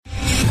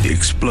the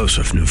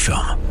explosive new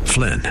film,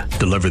 Flynn,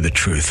 Deliver the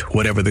Truth,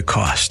 Whatever the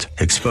Cost,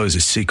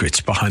 exposes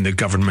secrets behind the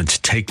government's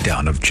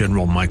takedown of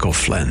General Michael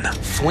Flynn.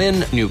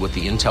 Flynn knew what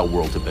the intel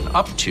world had been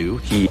up to.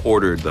 He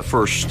ordered the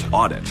first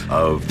audit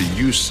of the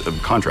use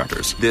of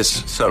contractors.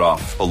 This set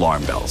off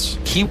alarm bells.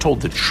 He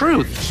told the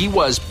truth. He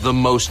was the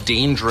most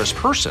dangerous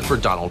person for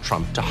Donald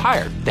Trump to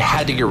hire. They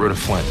had to get rid of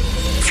Flynn.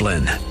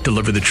 Flynn,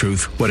 Deliver the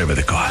Truth, Whatever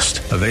the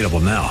Cost. Available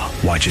now.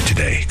 Watch it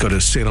today. Go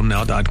to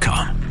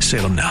salemnow.com.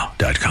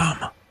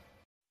 salemnow.com.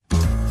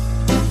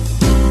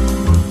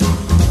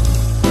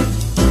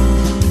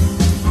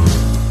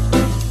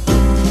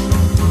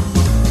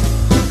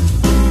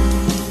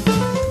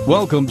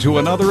 Welcome to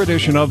another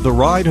edition of The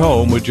Ride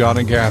Home with John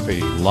and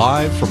Kathy,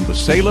 live from the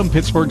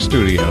Salem-Pittsburgh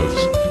studios.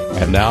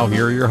 And now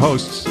here are your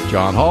hosts,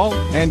 John Hall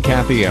and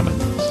Kathy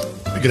Emmons.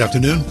 Good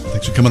afternoon.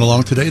 Thanks for coming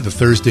along today, the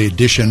Thursday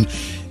edition.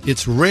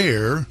 It's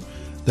rare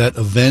that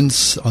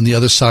events on the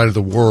other side of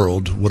the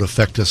world would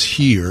affect us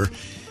here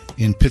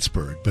in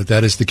Pittsburgh, but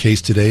that is the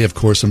case today. Of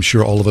course, I'm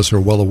sure all of us are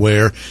well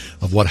aware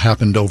of what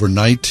happened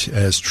overnight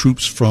as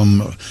troops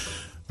from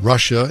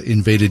Russia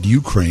invaded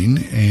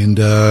Ukraine, and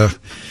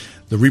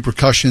the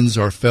repercussions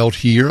are felt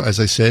here, as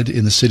I said,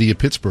 in the city of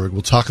Pittsburgh.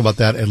 We'll talk about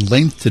that at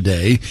length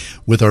today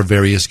with our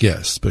various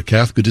guests. But,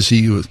 Kath, good to see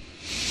you.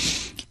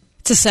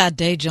 It's a sad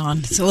day, John.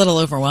 It's a little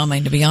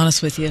overwhelming, to be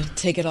honest with you.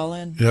 Take it all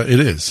in. Yeah, it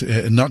is.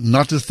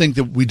 Not to think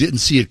that we didn't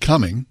see it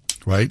coming,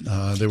 right?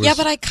 Yeah,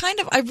 but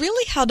I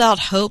really held out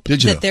hope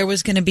that there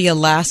was going to be a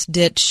last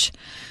ditch,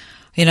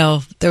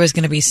 there was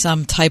going to be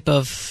some type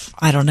of,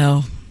 I don't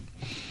know.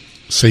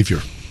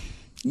 Savior.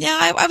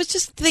 Yeah, I was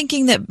just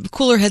thinking that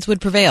cooler heads would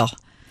prevail.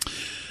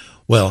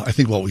 Well, I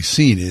think what we've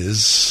seen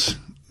is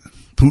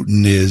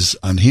Putin is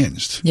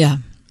unhinged. Yeah.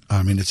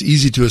 I mean, it's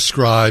easy to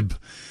ascribe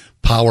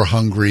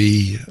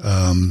power-hungry,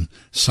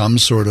 some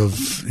sort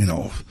of,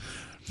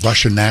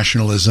 Russian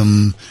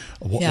nationalism,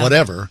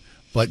 whatever.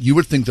 But you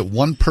would think that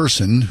one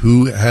person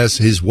who has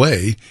his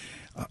way,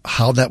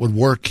 how that would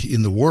work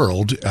in the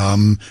world,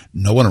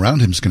 no one around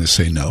him is going to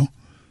say no.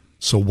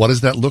 So what does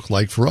that look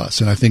like for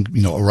us? And I think,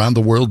 around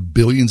the world,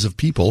 billions of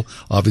people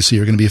obviously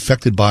are going to be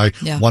affected by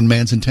one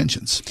man's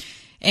intentions.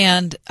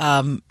 And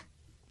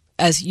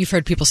as you've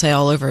heard people say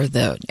all over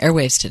the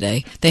airwaves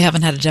today, they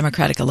haven't had a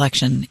democratic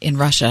election in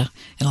Russia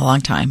in a long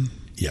time.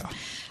 Yeah.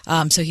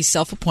 So he's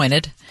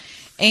self-appointed.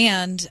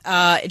 And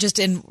just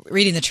in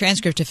reading the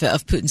transcript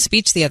of Putin's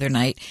speech the other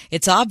night,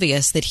 it's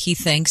obvious that he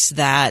thinks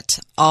that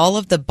all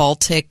of the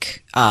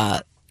Baltic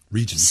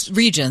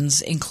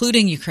regions,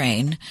 including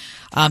Ukraine,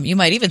 you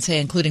might even say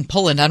including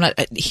Poland.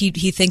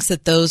 He thinks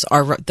that those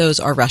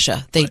are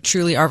Russia. They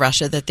truly are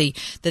Russia. That the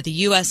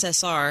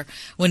USSR,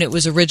 when it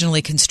was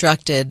originally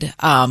constructed,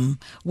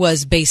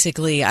 was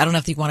basically, I don't know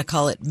if you want to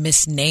call it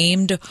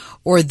misnamed,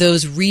 or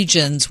those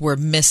regions were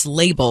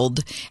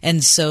mislabeled,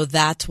 and so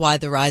that's why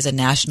the rise of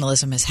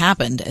nationalism has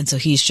happened. And so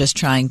he's just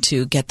trying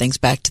to get things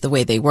back to the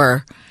way they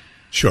were.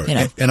 Sure,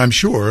 and I'm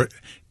sure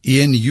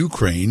in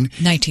Ukraine,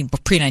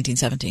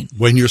 pre-1917,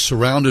 when you're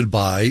surrounded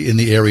by, in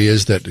the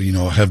areas that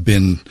have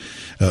been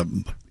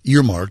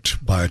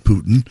earmarked by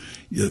Putin,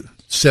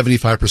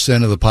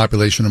 75% of the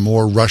population are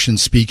more Russian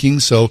speaking.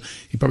 So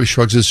he probably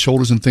shrugs his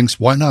shoulders and thinks,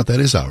 "Why not?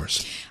 That is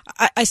ours."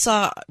 I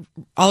saw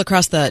all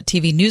across the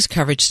TV news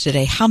coverage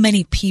today how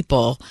many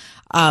people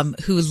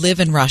who live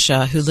in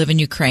Russia, who live in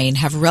Ukraine,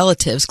 have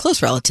relatives,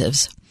 close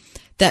relatives,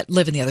 that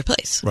live in the other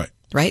place.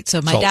 Right.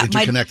 So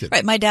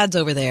my dad's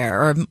over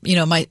there, or,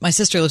 my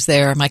sister lives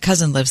there, or my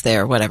cousin lives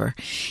there, or whatever.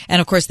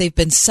 And of course they've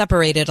been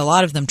separated, a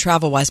lot of them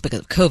travel wise because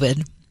of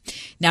COVID.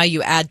 Now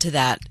you add to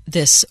that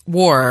this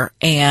war,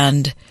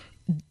 and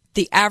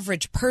the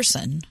average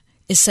person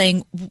is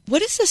saying,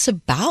 what is this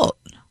about?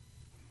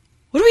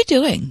 What are we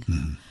doing?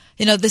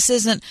 Mm-hmm. This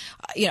isn't,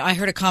 I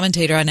heard a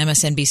commentator on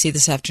MSNBC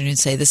this afternoon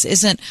say this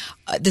isn't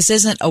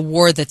a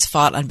war that's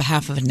fought on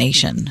behalf of a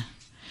nation.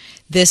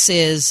 This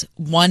is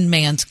one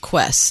man's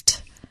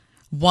quest,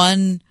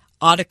 one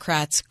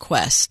autocrat's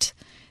quest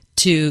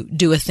to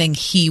do a thing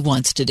he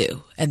wants to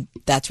do. And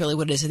that's really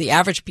what it is. The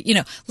average,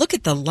 look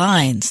at the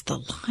lines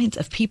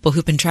of people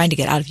who've been trying to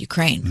get out of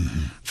Ukraine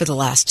for the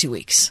last 2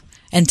 weeks.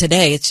 And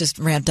today it's just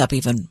ramped up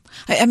even.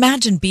 I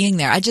imagine being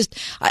there.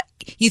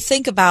 You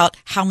think about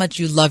how much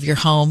you love your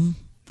home,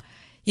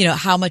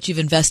 how much you've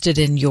invested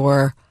in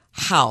your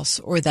house,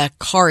 or that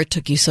car it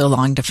took you so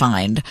long to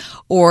find,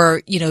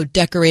 or,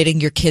 decorating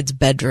your kid's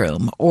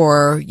bedroom,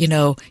 or,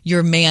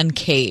 your man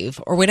cave,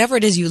 or whatever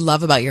it is you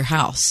love about your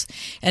house.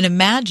 And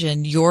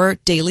imagine your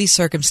daily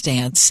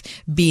circumstance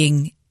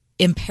being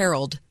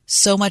imperiled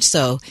so much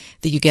so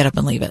that you get up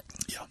and leave it.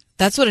 Yeah.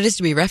 That's what it is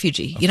to be a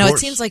refugee. It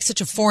seems like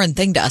such a foreign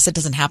thing to us. It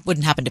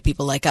wouldn't happen to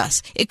people like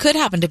us. It could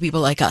happen to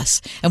people like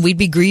us, and we'd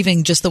be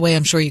grieving just the way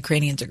I'm sure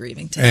Ukrainians are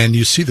grieving too. And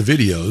you see the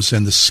videos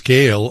and the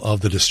scale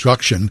of the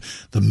destruction,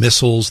 the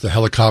missiles, the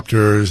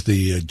helicopters,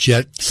 the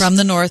jets. From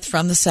the north,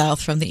 from the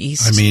south, from the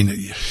east. I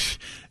mean,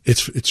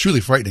 It's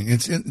truly frightening.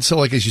 And so,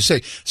 like as you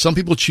say, some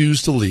people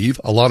choose to leave.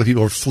 A lot of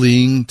people are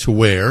fleeing to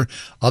where.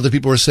 Other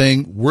people are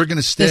saying, we're going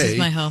to stay this is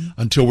my home,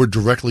 until we're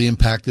directly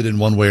impacted in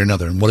one way or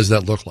another. And what does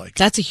that look like?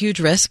 That's a huge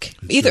risk.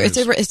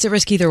 It's a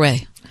risk either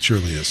way. It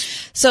surely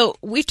is. So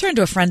we've turned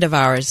to a friend of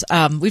ours.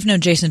 We've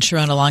known Jason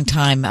Sharon a long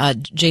time.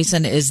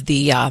 Jason is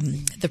the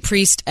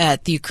priest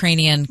at the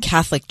Ukrainian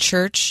Catholic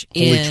Church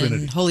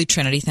Holy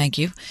Trinity. Thank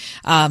you.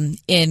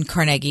 In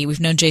Carnegie.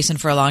 We've known Jason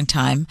for a long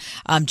time.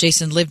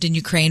 Jason lived in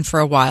Ukraine for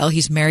a while.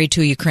 He's married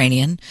to a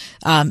Ukrainian.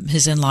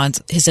 His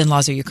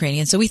in-laws are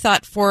Ukrainian. So we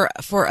thought for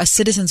a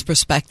citizen's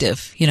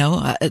perspective,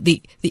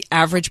 the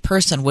average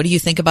person, what do you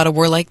think about a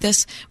war like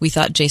this? We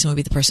thought Jason would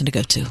be the person to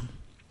go to.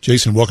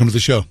 Jason, welcome to the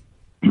show.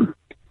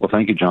 Well,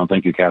 thank you, John.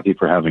 Thank you, Kathy,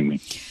 for having me.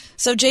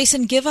 So,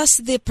 Jason, give us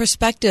the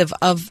perspective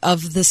of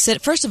the.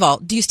 First of all,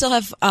 do you still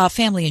have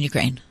family in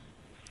Ukraine?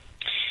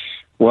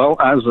 Well,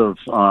 as of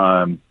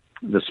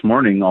this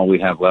morning, all we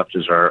have left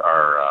is our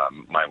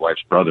my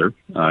wife's brother,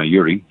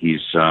 Yuri.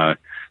 He's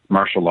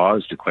martial law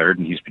is declared,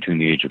 and he's between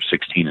the age of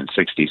 16 and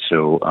 60.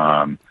 So,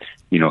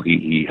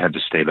 he had to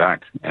stay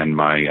back. And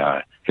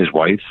his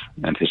wife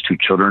and his two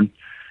children,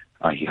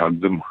 he hugged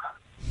them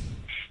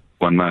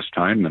one last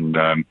time,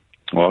 and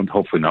well,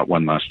 hopefully not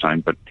one last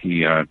time, but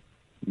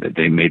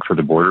they made for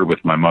the border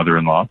with my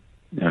mother-in-law,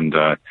 and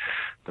the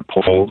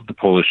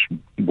Polish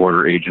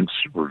border agents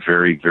were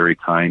very, very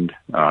kind.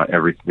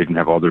 They didn't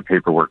have all their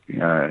paperwork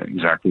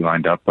exactly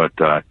lined up, but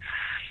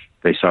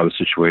they saw the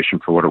situation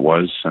for what it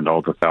was, and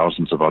all the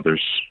thousands of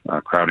others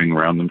crowding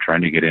around them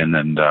trying to get in,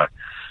 and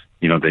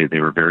they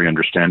were very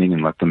understanding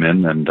and let them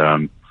in.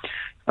 And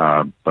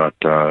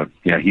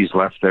he's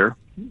left there,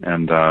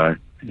 and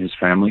his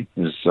family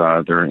is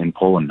they're in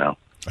Poland now.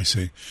 I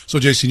see. So,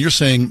 Jason, you're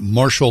saying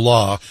martial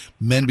law,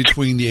 men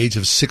between the age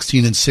of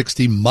 16 and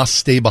 60 must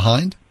stay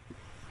behind?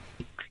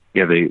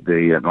 Yeah,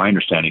 my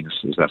understanding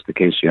is that's the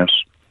case, yes.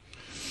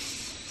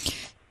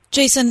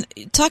 Jason,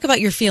 talk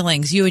about your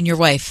feelings, you and your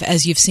wife,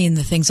 as you've seen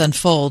the things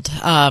unfold.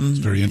 It's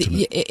very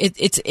intimate.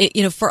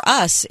 It's for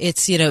us,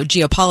 it's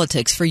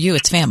geopolitics. For you,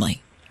 it's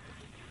family.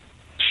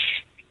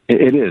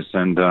 It is,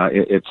 and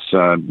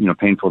it's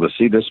painful to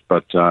see this,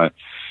 but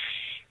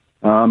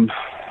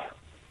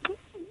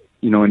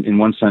in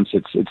one sense,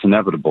 it's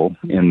inevitable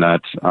in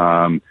that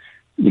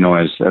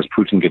as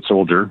Putin gets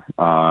older,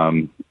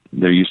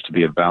 there used to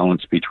be a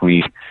balance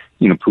between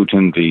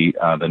Putin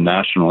the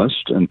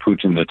nationalist and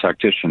Putin the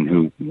tactician,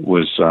 who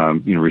was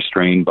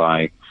restrained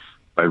by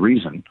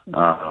reason.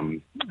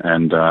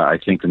 And I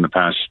think in the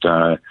past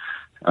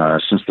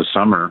since the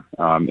summer,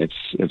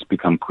 it's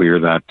become clear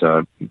that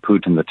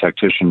Putin the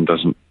tactician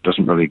doesn't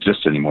really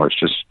exist anymore. It's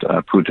just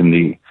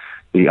Putin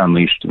the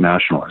unleashed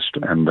nationalist,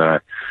 and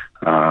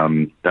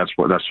that's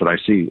what I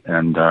see.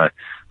 And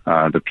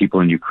the people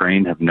in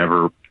Ukraine have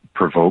never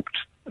provoked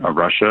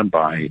Russia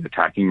by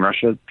attacking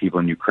Russia. People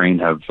in Ukraine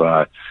have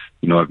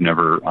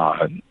never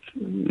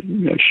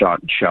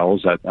shot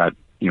shells at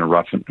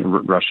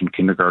Russian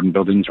kindergarten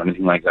buildings or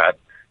anything like that.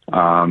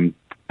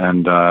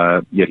 And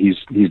yet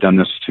he's done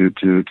this to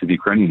the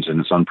Ukrainians, and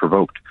it's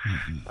unprovoked.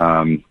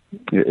 Mm-hmm.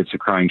 It's a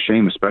crying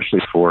shame,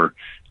 especially for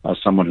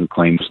someone who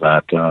claims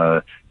that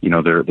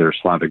they're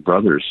Slavic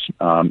brothers.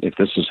 If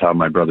this is how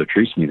my brother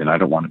treats me, then I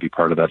don't want to be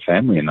part of that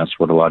family, and that's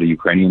what a lot of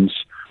Ukrainians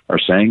are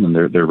saying. And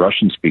they're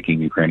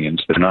Russian-speaking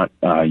Ukrainians. They're not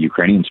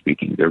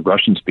Ukrainian-speaking. They're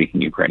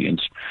Russian-speaking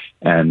Ukrainians,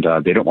 and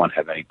they don't want to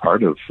have any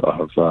part of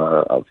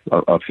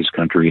his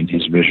country and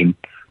his vision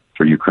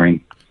for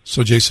Ukraine.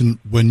 So, Jason,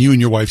 when you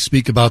and your wife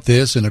speak about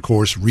this, and of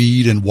course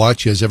read and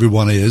watch as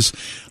everyone is,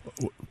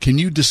 can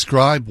you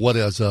describe what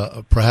is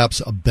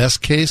perhaps a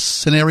best case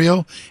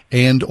scenario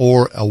and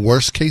or a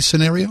worst case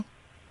scenario?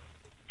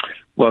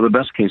 Well, the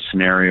best case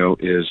scenario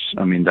is,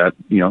 that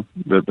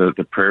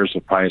the prayers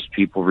of pious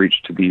people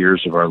reach to the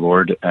ears of our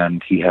Lord,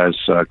 and he has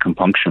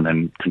compunction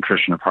and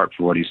contrition of heart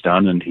for what he's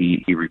done, and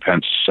he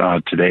repents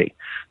today.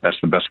 That's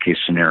the best case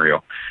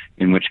scenario.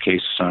 In which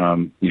case,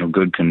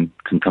 good can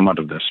come out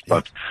of this.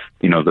 But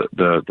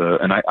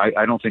and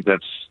I don't think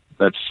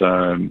that's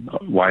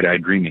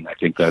wide-eyed dreaming. I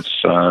think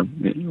that's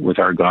with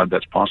our God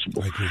that's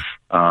possible.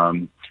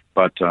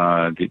 But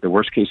the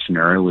worst case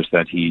scenario is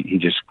that he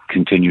just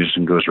continues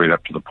and goes right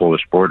up to the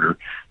Polish border,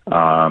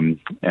 in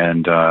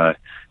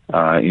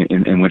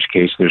which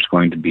case there's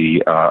going to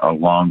be a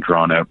long,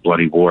 drawn-out,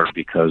 bloody war,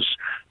 because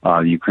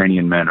the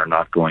Ukrainian men are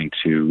not going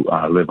to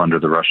live under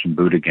the Russian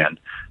boot again.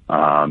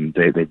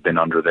 They've been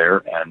under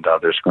there, and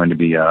there's going to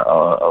be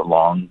a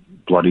long,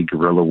 bloody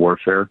guerrilla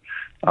warfare.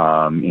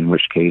 In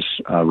which case,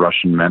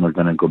 Russian men are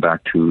going to go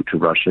back to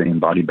Russia in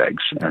body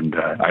bags, and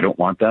I don't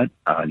want that.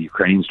 The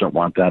Ukrainians don't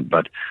want that,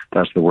 but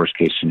that's the worst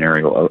case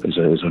scenario: is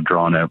a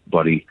drawn out,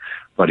 bloody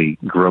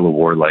guerrilla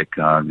war like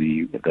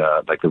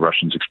the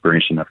Russians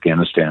experienced in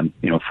Afghanistan,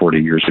 40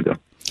 years ago.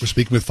 We're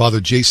speaking with Father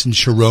Jason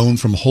Sharon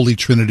from Holy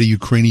Trinity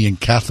Ukrainian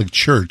Catholic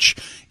Church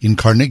in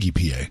Carnegie,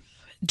 PA.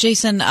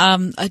 Jason,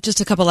 just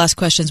a couple last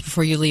questions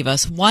before you leave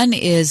us. One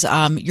is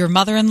your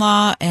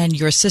mother-in-law and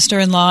your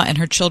sister-in-law and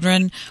her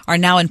children are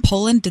now in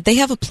Poland. Did they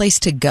have a place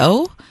to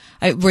go?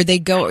 Were they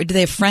do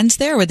they have friends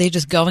there, or were they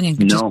just going and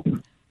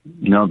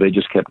No, they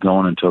just kept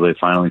going until they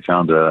finally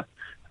found an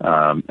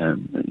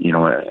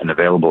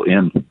available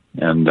inn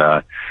and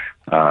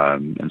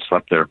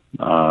slept there.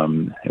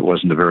 It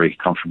wasn't a very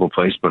comfortable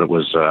place, but it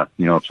was a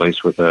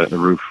place with a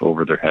roof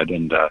over their head,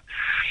 and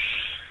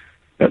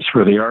that's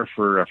where they are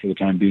for the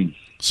time being.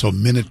 So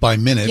minute by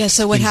minute, things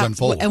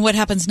unfold. And what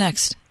happens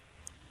next?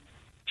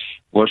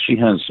 Well,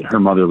 her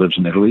mother lives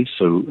in Italy,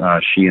 so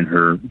she and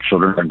her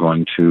children are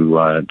going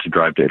to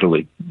drive to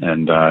Italy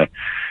and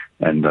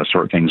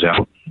sort things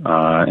out.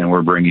 And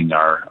we're bringing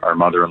our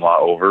mother-in-law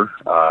over,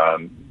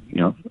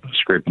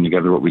 scraping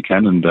together what we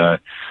can, and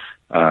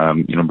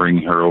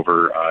bringing her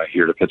over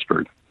here to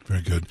Pittsburgh.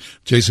 Very good.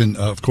 Jason,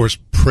 of course,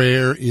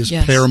 prayer is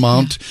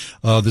paramount.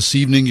 Yeah. This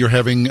evening you're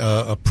having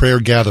a prayer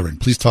gathering.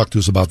 Please talk to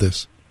us about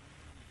this.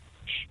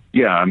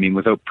 Yeah, I mean,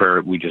 without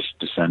prayer, we just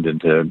descend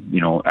into,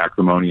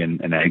 acrimony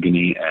and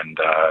agony and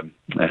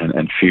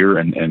fear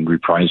and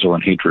reprisal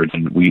and hatred,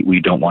 and we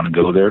don't want to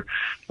go there.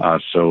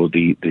 So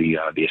the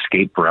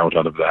escape route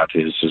out of that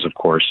is of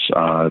course,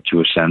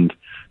 to ascend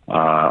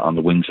on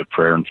the wings of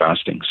prayer and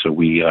fasting. So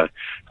we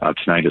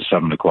tonight at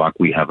 7:00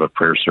 we have a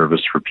prayer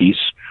service for peace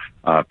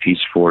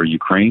for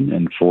Ukraine,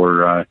 and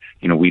for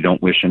we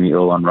don't wish any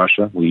ill on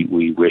Russia.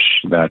 We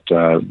wish that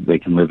they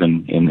can live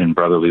in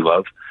brotherly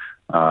love.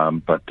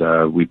 But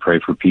we pray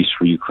for peace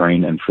for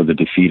Ukraine and for the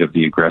defeat of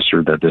the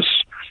aggressor, that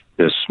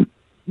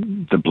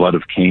the blood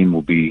of Cain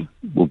will be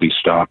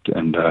stopped,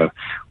 and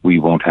we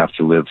won't have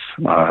to live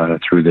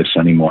through this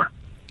anymore.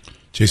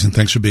 Jason,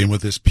 thanks for being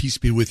with us. Peace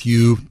be with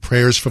you.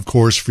 Prayers, of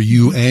course, for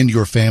you and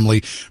your family,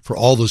 for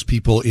all those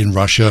people in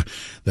Russia,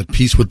 that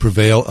peace would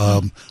prevail.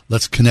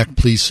 Let's connect,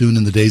 please, soon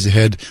in the days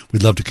ahead.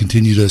 We'd love to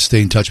continue to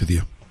stay in touch with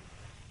you.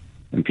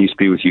 And peace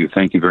be with you.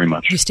 Thank you very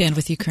much. We stand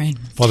with Ukraine.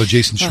 Father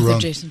Jason Sharon,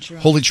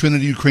 Holy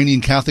Trinity Ukrainian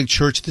Catholic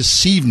Church,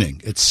 this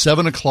evening at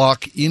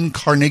 7:00 in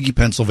Carnegie,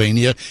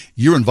 Pennsylvania.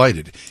 You're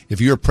invited.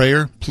 If you're a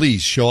prayer,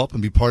 please show up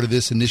and be part of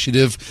this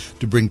initiative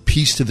to bring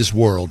peace to this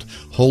world.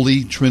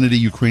 Holy Trinity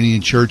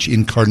Ukrainian Church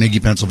in Carnegie,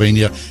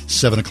 Pennsylvania,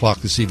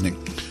 7:00 this evening.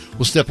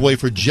 We'll step away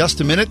for just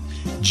a minute.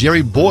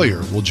 Jerry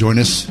Boyer will join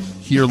us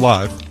here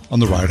live on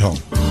The Ride Home.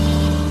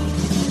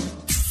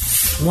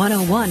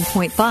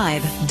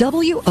 101.5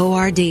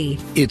 WORD.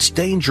 It's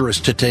dangerous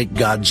to take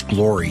God's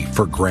glory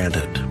for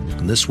granted.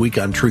 And this week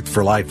on Truth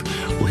for Life,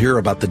 we'll hear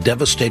about the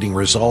devastating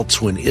results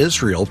when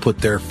Israel put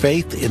their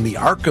faith in the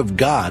Ark of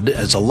God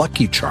as a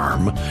lucky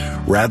charm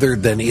rather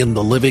than in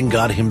the living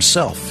God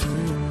himself.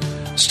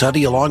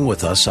 Study along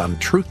with us on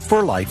Truth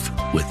for Life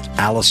with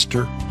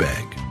Alistair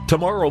Begg.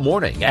 Tomorrow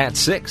morning at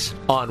 6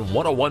 on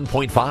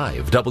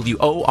 101.5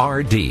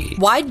 WORD.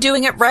 Why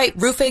Doing It Right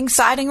Roofing,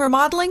 Siding,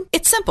 Remodeling?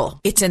 It's simple.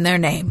 It's in their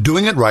name.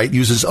 Doing It Right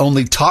uses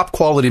only top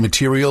quality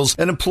materials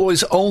and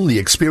employs only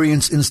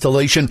experienced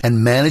installation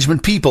and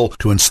management people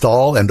to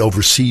install and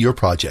oversee your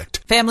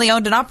project. Family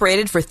owned and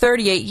operated for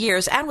 38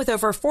 years, and with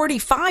over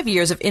 45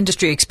 years of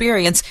industry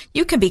experience,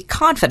 you can be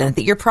confident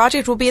that your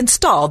project will be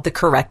installed the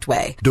correct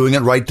way. Doing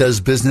It Right does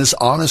business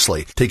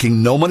honestly,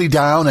 taking no money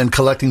down and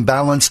collecting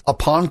balance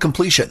upon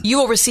completion. You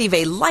will receive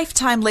a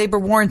lifetime labor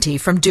warranty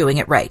from Doing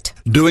It Right.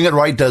 Doing It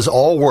Right does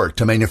all work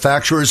to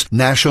manufacturers,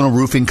 National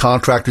Roofing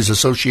Contractors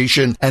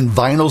Association, and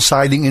Vinyl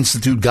Siding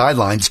Institute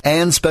guidelines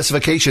and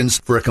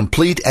specifications for a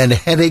complete and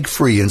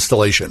headache-free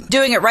installation.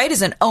 Doing It Right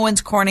is an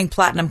Owens Corning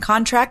Platinum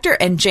contractor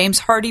and James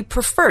Hardy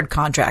preferred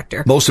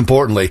contractor. Most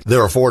importantly,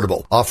 they're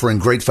affordable, offering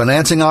great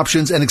financing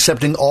options and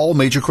accepting all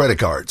major credit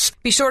cards.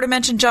 Be sure to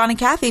mention John and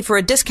Kathy for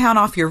a discount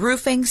off your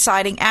roofing,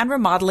 siding, and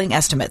remodeling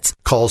estimates.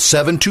 Call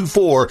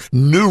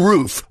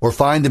 724-NEW-ROOF or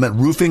find them at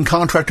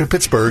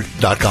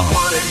roofingcontractorpittsburgh.com.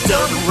 Want it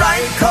done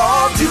right,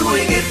 call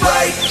Doing It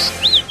Right.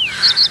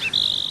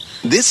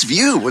 This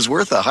view was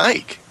worth a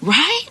hike.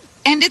 Right?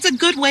 And it's a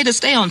good way to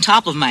stay on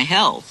top of my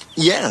health.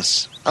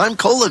 Yes. I'm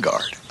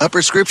Cologuard, a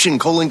prescription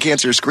colon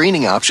cancer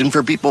screening option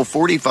for people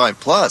 45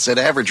 plus at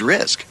average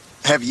risk.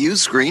 Have you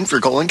screened for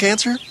colon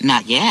cancer?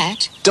 Not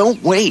yet.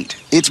 Don't wait.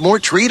 It's more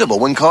treatable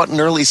when caught in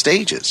early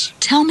stages.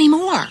 Tell me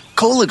more.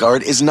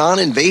 Cologuard is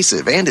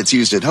non-invasive and it's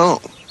used at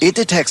home. It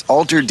detects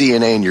altered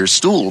DNA in your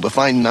stool to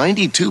find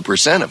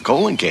 92% of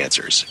colon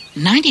cancers.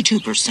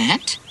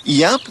 92%?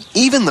 Yep,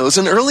 even those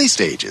in early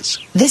stages.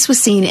 This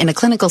was seen in a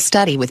clinical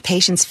study with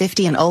patients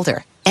 50 and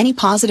older. Any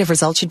positive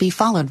result should be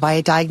followed by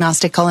a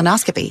diagnostic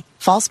colonoscopy.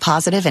 False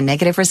positive and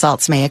negative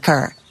results may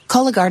occur.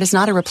 Cologuard is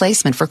not a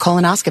replacement for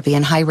colonoscopy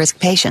in high-risk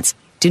patients.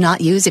 Do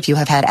not use if you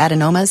have had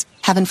adenomas,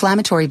 have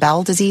inflammatory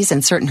bowel disease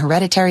and certain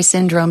hereditary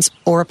syndromes,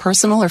 or a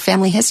personal or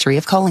family history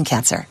of colon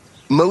cancer.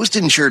 Most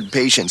insured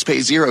patients pay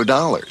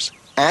 $0.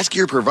 Ask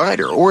your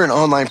provider or an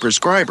online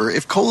prescriber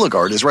if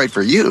Cologuard is right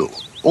for you,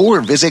 or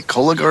visit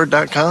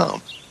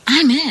Cologuard.com.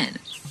 I'm in.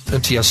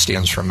 MTS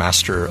stands for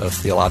Master of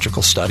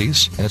Theological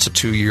Studies, and it's a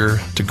 2-year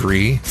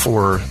degree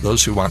for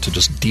those who want to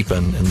just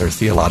deepen in their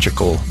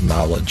theological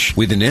knowledge.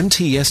 With an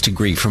MTS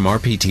degree from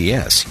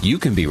RPTS, you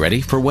can be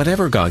ready for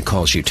whatever God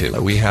calls you to.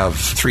 We have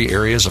 3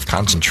 areas of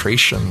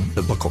concentration: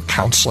 biblical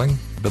counseling,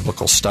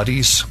 biblical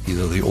studies,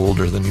 either the Old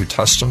or the New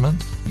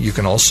Testament. You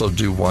can also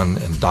do one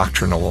in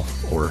doctrinal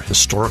or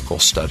historical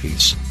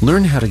studies.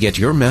 Learn how to get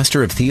your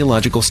Master of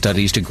Theological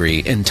Studies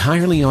degree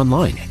entirely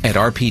online at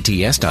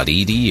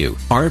rpts.edu.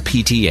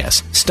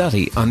 RPTS,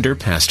 Study Under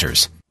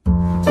Pastors.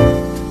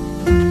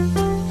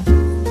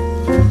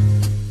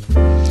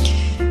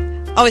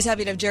 Always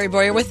happy to have Jerry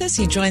Bowyer with us.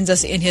 He joins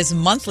us in his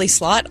monthly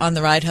slot on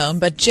the ride home,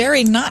 but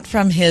Jerry, not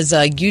from his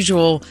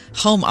usual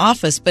home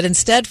office, but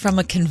instead from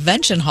a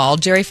convention hall.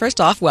 Jerry, first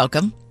off,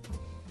 welcome.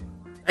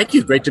 Thank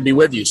you. Great to be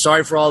with you.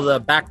 Sorry for all the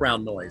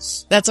background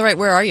noise. That's all right.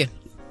 Where are you?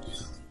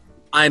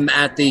 I'm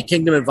at the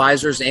Kingdom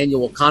Advisors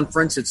Annual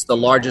Conference. It's the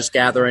largest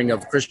gathering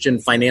of Christian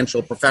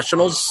financial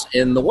professionals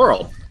in the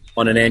world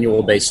on an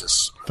annual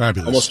basis.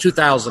 Fabulous. Almost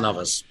 2,000 of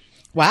us.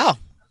 Wow.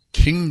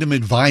 Kingdom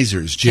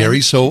Advisors,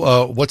 Jerry.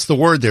 So what's the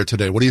word there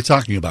today? What are you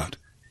talking about?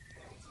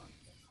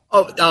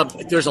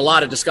 There's a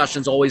lot of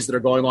discussions always that are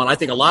going on. I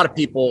think a lot of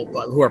people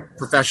who are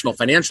professional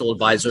financial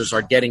advisors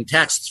are getting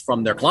texts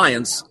from their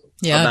clients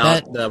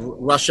about the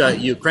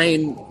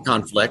Russia-Ukraine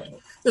conflict.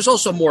 There's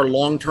also more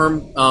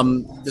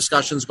long-term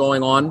discussions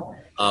going on.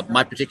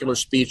 My particular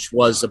speech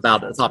was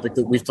about a topic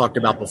that we've talked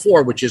about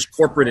before, which is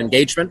corporate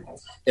engagement.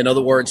 In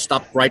other words,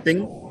 stop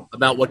griping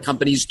about what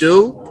companies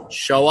do,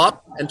 show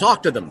up and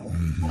talk to them,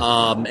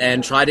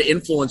 and try to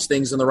influence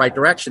things in the right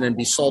direction and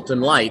be salt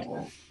and light.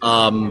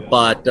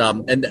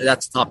 And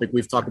that's a topic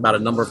we've talked about a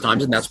number of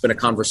times, and that's been a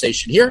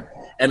conversation here.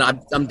 And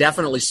I'm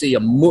definitely seeing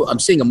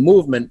a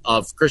movement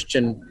of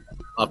Christian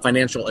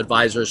financial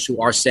advisors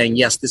who are saying,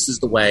 yes, this is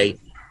the way.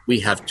 We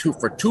have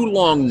for too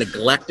long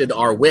neglected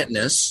our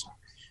witness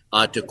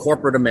to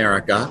corporate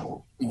America.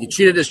 You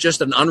treat it as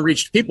just an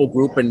unreached people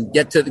group and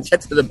get to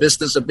the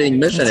business of being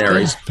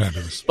missionaries.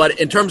 But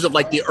in terms of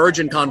like the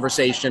urgent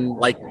conversation,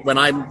 like when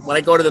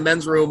I go to the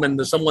men's room and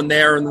there's someone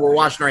there and we're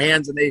washing our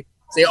hands and they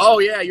say, "Oh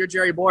yeah, you're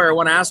Jerry Bowyer. I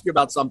want to ask you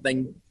about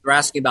something." They're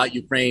asking about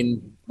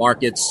Ukraine,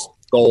 markets,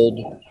 gold,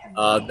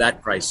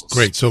 that crisis.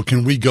 Great. So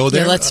can we go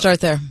there? Yeah, let's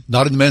start there.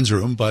 Not in the men's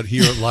room, but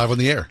here live on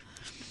the air.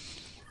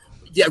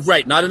 Yeah,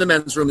 right. Not in the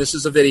men's room. This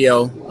is a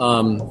video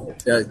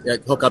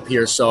hook up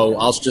here, so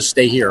I'll just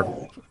stay here.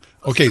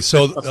 Okay,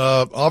 so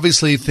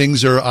obviously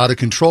things are out of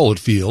control, it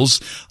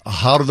feels.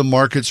 How do the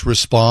markets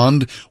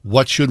respond?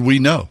 What should we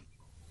know?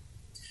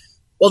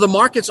 Well, the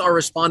markets are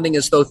responding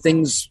as though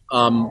things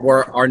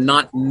are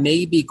not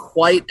maybe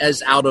quite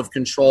as out of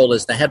control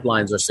as the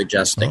headlines are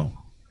suggesting. Oh.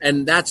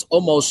 And that's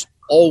almost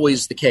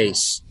always the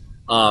case.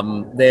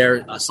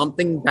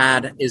 Something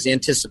bad is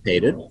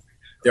anticipated.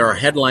 There are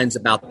headlines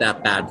about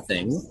that bad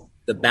thing.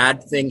 The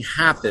bad thing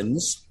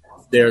happens.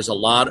 There's a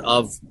lot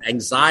of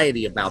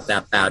anxiety about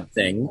that bad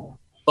thing.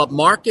 But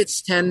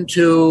markets tend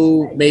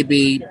to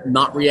maybe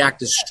not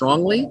react as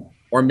strongly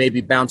or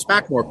maybe bounce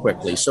back more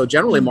quickly. So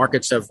generally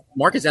markets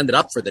ended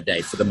up for the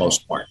day for the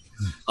most part.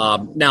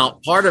 Now,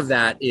 part of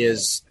that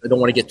is, I don't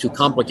want to get too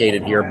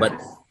complicated here, but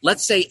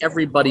let's say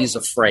everybody's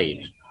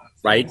afraid,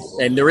 right?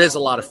 And there is a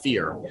lot of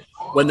fear.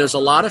 When there's a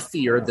lot of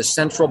fear, the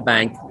central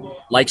bank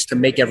likes to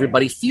make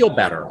everybody feel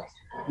better.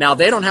 Now,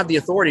 they don't have the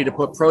authority to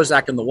put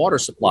Prozac in the water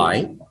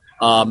supply.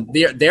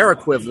 Their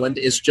equivalent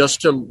is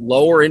just to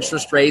lower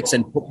interest rates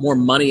and put more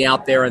money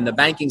out there in the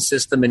banking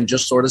system and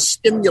just sort of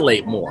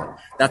stimulate more.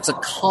 That's a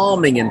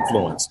calming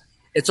influence.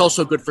 It's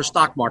also good for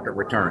stock market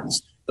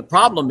returns. The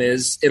problem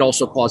is it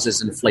also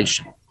causes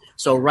inflation.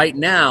 So right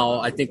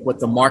now, I think what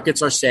the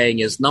markets are saying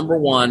is, number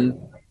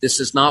one, this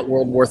is not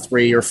World War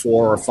III or IV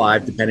or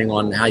V, depending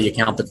on how you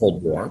count the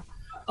Cold War.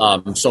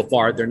 So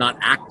far, they're not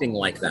acting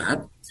like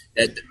that.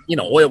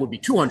 Oil would be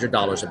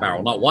 $200 a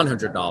barrel, not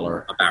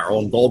 $100 a barrel,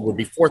 and gold would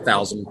be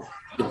 $4,000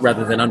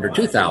 rather than under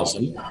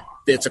 $2,000.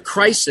 It's a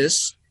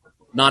crisis,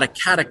 not a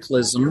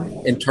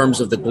cataclysm in terms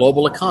of the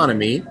global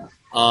economy,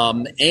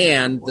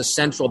 and the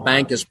central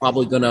bank is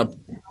probably going to,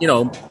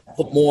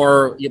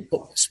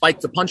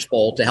 spike the punch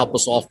bowl to help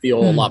us all feel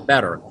a lot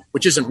better,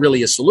 which isn't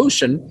really a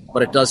solution,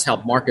 but it does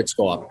help markets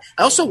go up.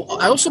 I also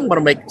want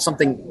to make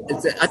something.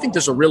 I think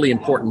there's a really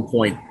important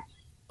point.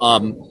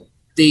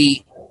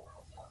 The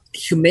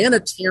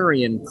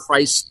humanitarian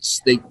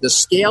crisis, the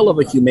scale of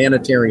a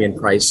humanitarian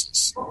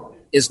crisis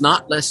is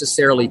not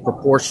necessarily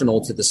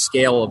proportional to the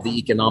scale of the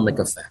economic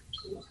effect.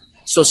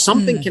 So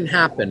something can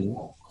happen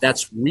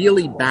that's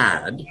really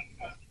bad,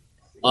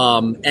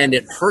 and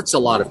it hurts a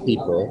lot of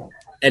people,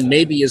 and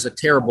maybe is a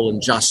terrible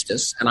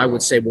injustice. And I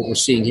would say what we're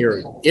seeing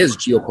here is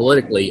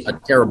geopolitically a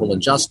terrible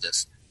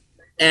injustice.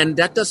 And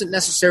that doesn't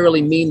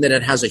necessarily mean that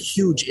it has a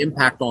huge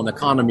impact on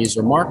economies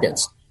or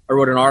markets. I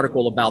wrote an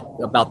article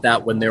about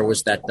that when there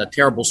was that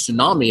terrible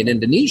tsunami in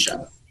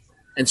Indonesia.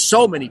 And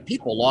so many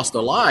people lost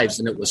their lives,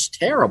 and it was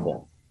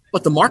terrible.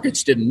 But the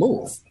markets didn't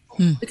move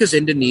because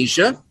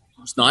Indonesia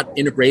was not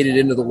integrated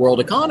into the world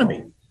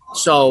economy.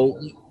 So,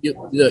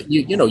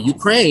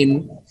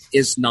 Ukraine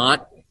is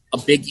not a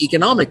big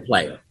economic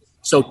player.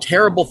 So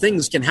terrible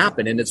things can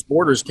happen, and its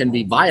borders can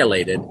be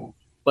violated,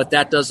 but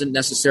that doesn't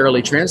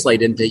necessarily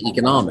translate into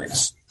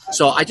economics.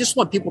 So I just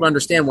want people to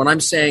understand when I'm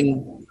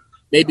saying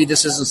maybe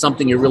this isn't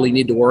something you really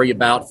need to worry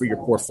about for your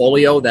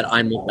portfolio, that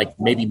I'm like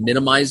maybe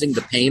minimizing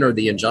the pain or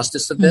the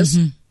injustice of this.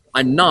 Mm-hmm.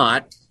 I'm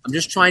not. I'm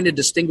just trying to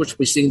distinguish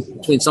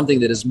between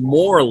something that is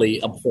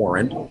morally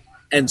abhorrent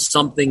and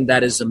something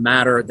that is a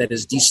matter that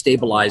is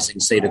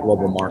destabilizing, say, the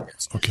global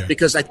markets. Okay.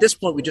 Because at this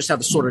point, we just have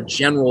a sort of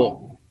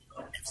general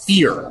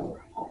fear,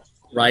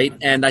 right?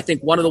 And I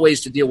think one of the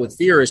ways to deal with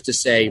fear is to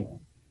say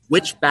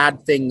which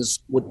bad things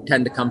would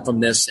tend to come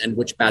from this and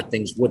which bad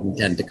things wouldn't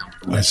tend to come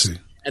from this. I see.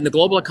 And the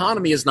global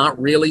economy is not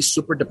really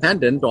super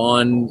dependent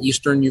on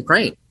Eastern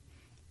Ukraine.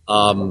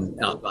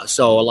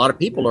 So a lot of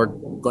people are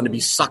going to be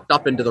sucked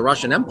up into the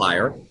Russian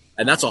Empire,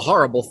 and that's a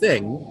horrible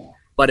thing.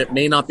 But it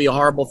may not be a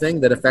horrible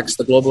thing that affects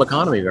the global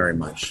economy very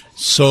much.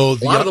 So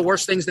a lot of the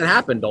worst things that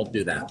happen don't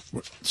do that.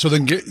 So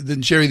then,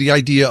 Jerry, the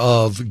idea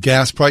of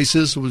gas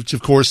prices, which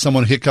of course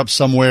someone hiccups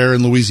somewhere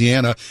in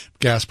Louisiana,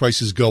 gas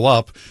prices go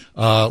up.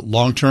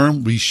 Long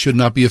term, we should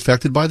not be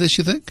affected by this,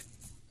 you think?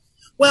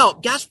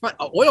 Well,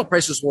 oil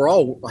prices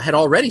had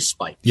already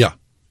spiked. Yeah.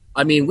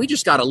 I mean, we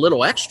just got a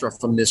little extra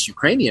from this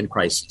Ukrainian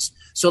crisis.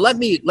 So let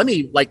me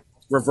like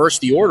reverse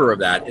the order of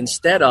that.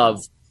 Instead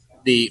of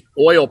the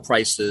oil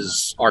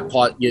prices are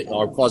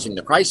causing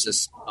the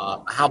crisis,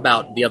 how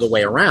about the other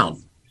way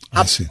around?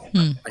 I see.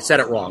 I said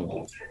it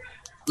wrong.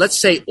 Let's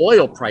say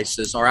oil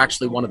prices are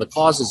actually one of the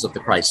causes of the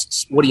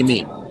crisis. What do you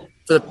mean?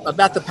 For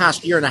about the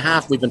past year and a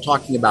half, we've been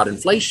talking about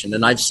inflation,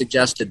 and I've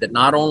suggested that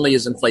not only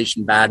is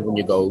inflation bad when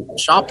you go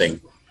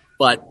shopping,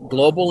 but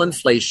global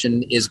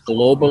inflation is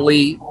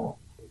globally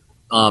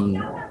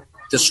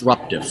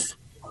disruptive.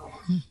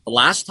 The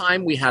last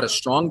time we had a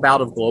strong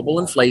bout of global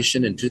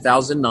inflation in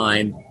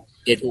 2009,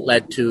 it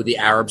led to the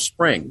Arab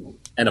Spring,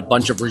 and a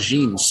bunch of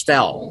regimes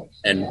fell,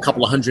 and a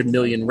couple of 100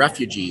 million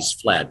refugees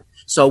fled.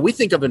 So we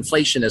think of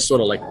inflation as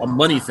sort of like a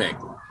money thing,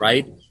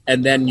 right?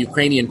 And then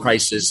Ukrainian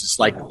crisis is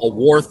like a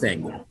war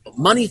thing.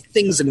 Money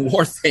things and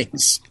war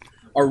things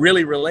are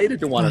really related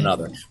to one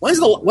another. What's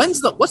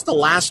the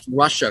last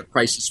Russia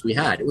crisis we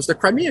had? It was the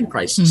Crimean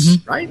crisis,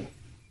 right?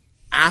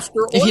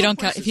 After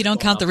if you don't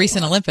count the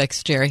recent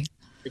Olympics, Jerry.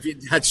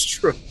 That's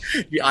true.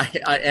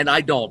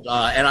 I don't.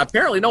 And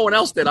apparently no one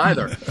else did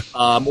either.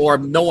 Or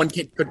no one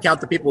could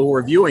count the people who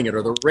were viewing it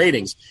or the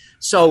ratings.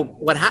 So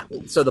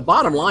So the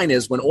bottom line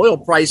is when oil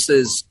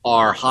prices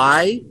are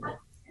high,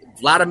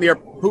 Vladimir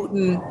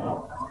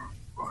Putin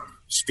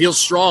feels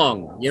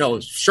strong,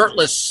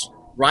 shirtless,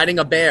 riding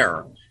a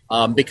bear,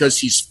 because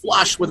he's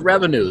flush with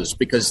revenues,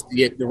 because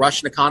the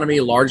Russian economy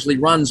largely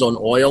runs on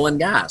oil and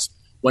gas.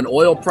 When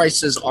oil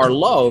prices are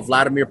low,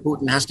 Vladimir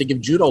Putin has to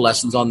give judo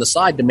lessons on the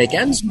side to make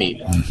ends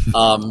meet.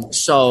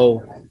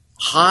 So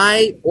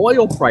high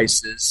oil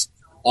prices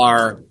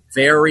are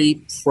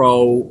very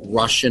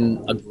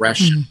pro-Russian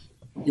aggression.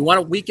 You want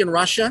to weaken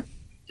Russia?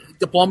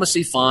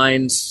 Diplomacy,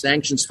 fine.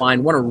 Sanctions,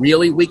 fine. Want to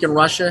really weaken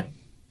Russia?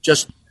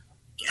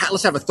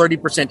 Let's have a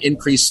 30%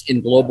 increase in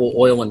global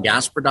oil and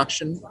gas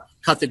production,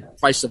 cut the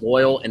price of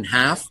oil in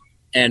half,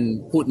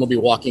 and Putin will be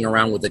walking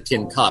around with a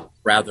tin cup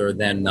rather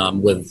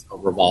than with a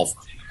revolver.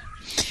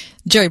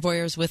 Jerry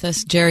Boyer is with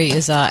us. Jerry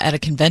is at a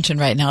convention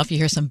right now. If you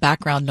hear some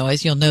background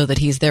noise, you'll know that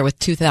he's there with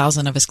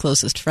 2,000 of his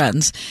closest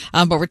friends.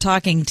 But we're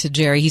talking to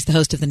Jerry. He's the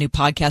host of the new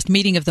podcast,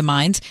 Meeting of the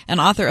Minds, and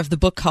author of the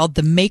book called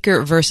The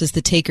Maker versus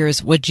the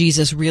Takers, What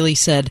Jesus Really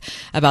Said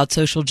About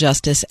Social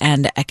Justice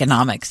and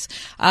Economics.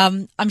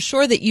 I'm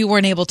sure that you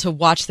weren't able to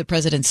watch the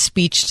president's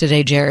speech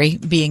today, Jerry,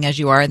 being as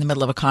you are in the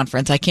middle of a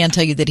conference. I can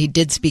tell you that he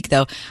did speak,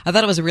 though. I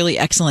thought it was a really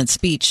excellent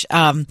speech.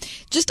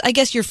 Just, I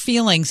guess, your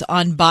feelings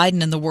on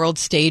Biden and the world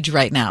stage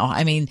right now.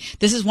 I mean,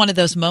 this is one of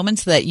those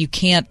moments that you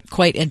can't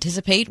quite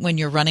anticipate when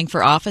you're running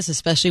for office,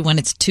 especially when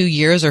it's 2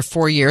 years or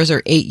 4 years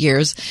or 8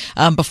 years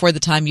before the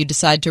time you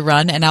decide to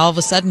run. And all of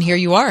a sudden, here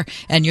you are,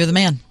 and you're the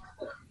man.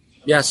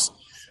 Yes.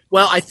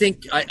 Well, I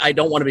think I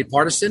don't want to be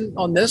partisan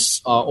on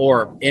this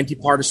or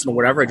anti-partisan or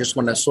whatever. I just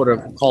want to sort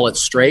of call it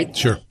straight.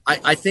 Sure.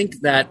 I think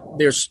that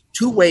there's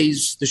two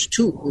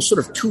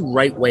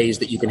right ways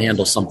that you can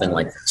handle something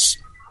like this.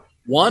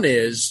 One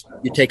is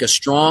you take a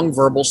strong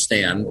verbal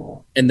stand,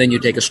 and then you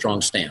take a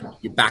strong stand.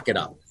 You back it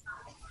up.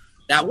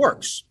 That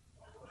works.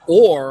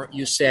 Or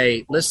you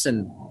say,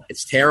 listen,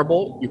 it's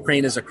terrible.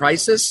 Ukraine is a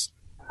crisis.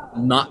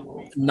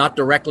 Not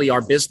directly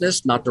our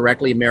business, not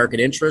directly American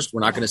interest.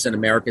 We're not going to send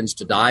Americans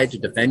to die to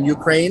defend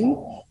Ukraine.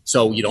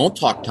 So you don't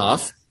talk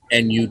tough,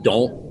 and you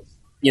don't,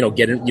 you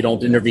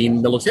don't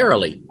intervene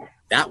militarily.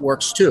 That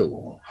works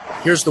too.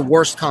 Here's the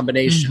worst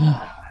combination.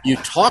 You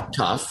talk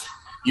tough.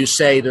 You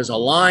say there's a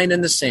line in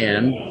the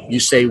sand.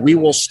 You say we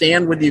will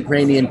stand with the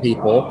Ukrainian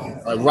people.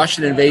 A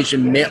Russian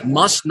invasion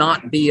must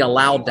not be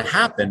allowed to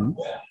happen.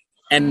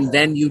 And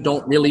then you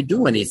don't really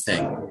do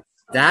anything.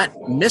 That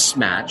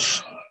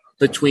mismatch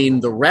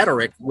between the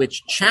rhetoric,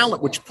 which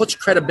puts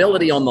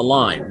credibility on the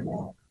line,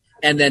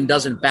 and then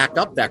doesn't back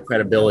up that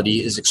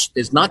credibility,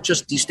 is not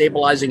just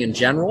destabilizing in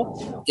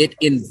general.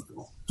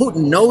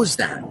 Putin knows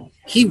that.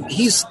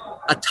 He's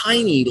a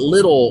tiny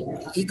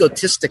little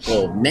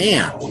egotistical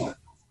man,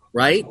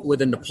 right,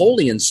 with a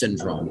Napoleon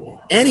syndrome.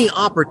 Any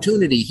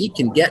opportunity he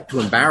can get to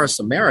embarrass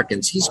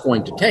Americans, he's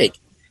going to take.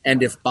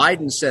 And if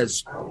Biden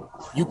says,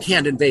 you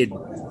can't invade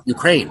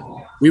Ukraine,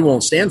 we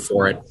won't stand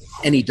for it,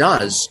 and he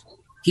does,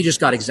 he just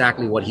got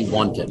exactly what he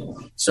wanted.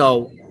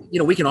 So,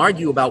 we can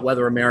argue about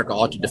whether America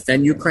ought to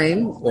defend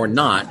Ukraine or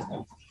not,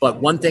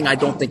 but one thing I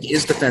don't think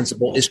is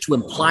defensible is to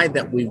imply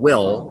that we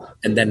will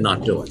and then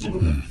not do it.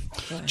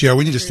 Jerry,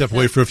 we need to step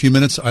away for a few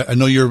minutes. I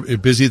know you're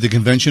busy at the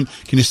convention.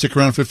 Can you stick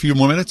around for a few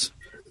more minutes?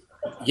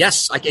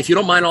 Yes, if you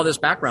don't mind all this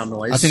background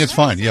noise. I think it's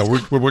fine. Yeah,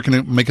 we're working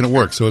at making it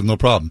work, so no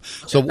problem.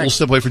 So we'll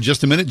step away for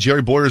just a minute.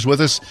 Jerry Bowyer is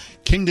with us,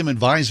 Kingdom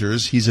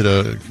Advisors. He's at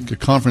a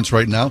conference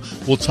right now.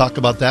 We'll talk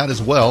about that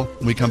as well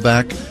when we come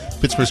back.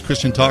 Pittsburgh's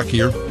Christian Talk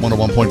here,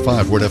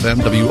 101.5 Word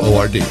FM,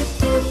 WORD.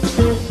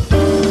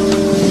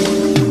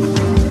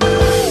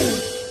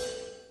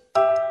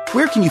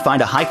 Where can you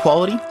find a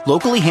high-quality,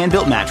 locally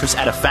hand-built mattress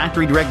at a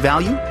factory direct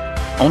value?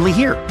 Only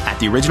here at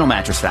the Original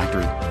Mattress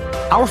Factory.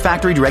 Our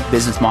factory direct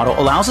business model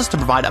allows us to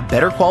provide a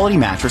better quality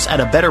mattress at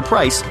a better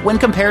price when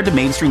compared to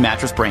mainstream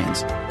mattress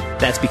brands.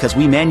 That's because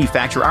we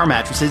manufacture our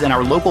mattresses in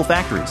our local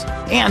factories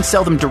and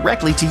sell them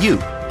directly to you,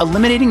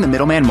 eliminating the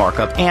middleman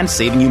markup and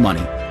saving you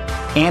money.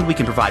 And we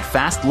can provide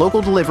fast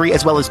local delivery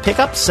as well as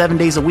pickup 7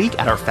 days a week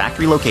at our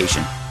factory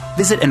location.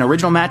 Visit an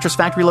Original Mattress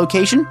Factory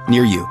location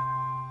near you.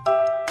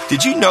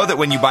 Did you know that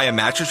when you buy a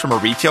mattress from a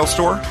retail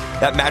store,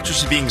 that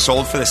mattress is being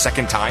sold for the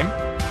second time?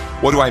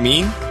 What do I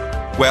mean?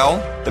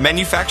 Well, the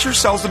manufacturer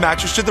sells the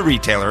mattress to the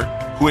retailer,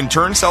 who in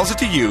turn sells it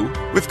to you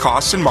with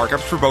costs and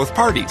markups for both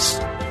parties.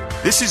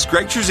 This is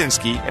Greg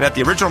Trzynski, and at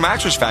the Original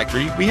Mattress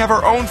Factory, we have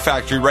our own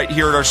factory right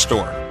here at our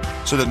store.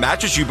 So the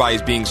mattress you buy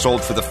is being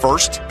sold for the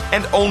first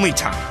and only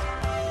time.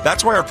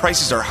 That's why our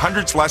prices are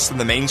hundreds less than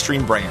the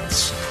mainstream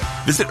brands.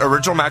 Visit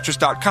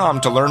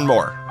originalmattress.com to learn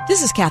more.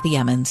 This is Kathy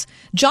Emmons.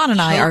 John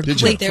and I are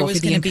grateful for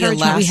the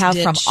encouragement we have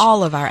from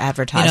all of our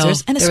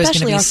advertisers, and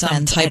especially our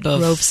friends at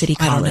Grove City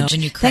College.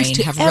 Thanks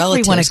to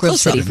everyone at Grove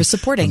City for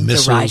supporting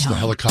the ride home. The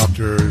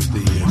helicopters, the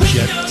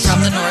jets.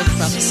 From the north,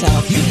 from the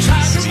south.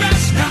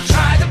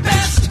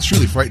 It's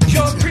really frightening.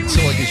 So,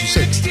 like as you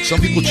said, some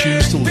people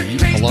choose to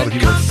leave. A lot of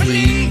people are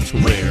fleeing to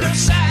where.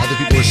 Other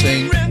people are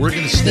saying, we're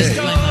going to stay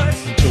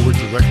until we're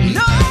directly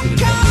impacted in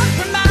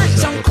one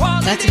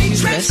way. That's a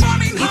huge risk.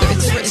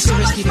 It's a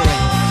risk either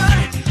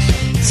way.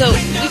 So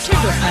we've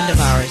turned to a friend of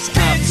ours.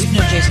 We've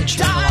known Jason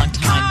Schumann a long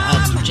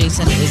time.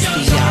 Jason is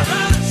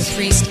the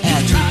priest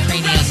at the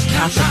Ukrainian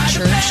Catholic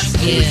Church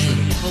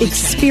in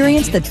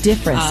Experience the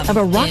difference of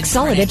a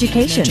rock-solid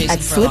education at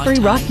Slippery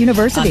Rock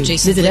University.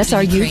 Visit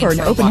SRU for an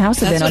open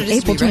house event on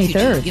April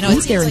 23rd.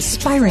 Meet their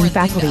inspiring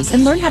faculty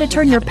and learn how to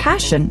turn your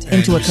passion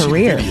into a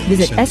career.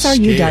 Visit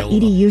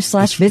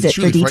sru.edu/visit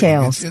for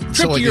details.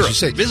 Trip to Europe.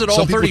 Visit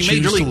all 30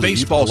 Major League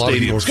Baseball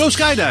stadiums. Go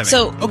skydiving.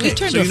 So we've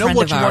turned to a friend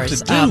of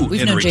ours.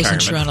 We've known Jason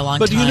Schumann a long time.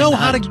 But do you know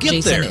how to get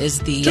Jason there? Is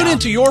the, Tune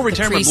into Your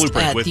Retirement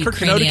Blueprint with Kirk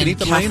Knodick and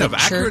Ethan Lane of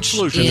Accurate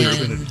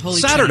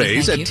Solutions.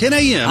 Saturdays at 10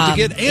 a.m. to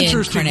get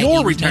answers to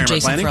your retirement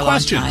planning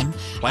questions.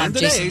 Plan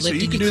today so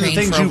you can do the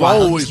things you've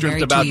always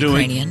dreamt about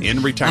doing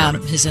in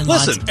retirement.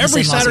 Listen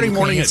every Saturday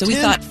morning at 10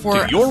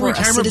 to Your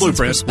Retirement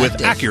Blueprint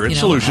with Accurate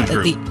Solutions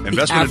Group.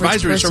 Investment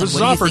advisory services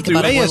offered through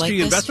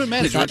ASG Investment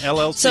Management,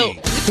 LLC.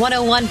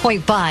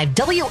 101.5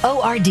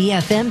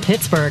 WORD-FM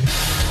Pittsburgh.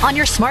 On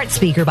your smart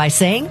speaker by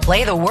saying,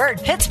 play the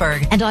word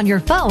Pittsburgh. And on your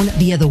phone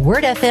via the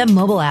Word FM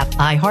mobile app,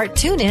 iHeart,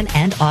 TuneIn,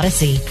 and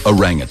Odyssey.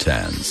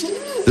 Orangutans.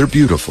 They're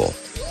beautiful,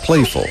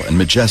 playful, and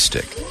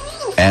majestic.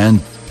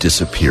 And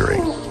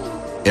disappearing.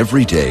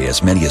 Every day,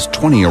 as many as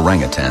 20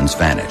 orangutans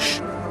vanish.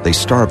 They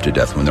starve to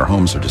death when their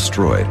homes are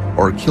destroyed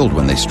or are killed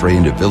when they stray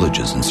into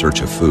villages in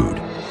search of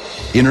food.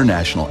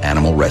 International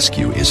Animal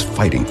Rescue is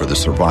fighting for the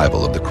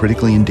survival of the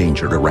critically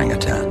endangered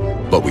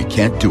orangutan. But we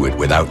can't do it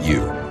without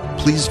you.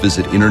 Please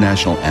visit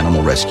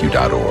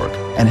internationalanimalrescue.org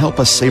and help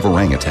us save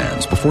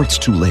orangutans before it's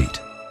too late.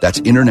 That's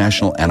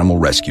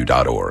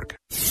internationalanimalrescue.org.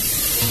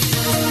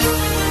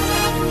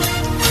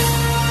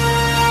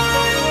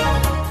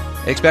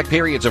 Expect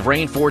periods of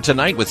rain for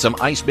tonight with some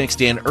ice mixed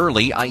in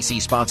early.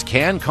 Icy spots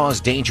can cause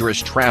dangerous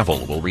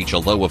travel. We'll reach a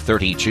low of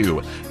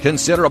 32.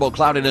 Considerable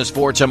cloudiness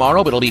for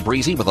tomorrow, but it'll be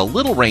breezy with a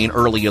little rain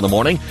early in the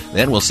morning.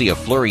 Then we'll see a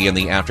flurry in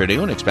the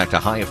afternoon. Expect a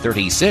high of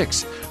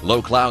 36.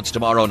 Low clouds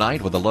tomorrow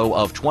night with a low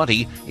of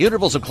 20.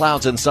 Intervals of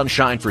clouds and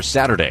sunshine for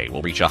Saturday.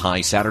 We'll reach a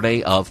high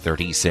Saturday of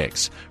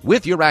 36.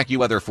 With your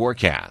AccuWeather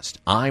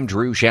forecast, I'm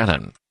Drew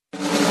Shannon.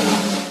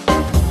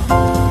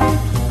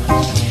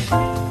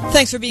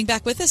 Thanks for being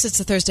back with us. It's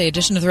the Thursday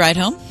edition of The Ride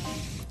Home.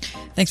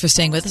 Thanks for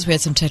staying with us. We had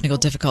some technical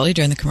difficulty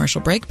during the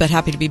commercial break, but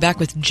happy to be back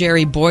with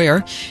Jerry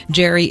Bowyer.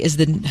 Jerry is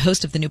the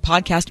host of the new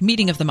podcast,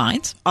 Meeting of the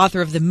Minds,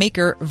 author of The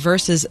Maker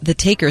versus the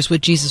Takers,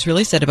 what Jesus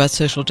really said about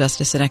social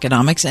justice and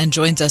economics, and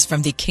joins us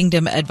from the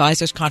Kingdom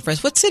Advisors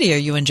Conference. What city are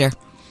you in, Jerry?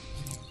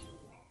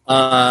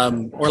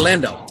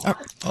 Orlando.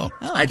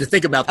 I had to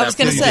think about that. I was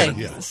going to say,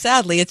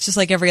 sadly, it's just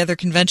like every other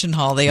convention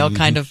hall. They all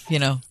kind of,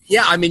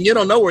 Yeah, I mean, you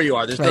don't know where you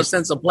are. There's no Right.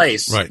 sense of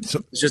place. Right.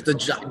 So, It's just a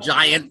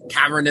giant,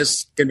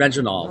 cavernous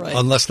convention hall.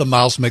 unless the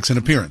mouse makes an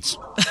appearance.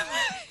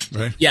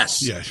 right?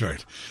 Yes. Yes,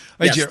 right.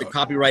 Yes, the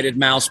copyrighted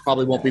mouse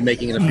probably won't be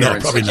making an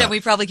appearance. No, probably not.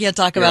 We probably can't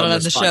talk about it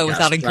on the show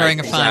without incurring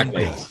a fine.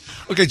 Exactly.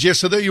 Okay, Jeff,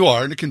 so there you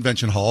are in the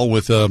convention hall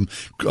with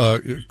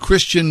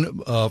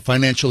Christian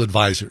financial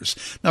advisors.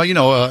 Now,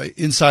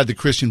 inside the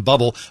Christian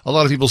bubble, a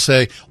lot of people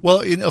say,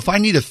 well, if I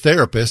need a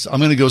therapist, I'm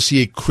going to go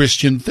see a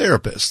Christian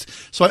therapist.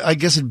 So I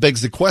guess it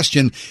begs the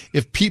question,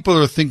 if people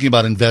are thinking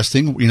about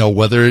investing,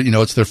 whether,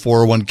 it's their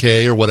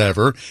 401k or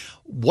whatever,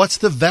 what's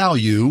the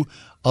value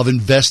of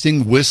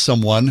investing with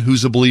someone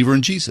who's a believer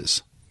in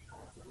Jesus?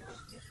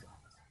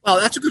 Well,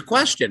 that's a good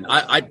question.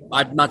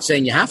 I'm not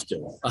saying you have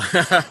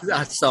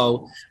to.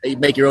 So you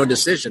make your own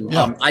decision.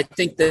 Yeah. I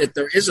think that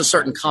there is a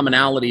certain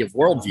commonality of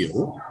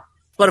worldview.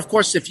 But, of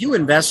course, if you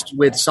invest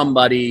with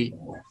somebody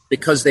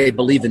because they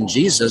believe in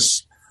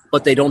Jesus,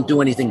 but they don't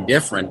do anything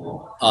different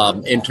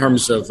in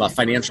terms of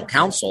financial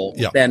counsel,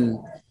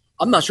 then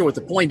I'm not sure what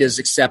the point is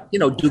except,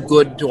 do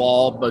good to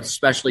all, but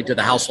especially to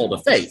the household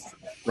of faith,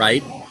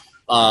 right?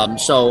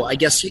 So I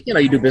guess, you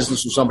do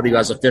business with somebody who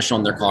has a fish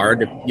on their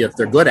card if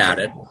they're good at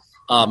it.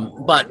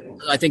 But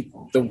I think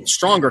the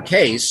stronger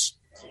case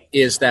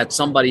is that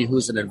somebody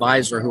who's an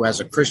advisor who has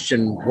a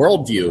Christian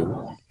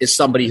worldview is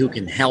somebody who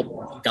can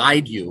help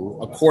guide you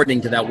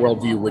according to that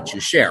worldview which you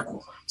share.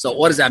 So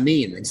what does that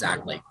mean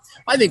exactly?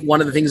 I think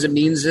one of the things it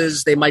means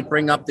is they might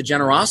bring up the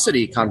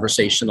generosity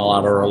conversation a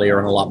lot earlier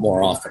and a lot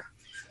more often.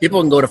 People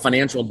can go to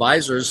financial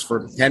advisors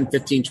for 10,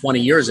 15, 20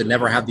 years and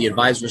never have the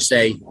advisor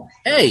say,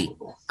 hey,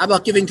 how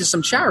about giving to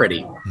some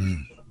charity?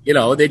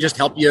 They just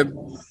help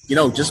you,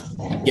 just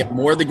get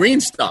more of the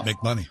green stuff.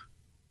 Make money.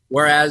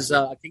 Whereas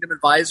a kingdom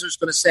advisor is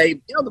going to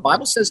say, the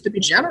Bible says to be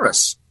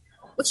generous.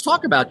 Let's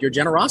talk about your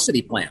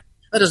generosity plan.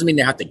 That doesn't mean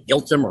they have to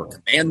guilt them or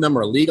command them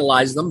or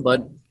legalize them,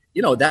 but,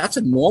 that's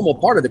a normal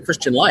part of the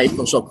Christian life.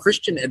 And so a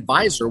Christian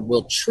advisor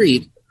will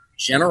treat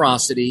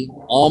generosity,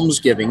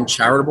 almsgiving,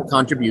 charitable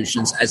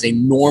contributions as a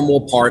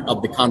normal part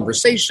of the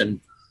conversation,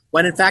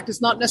 when in fact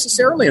it's not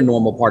necessarily a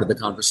normal part of the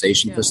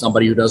conversation for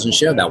somebody who doesn't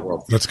share that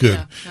worldview. That's good.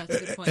 Yeah,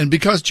 that's a good point. And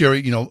because,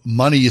 Jerry,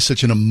 money is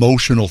such an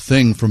emotional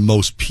thing for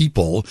most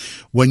people,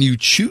 when you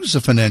choose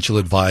a financial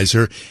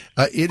advisor,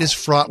 it is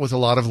fraught with a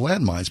lot of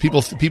landmines.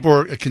 People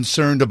are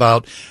concerned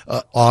about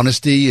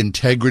honesty,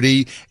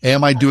 integrity.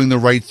 Am I doing the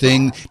right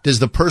thing? Does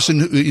the person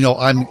who,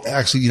 I'm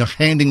actually,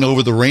 handing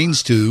over the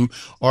reins to,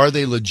 are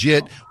they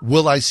legit?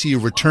 Will I see a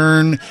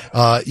return?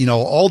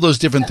 All those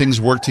different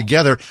things work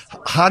together.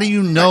 How do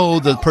you know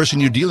the person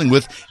you're dealing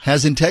with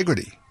has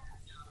integrity?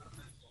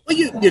 Well,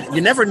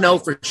 you never know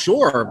for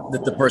sure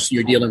that the person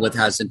you're dealing with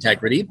has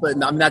integrity, but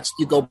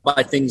you go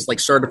by things like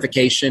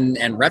certification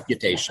and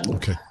reputation,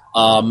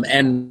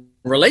 and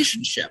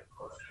relationship,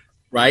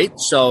 right?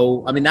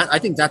 So, I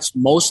think that's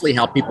mostly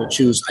how people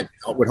choose.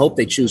 I would hope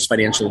they choose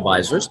financial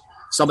advisors.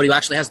 Somebody who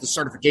actually has the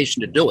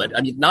certification to do it.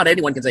 Not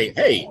anyone can say,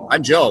 "Hey,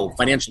 I'm Joe,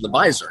 financial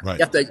advisor." Right.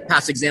 You have to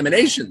pass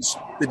examinations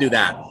to do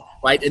that.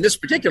 Right. In this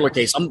particular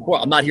case, I'm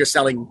not here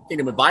selling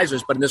kingdom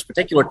advisors, but in this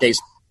particular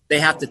case, they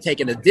have to take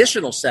an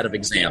additional set of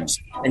exams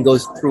and go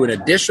through an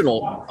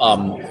additional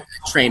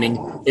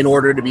training in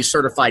order to be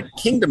certified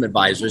kingdom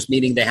advisors,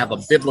 meaning they have a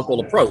biblical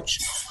approach,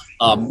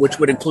 which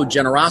would include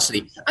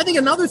generosity. I think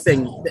another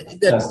thing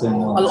that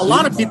a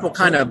lot of people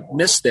kind of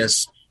miss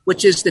this,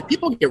 which is that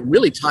people get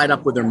really tied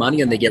up with their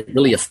money and they get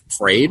really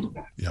afraid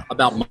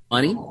about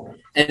money.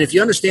 And if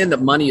you understand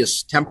that money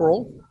is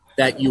temporal,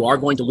 that you are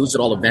going to lose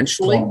it all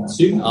eventually,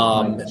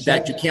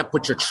 that you can't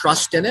put your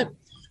trust in it,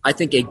 I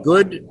think a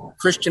good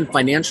Christian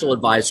financial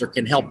advisor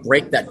can help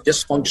break that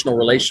dysfunctional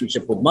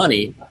relationship with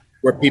money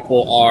where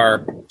people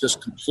are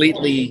just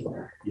completely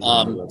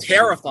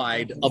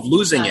terrified of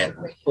losing it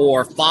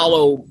or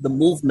follow the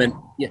movement.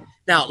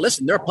 Now,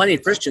 listen, there are plenty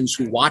of Christians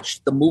who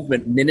watch the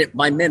movement minute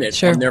by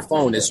minute on their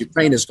phone as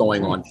Ukraine is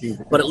going on.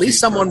 But at least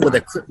someone with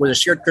a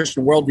shared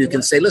Christian worldview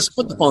can say, listen,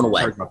 put the phone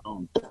away.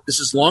 This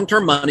is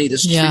long-term money.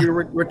 This is for your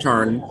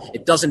return.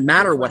 It doesn't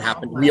matter what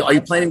happened. Are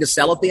you planning to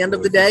sell at the end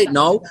of the day?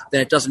 No?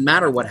 Then it doesn't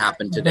matter what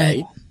happened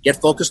today.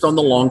 Get focused on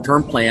the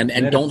long-term plan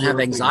and don't have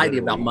anxiety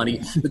about money,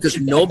 because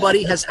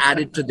nobody has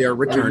added to their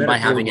return by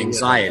having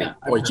anxiety.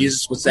 Or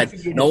Jesus would said,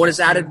 no one has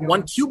added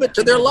 1 cubit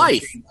to their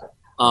life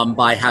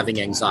by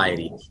having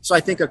anxiety. So I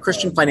think a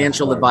Christian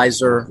financial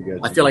advisor,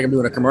 I feel like I'm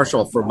doing a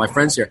commercial for my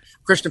friends here,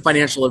 Christian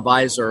financial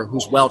advisor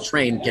who's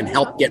well-trained can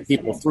help get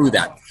people through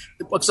that.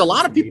 Because a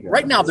lot of people,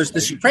 right now, there's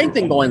this Ukraine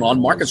thing going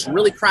on. Markets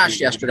really crashed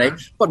yesterday,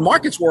 but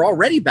markets were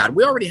already bad.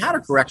 We already had a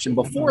correction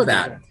before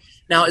that.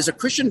 Now, is a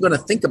Christian going to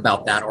think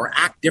about that or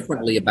act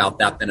differently about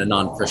that than a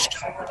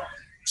non-Christian?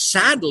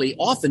 Sadly,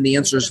 often the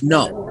answer is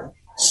no.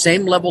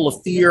 Same level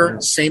of fear,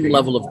 same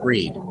level of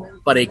greed.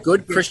 But a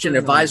good Christian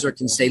advisor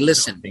can say,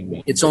 listen,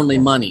 it's only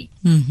money.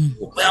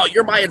 Mm-hmm. Well,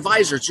 you're my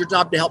advisor. It's your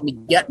job to help me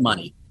get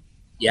money.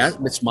 Yeah,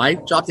 it's my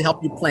job to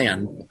help you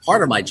plan.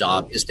 Part of my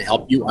job is to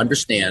help you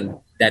understand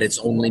that it's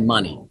only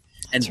money.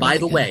 And by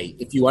the way,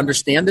 if you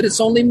understand that it's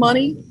only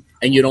money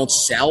and you don't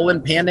sell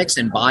in panics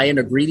and buy in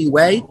a greedy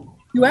way,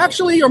 you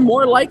actually are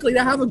more likely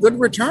to have a good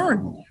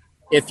return.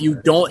 If you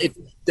don't,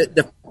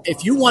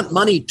 if you want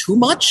money too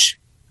much,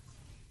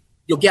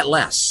 you'll get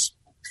less.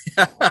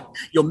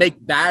 You'll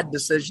make bad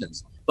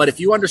decisions. But if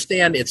you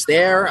understand it's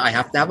there, I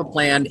have to have a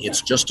plan.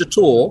 It's just a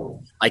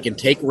tool. I can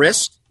take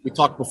risk. We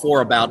talked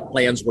before about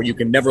plans where you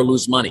can never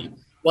lose money.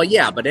 Well,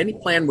 yeah, but any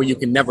plan where you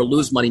can never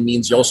lose money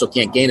means you also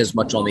can't gain as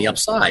much on the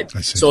upside.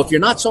 So if you're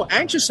not so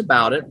anxious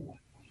about it,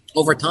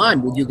 over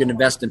time, when you can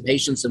invest in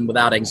patience and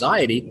without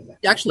anxiety,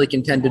 you actually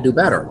can tend to do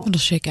better. It'll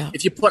shake out.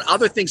 If you put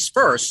other things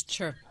first,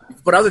 sure. If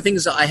you put other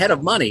things ahead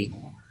of money,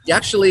 you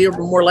actually are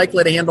more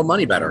likely to handle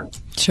money better.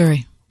 Sure.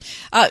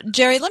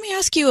 Jerry, let me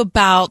ask you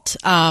about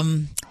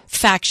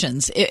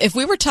factions. If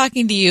we were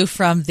talking to you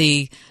from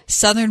the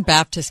Southern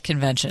Baptist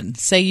Convention,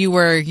 say you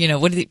were,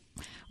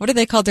 what are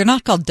they called? They're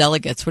not called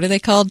delegates. What are they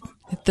called?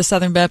 The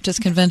Southern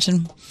Baptist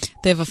Convention?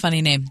 They have a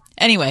funny name.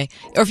 Anyway,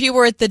 or if you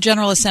were at the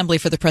General Assembly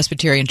for the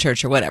Presbyterian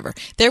Church or whatever,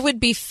 there would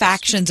be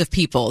factions of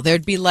people.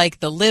 There'd be like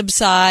the lib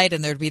side,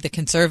 and there'd be the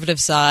conservative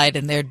side,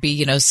 and there'd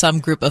be, some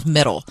group of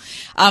middle.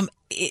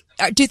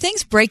 Do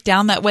things break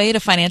down that way at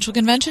a financial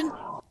convention?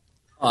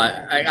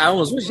 I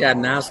almost wish you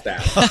hadn't asked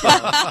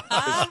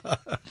that.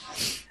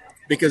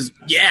 Because,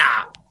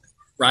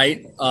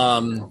 right?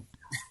 How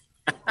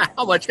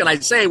much can I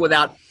say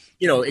without,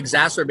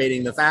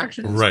 exacerbating the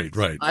factions? Right.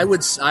 I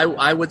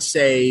would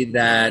say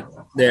that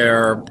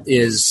there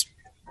is,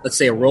 let's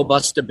say, a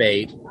robust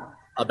debate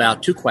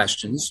about two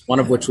questions, one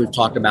of which we've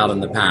talked about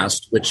in the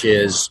past, which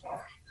is,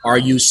 are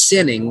you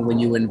sinning when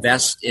you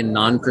invest in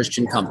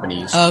non-Christian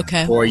companies?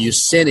 Okay. Or are you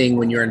sinning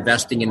when you're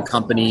investing in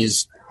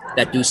companies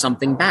that do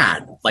something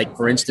bad? Like,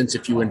 for instance,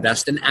 if you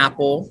invest in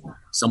Apple,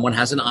 someone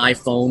has an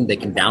iPhone, they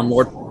can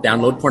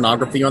download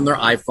pornography on their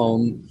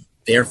iPhone.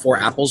 Therefore,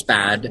 Apple's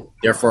bad.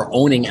 Therefore,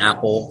 owning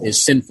Apple is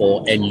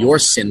sinful, and you're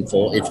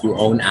sinful if you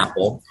own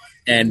Apple.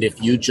 And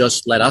if you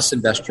just let us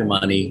invest your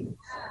money,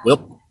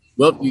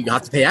 you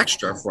have to pay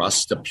extra for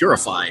us to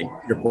purify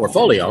your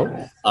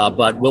portfolio,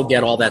 but we'll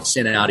get all that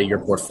sin out of your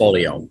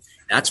portfolio.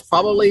 That's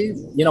probably,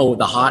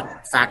 the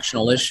hot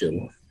factional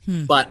issue.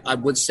 But I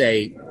would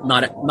say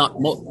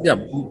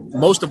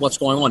most of what's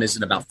going on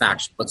isn't about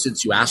faction. But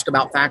since you asked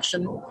about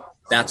faction,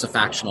 that's a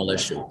factional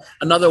issue.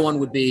 Another one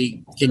would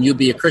be, can you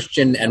be a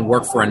Christian and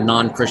work for a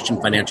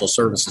non-Christian financial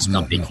services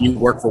company? Can you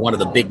work for one of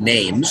the big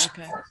names?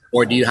 Okay.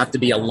 Or do you have to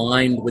be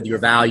aligned with your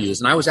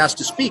values? And I was asked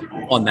to speak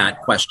on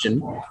that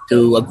question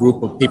to a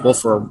group of people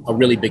for a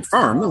really big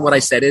firm. And what I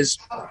said is,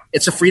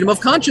 it's a freedom of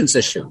conscience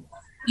issue.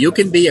 You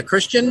can be a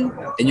Christian,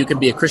 and you can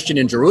be a Christian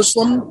in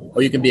Jerusalem,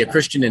 or you can be a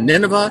Christian in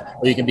Nineveh,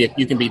 or you can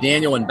be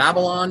Daniel in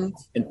Babylon,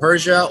 in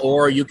Persia,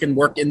 or you can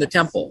work in the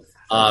temple.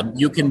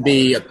 You can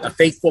be a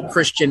faithful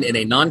Christian in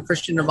a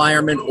non-Christian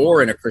environment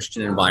or in a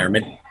Christian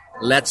environment.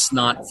 Let's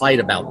not fight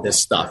about this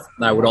stuff.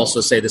 And I would also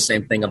say the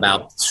same thing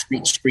about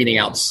screening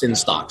out sin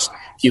stocks.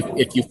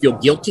 If you feel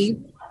guilty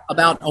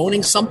about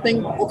owning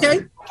something,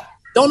 okay,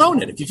 don't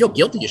own it. If you feel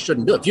guilty, you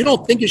shouldn't do it. If you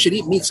don't think you should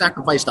eat meat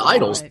sacrificed to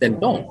idols, then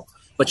don't.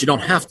 But you don't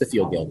have to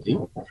feel guilty.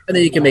 And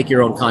then you can make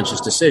your own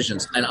conscious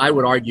decisions. And I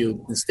would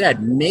argue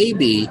instead,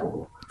 maybe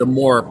the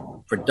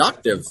more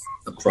productive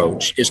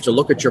approach is to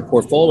look at your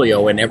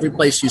portfolio, and every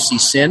place you see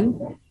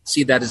sin,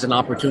 see that as an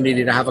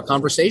opportunity to have a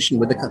conversation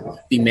with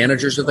the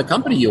managers of the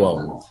company you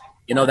own.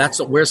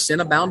 That's where sin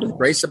aboundeth,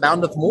 grace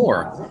aboundeth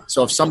more.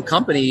 So if some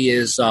company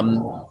is,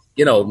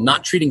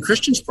 not treating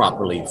Christians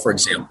properly, for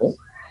example,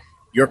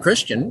 you're a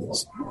Christian,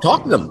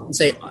 talk to them and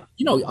say,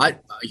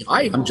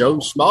 I'm Joe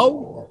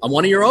Smo. I'm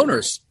one of your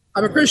owners.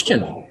 I'm a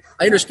Christian.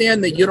 I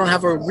understand that you don't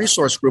have a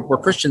resource group where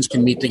Christians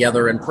can meet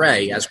together and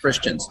pray as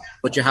Christians,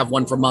 but you have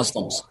one for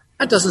Muslims.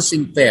 That doesn't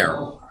seem fair.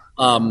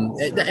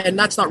 And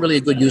that's not really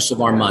a good use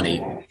of our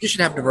money. You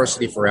should have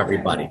diversity for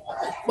everybody.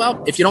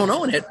 Well, if you don't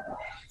own it,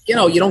 you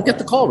don't get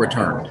the call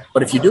returned.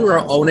 But if you do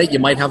own it, you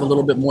might have a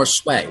little bit more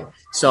sway.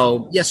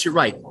 So, yes, you're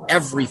right.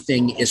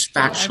 Everything is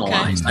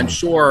factionalized. Okay. I'm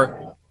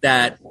sure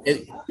that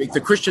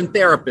the Christian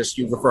therapist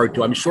you referred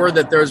to, I'm sure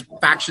that there's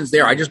factions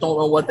there. I just don't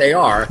know what they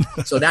are.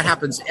 So that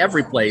happens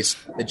every place.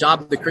 The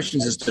job of the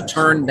Christians is to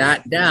turn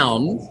that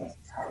down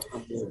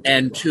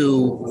and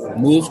to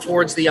move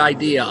towards the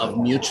idea of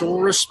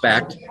mutual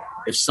respect.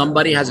 If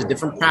somebody has a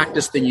different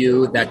practice than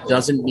you, that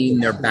doesn't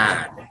mean they're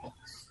bad.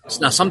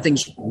 Now, some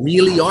things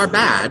really are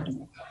bad,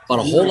 but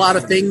a whole lot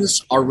of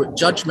things are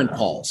judgment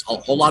calls. A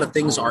whole lot of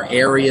things are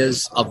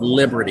areas of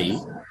liberty.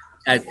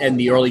 And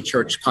the early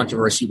church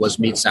controversy was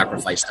meat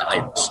sacrifice to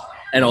idols,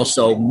 and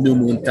also new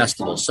moon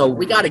festivals. So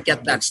we got to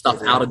get that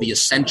stuff out of the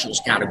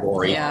essentials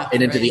category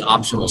and into the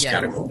optionals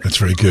category. That's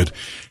very good.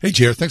 Hey,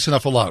 Jared, thanks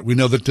enough a lot. We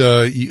know that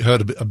you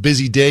had a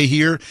busy day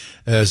here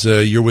as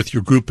you're with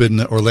your group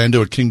in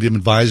Orlando at Kingdom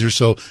Advisors.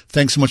 So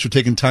thanks so much for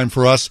taking time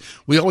for us.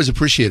 We always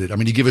appreciate it. I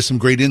mean, you give us some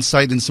great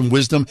insight and some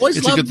wisdom. Always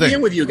it's love a good thing.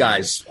 Being with you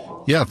guys.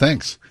 Yeah,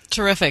 thanks.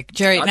 Terrific.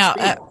 Jerry, now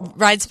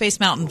ride Space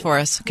Mountain for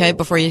us, okay,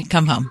 before you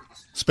come home.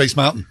 Space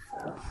Mountain.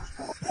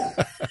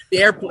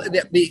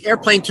 The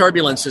airplane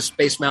turbulence is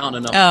Space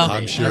Mountain enough. Oh,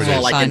 I'm sure that's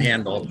all I can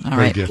handle. All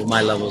right. With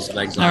my levels of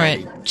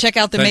anxiety. All right. Check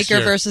out The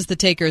Maker versus the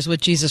Takers,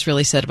 what Jesus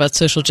really said about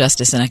social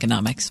justice and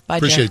economics. Bye,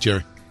 Appreciate it,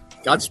 Jerry.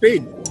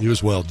 Godspeed. You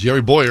as well.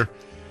 Jerry Bowyer.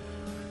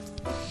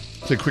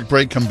 take a quick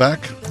break, come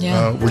back.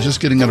 Yeah. We're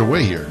just getting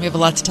underway here. We have a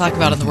lot to talk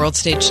about on the world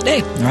stage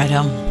today. Right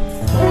home.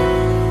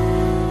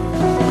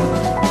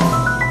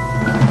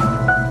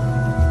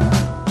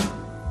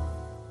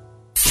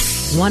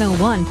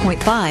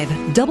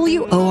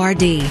 101.5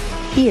 WORD.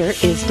 Here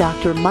is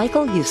Dr.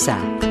 Michael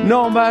Youssef.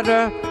 No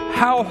matter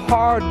how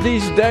hard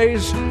these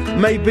days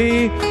may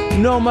be,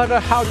 no matter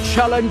how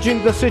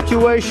challenging the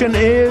situation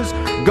is,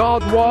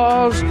 God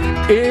was,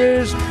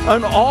 is,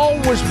 and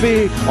always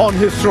be on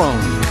His throne.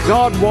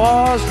 God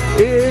was,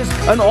 is,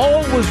 and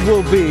always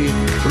will be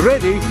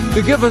ready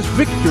to give us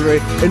victory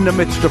in the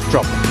midst of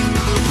trouble.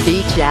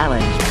 Be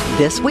challenged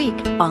this week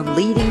on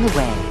Leading the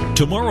Way.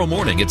 Tomorrow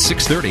morning at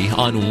 6:30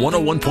 on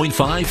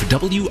 101.5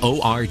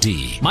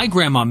 WORD. My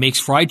grandma makes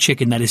fried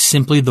chicken that is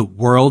simply the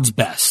world's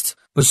best.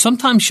 But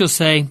sometimes she'll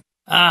say,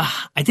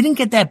 I didn't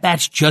get that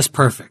batch just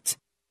perfect.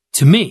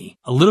 To me,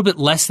 a little bit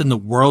less than the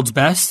world's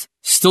best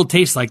still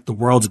tastes like the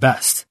world's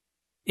best.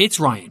 It's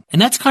Ryan,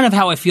 and that's kind of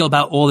how I feel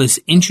about all this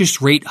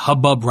interest rate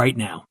hubbub right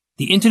now.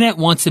 The internet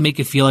wants to make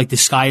it feel like the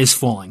sky is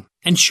falling.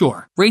 And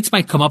sure, rates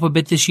might come up a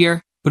bit this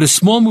year, but a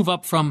small move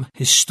up from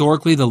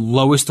historically the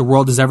lowest the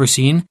world has ever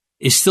seen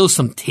is still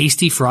some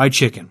tasty fried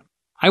chicken.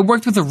 I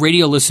worked with a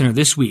radio listener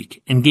this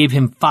week and gave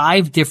him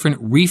 5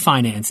 different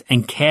refinance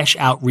and cash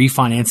out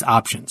refinance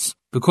options.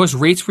 Because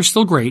rates were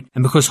still great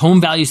and because home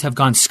values have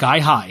gone sky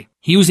high,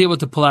 he was able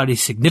to pull out a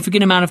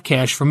significant amount of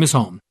cash from his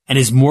home, and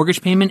his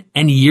mortgage payment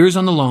and years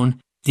on the loan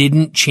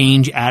didn't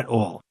change at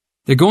all.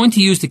 They're going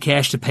to use the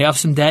cash to pay off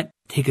some debt,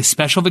 take a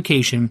special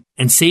vacation,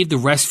 and save the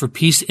rest for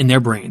peace in their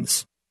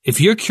brains. If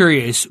you're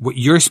curious what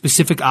your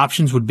specific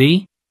options would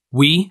be,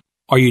 we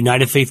are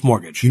United Faith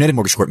Mortgage. United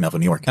Mortgage Corp, Melville,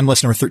 New York.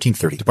 MLS number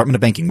 1330. Department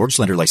of Banking. Mortgage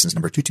Lender License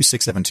number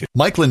 22672.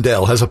 Mike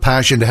Lindell has a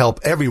passion to help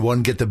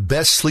everyone get the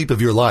best sleep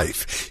of your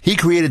life. He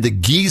created the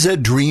Giza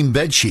Dream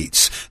Bed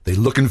Sheets. They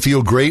look and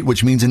feel great,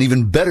 which means an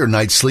even better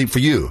night's sleep for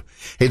you.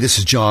 Hey, this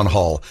is John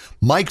Hall.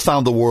 Mike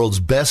found the world's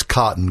best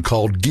cotton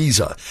called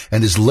Giza,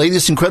 and his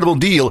latest incredible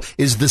deal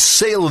is the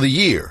sale of the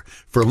year.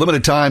 For a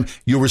limited time,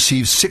 you'll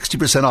receive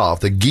 60% off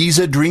the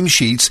Giza Dream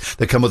Sheets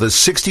that come with a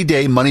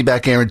 60-day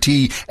money-back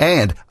guarantee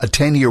and a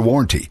 10-year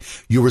warranty.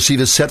 You'll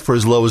receive a set for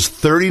as low as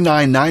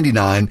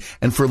 $39.99,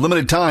 and for a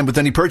limited time with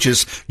any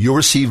purchase, you'll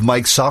receive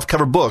Mike's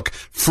softcover book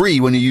free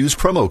when you use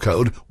promo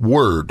code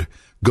WORD.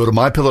 Go to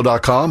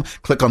MyPillow.com,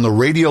 click on the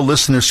radio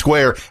listener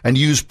square, and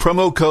use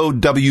promo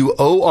code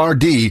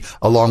WORD.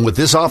 Along with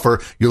this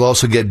offer, you'll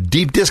also get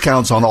deep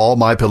discounts on all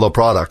MyPillow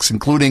products,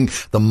 including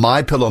the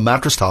MyPillow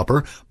mattress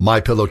topper,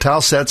 MyPillow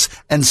towel sets,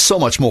 and so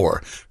much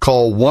more.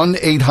 Call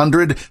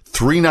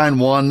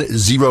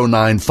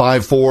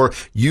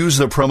 1-800-391-0954. Use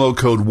the promo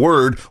code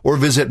WORD, or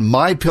visit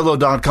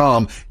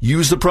MyPillow.com.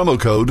 Use the promo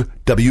code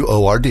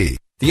WORD.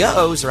 The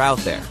uh-ohs are out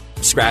there.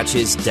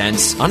 Scratches,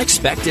 dents,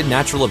 unexpected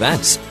natural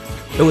events.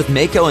 But with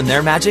Maaco and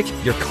their magic,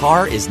 your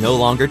car is no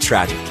longer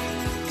tragic.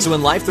 So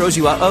when life throws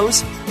you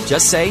uh-ohs,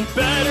 just say,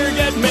 better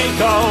get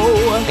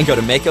Maaco! And go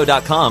to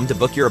Maaco.com to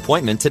book your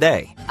appointment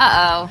today.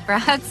 Uh-oh,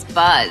 Brad's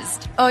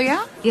buzzed. Oh,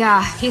 yeah?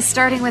 Yeah, he's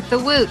starting with the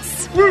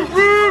woots.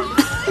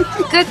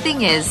 Good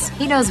thing is,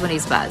 he knows when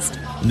he's buzzed.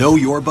 Know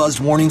your buzzed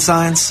warning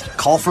signs?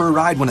 Call for a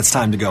ride when it's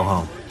time to go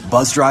home.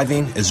 Buzz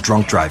driving is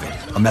drunk driving.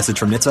 A message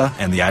from NHTSA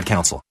and the Ad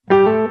Council.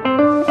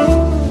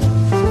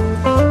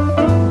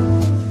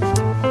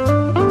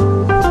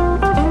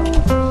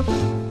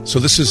 So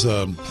this is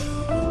a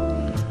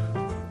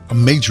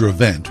major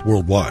event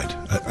worldwide,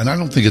 and I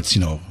don't think it's,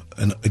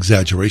 an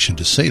exaggeration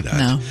to say that.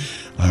 No.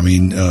 I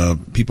mean,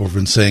 people have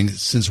been saying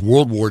since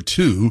World War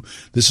II,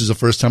 this is the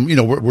first time.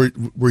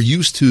 We're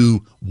used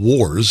to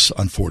wars,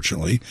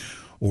 unfortunately,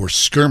 or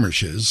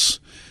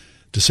skirmishes,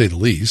 to say the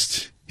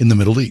least, in the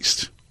Middle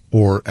East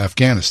or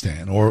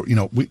Afghanistan, or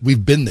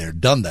we've been there,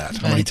 done that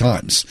how many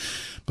times.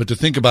 But to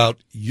think about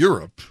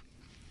Europe,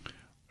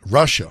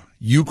 Russia,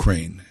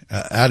 Ukraine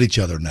at each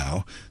other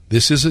now,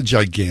 this is a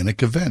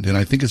gigantic event. And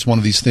I think it's one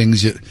of these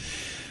things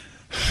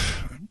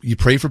you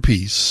pray for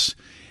peace,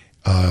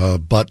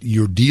 but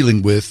you're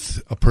dealing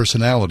with a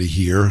personality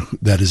here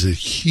that is a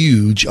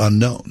huge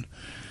unknown.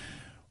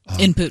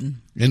 In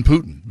Putin. In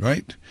Putin,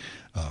 right?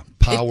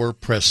 Power,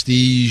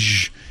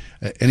 prestige,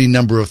 any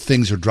number of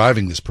things are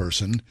driving this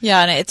person.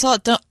 Yeah, and it's all.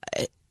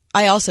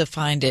 I also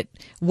find it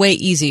way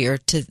easier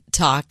to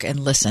talk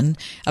and listen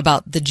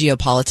about the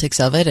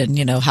geopolitics of it,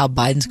 and how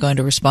Biden's going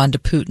to respond to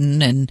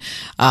Putin and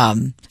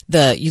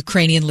the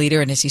Ukrainian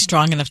leader, and is he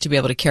strong enough to be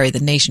able to carry the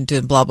nation to,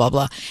 and blah blah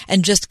blah,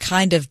 and just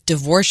kind of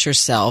divorce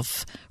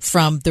yourself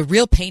from the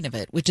real pain of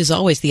it, which is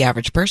always the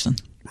average person.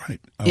 Right.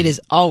 It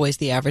is always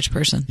the average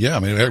person. Yeah, I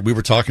mean, we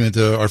were talking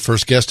to our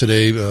first guest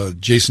today,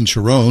 Jason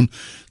Sharon,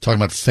 talking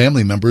about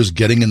family members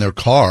getting in their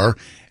car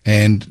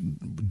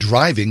and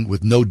driving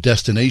with no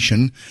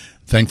destination.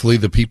 Thankfully,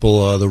 the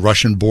people, the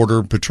Russian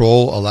Border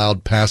Patrol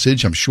allowed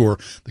passage. I'm sure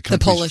the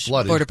country's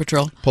flooded. Border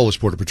Patrol. Polish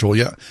Border Patrol,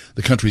 yeah.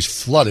 The country's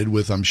flooded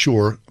with, I'm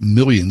sure,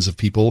 millions of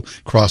people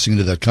crossing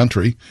into that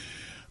country.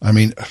 I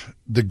mean,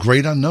 the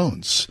great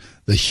unknowns,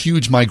 the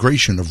huge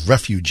migration of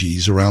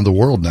refugees around the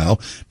world now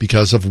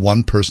because of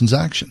one person's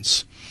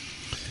actions.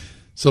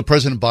 So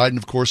President Biden,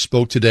 of course,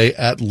 spoke today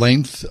at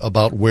length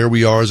about where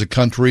we are as a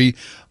country,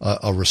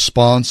 a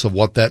response of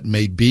what that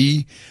may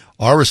be.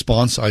 Our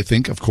response, I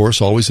think, of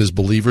course, always as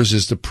believers,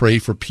 is to pray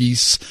for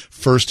peace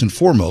first and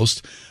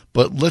foremost.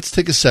 But let's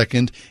take a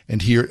second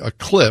and hear a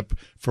clip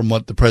from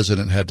what the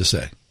president had to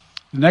say.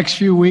 The next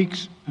few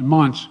weeks and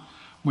months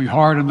will be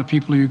hard on the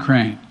people of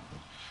Ukraine.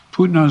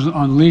 Putin has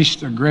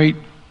unleashed a great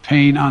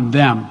pain on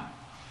them.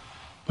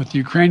 But the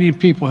Ukrainian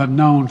people have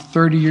known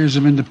 30 years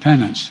of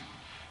independence.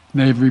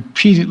 They have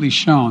repeatedly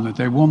shown that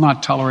they will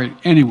not tolerate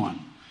anyone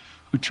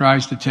who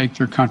tries to take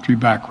their country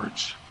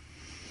backwards.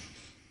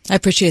 I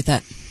appreciate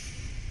that.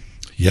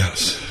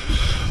 Yes.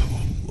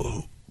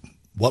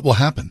 What will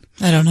happen?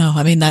 I don't know.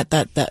 I mean,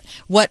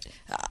 what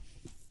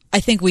I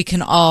think we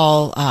can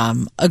all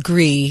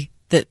agree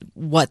that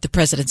what the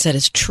president said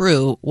is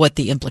true. What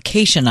the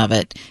implication of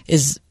it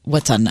is,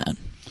 what's unknown.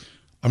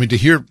 I mean, to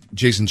hear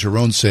Jason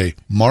Jerome say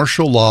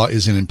martial law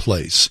isn't in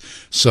place,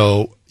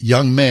 so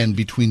young men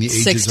between the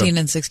ages 16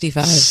 and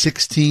 65.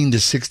 16 to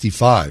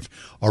 65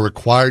 are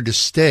required to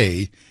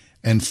stay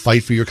and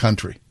fight for your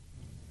country.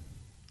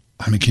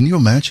 I mean, can you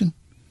imagine?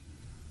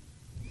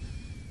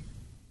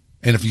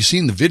 And if you've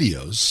seen the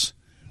videos,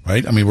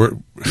 right? I mean, we're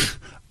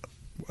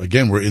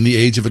in the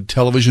age of a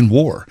television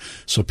war.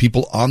 So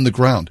people on the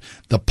ground,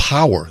 the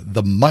power,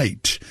 the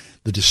might,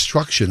 the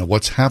destruction of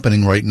what's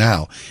happening right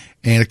now.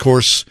 And of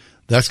course,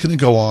 that's going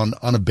to go on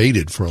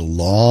unabated for a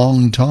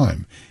long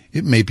time.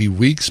 It may be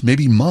weeks,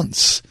 maybe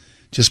months,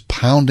 just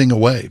pounding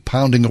away.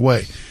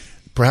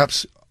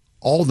 Perhaps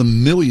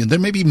there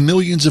may be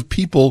millions of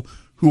people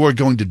who are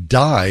going to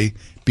die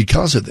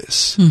because of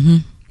this. Mm-hmm.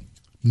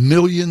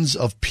 Millions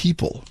of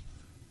people.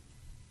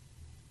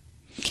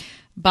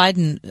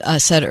 Biden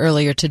said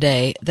earlier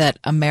today that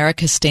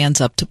America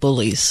stands up to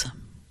bullies.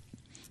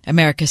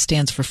 America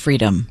stands for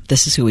freedom.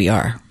 This is who we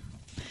are.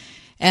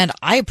 And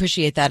I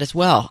appreciate that as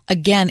well.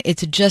 Again,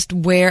 it's just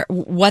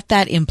what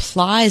that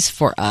implies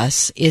for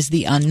us is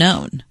the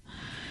unknown.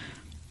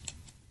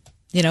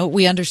 You know,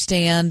 we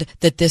understand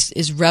that this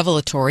is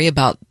revelatory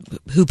about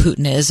who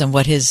Putin is and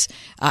what his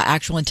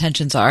actual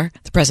intentions are.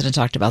 The president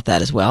talked about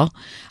that as well.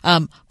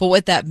 But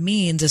what that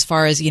means as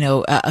far as,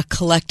 a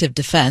collective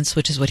defense,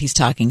 which is what he's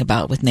talking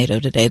about with NATO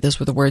today, those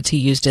were the words he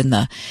used in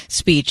the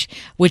speech,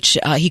 which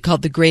he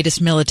called the greatest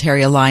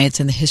military alliance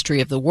in the history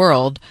of the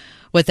world.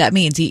 What that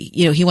means,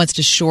 he wants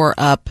to shore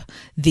up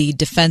the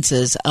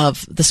defenses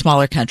of the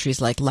smaller countries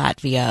like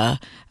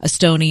Latvia,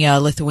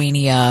 Estonia,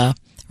 Lithuania,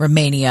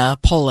 Romania,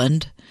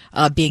 Poland,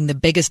 being the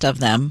biggest of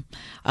them.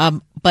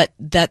 But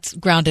that's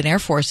ground and air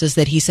forces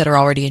that he said are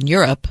already in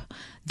Europe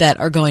that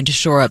are going to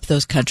shore up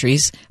those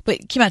countries. But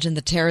can you imagine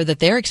the terror that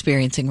they're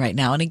experiencing right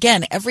now? And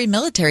again, every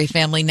military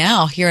family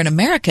now here in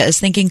America is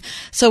thinking,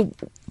 so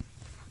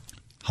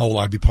how will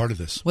I be part of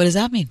this? What does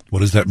that mean? What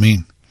does that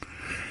mean?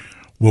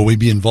 Will we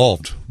be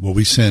involved? Will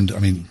we send,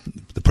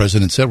 the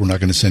president said we're not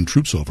going to send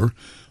troops over,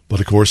 but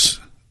of course.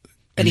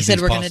 But he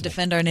said we're going to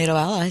defend our NATO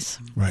allies.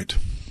 Right.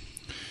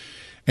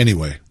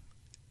 Anyway,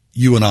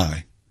 you and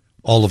I,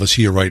 all of us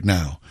here right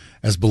now,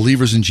 as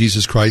believers in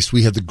Jesus Christ,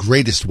 we have the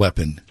greatest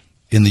weapon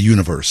in the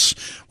universe,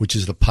 which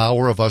is the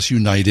power of us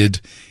united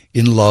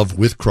in love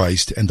with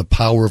Christ and the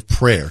power of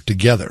prayer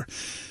together.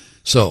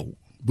 So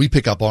we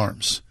pick up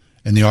arms.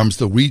 And the arms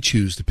that we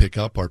choose to pick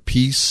up are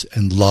peace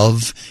and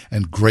love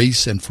and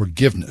grace and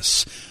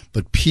forgiveness.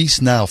 But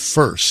peace now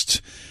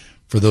first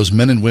for those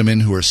men and women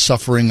who are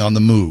suffering on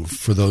the move,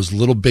 for those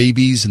little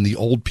babies and the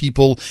old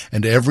people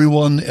and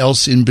everyone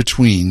else in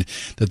between,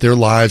 that their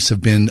lives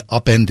have been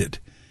upended.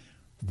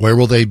 Where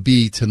will they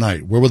be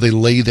tonight? Where will they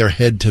lay their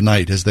head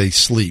tonight as they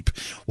sleep?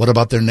 What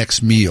about their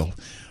next meal?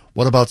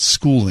 What about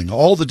schooling?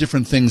 All the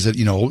different things that,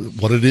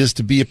 what it is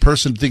to be a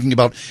person thinking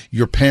about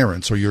your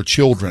parents or your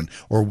children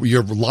or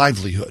your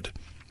livelihood.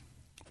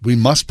 We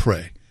must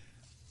pray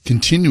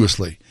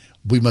continuously.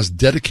 We must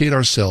dedicate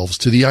ourselves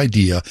to the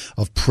idea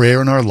of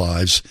prayer in our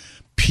lives,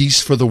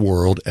 peace for the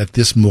world at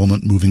this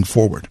moment moving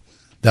forward.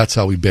 That's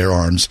how we bear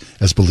arms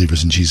as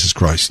believers in Jesus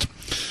Christ.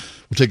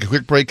 We'll take a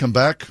quick break, come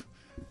back.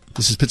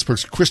 This is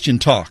Pittsburgh's Christian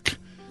Talk.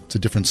 It's a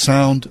different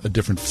sound, a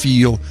different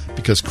feel,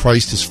 because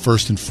Christ is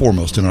first and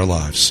foremost in our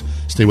lives.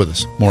 Stay with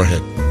us. More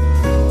ahead.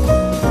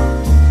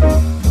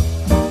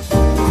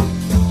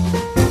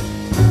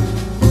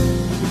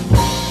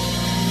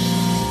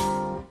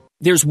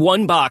 There's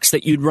one box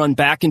that you'd run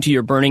back into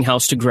your burning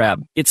house to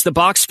grab. It's the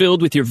box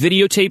filled with your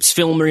videotapes,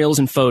 film reels,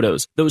 and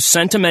photos. Those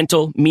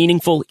sentimental,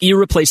 meaningful,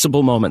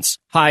 irreplaceable moments.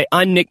 Hi,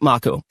 I'm Nick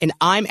Mako. And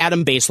I'm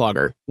Adam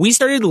Baselogger. We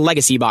started the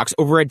Legacy Box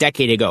over a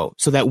decade ago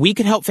so that we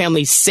could help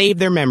families save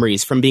their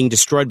memories from being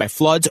destroyed by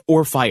floods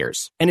or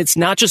fires. And it's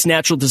not just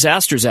natural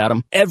disasters,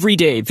 Adam. Every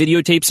day,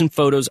 videotapes and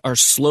photos are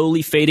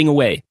slowly fading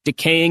away,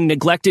 decaying,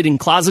 neglected in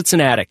closets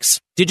and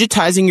attics.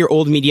 Digitizing your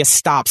old media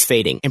stops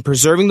fading, and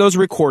preserving those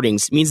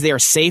recordings means they are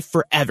safe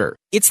forever.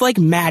 It's like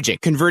magic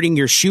converting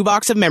your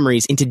shoebox of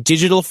memories into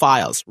digital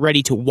files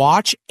ready to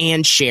watch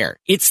and share.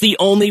 It's the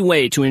only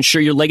way to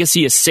ensure your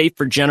legacy is safe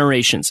for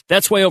generations.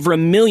 That's why over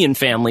 1 million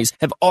families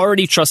have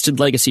already trusted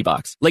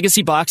LegacyBox.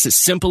 LegacyBox is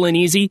simple and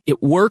easy,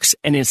 it works,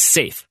 and is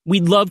safe.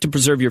 We'd love to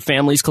preserve your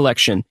family's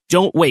collection.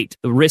 Don't wait.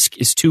 The risk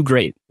is too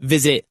great.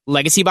 Visit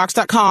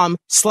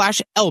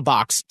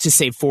legacybox.com/LBox to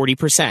save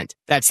 40%.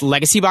 That's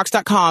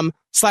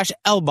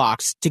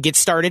legacybox.com/LBox to get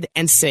started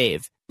and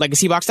save.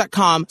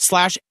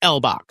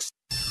 legacybox.com/LBox.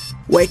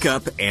 Wake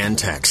up and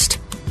text.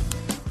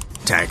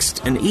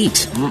 Text and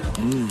eat.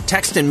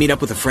 Text and meet up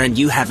with a friend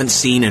you haven't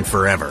seen in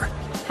forever.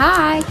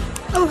 Hi.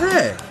 Oh,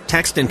 hey.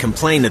 Text and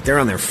complain that they're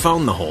on their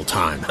phone the whole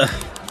time.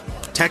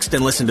 Text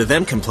and listen to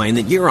them complain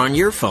that you're on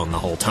your phone the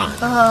whole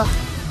time.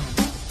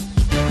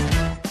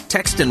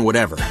 Text and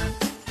whatever.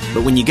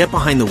 But when you get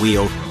behind the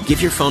wheel,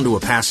 give your phone to a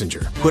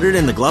passenger. Put it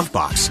in the glove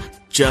box.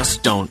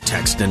 Just don't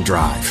text and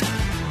drive.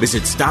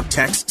 Visit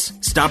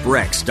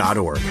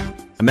StopTextsStopWrecks.org.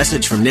 A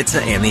message from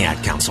NHTSA and the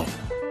Ad Council.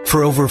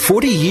 For over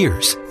 40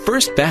 years,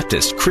 First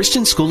Baptist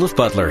Christian School of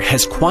Butler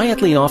has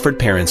quietly offered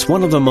parents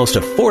one of the most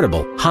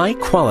affordable,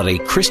 high-quality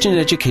Christian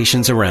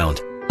educations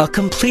around. A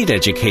complete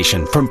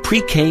education from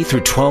pre-K through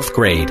 12th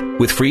grade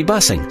with free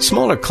busing,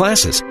 smaller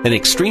classes, an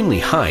extremely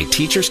high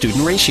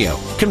teacher-student ratio,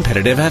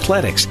 competitive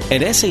athletics,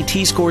 and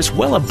SAT scores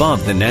well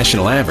above the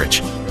national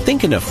average.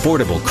 Think an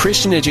affordable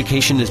Christian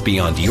education is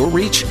beyond your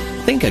reach?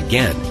 Think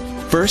again.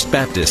 First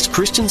Baptist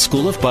Christian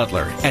School of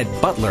Butler at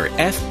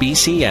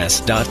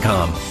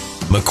butlerfbcs.com.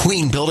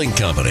 McQueen Building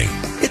Company.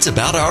 It's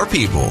about our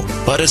people,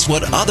 but it's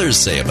what others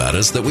say about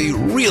us that we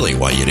really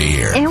want you to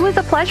hear. It was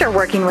a pleasure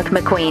working with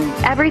McQueen.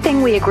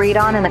 Everything we agreed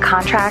on in the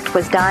contract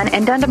was done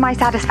and done to my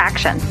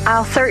satisfaction.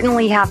 I'll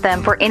certainly have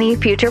them for any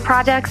future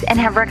projects and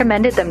have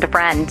recommended them to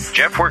friends.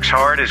 Jeff works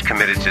hard, is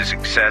committed to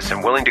success,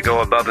 and willing to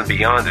go above and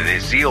beyond in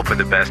his zeal for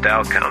the best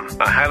outcome.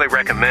 I highly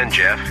recommend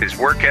Jeff, his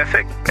work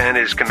ethic, and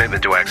his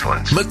commitment to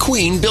excellence.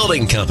 McQueen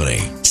Building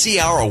Company. See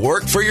our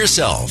work for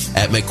yourself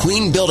at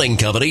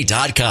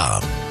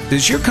McQueenBuildingCompany.com.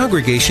 Does your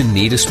congregation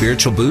need a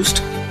spiritual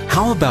boost?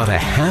 How about a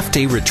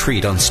half-day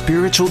retreat on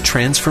spiritual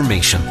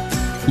transformation?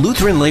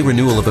 Lutheran Lay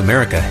Renewal of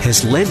America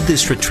has led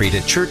this retreat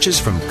at churches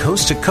from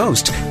coast to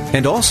coast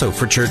and also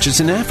for churches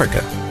in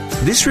Africa.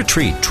 This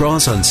retreat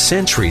draws on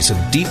centuries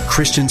of deep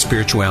Christian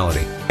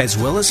spirituality, as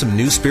well as some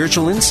new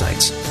spiritual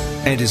insights,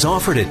 and is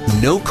offered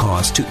at no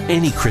cost to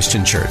any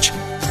Christian church.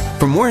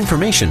 For more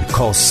information,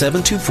 call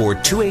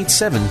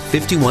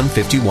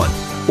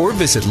 724-287-5151 or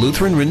visit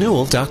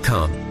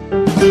LutheranRenewal.com.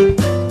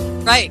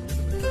 Right.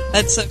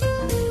 That's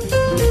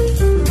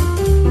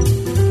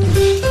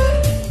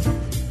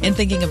in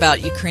thinking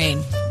about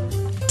Ukraine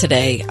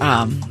today,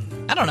 I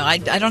don't know. I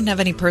don't have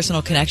any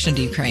personal connection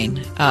to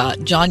Ukraine.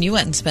 John, you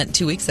went and spent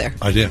 2 weeks there.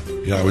 I did.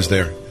 Yeah, I was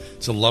there.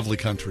 It's a lovely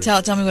country.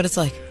 Tell me what it's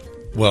like.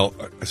 Well,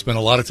 I spent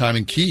a lot of time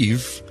in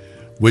Kyiv,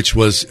 which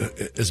was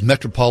as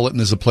metropolitan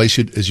as a place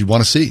as you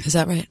want to see. Is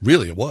that right?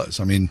 Really, it was.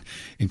 I mean,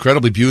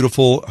 incredibly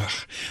beautiful.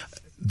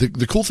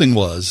 The cool thing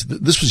was,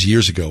 this was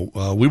years ago,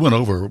 we went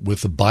over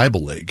with the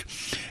Bible League,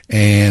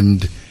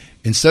 and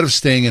instead of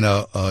staying in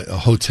a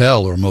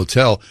hotel or a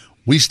motel,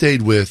 we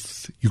stayed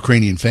with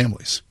Ukrainian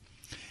families.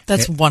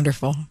 That's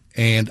wonderful.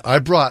 And I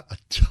brought a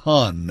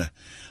ton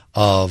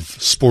of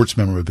sports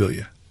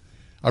memorabilia.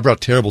 I brought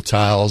terrible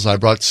towels. I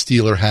brought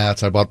Steeler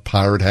hats. I bought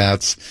pirate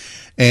hats.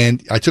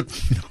 And I took,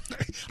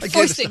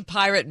 forcing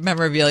pirate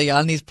memorabilia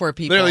on these poor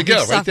people. There you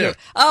go, right there.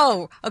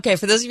 Oh, okay.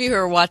 For those of you who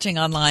are watching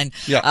online,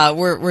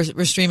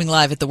 we're streaming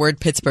live at the Word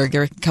Pittsburgh.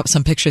 There are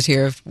some pictures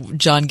here of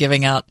John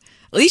giving out.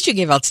 At least you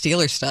gave out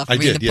Steeler stuff. I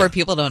mean, the poor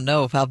people don't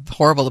know how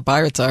horrible the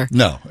Pirates are.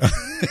 No.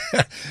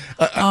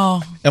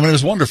 I mean, it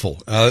was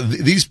wonderful.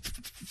 These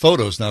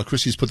photos, now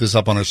Christy's put this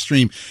up on our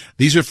stream,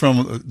 these are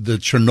from the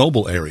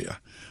Chernobyl area.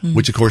 Mm-hmm.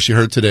 Which, of course, you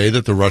heard today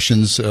that the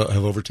Russians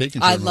have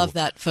overtaken Chernobyl. I love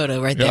that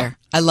photo right there.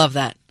 I love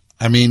that.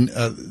 I mean,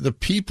 the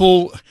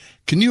people,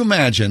 can you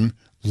imagine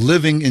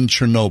living in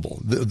Chernobyl?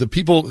 The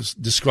people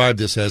describe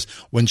this as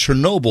when the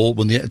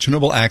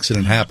Chernobyl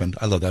accident happened.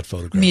 I love that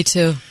photograph. Me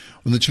too.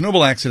 When the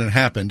Chernobyl accident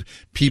happened,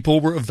 people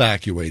were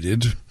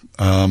evacuated,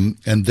 and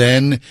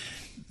then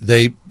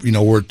they,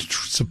 were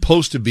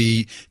supposed to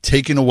be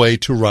taken away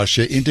to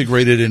Russia,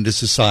 integrated into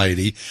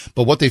society.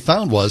 But what they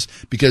found was,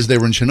 because they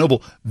were in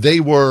Chernobyl, they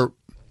were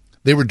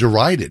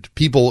derided.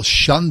 People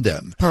shunned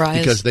them. Pariahs.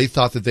 Because they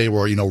thought that they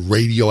were,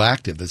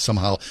 radioactive, that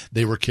somehow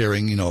they were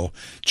carrying,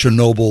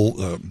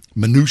 Chernobyl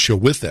minutia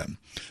with them.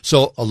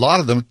 So a lot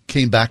of them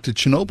came back to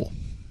Chernobyl.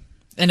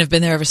 And have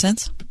been there ever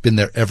since? Been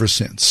there ever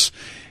since.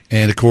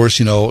 And of course,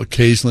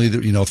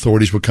 occasionally,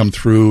 authorities would come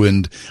through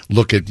and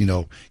look at,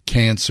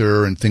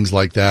 cancer and things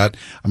like that.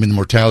 I mean, the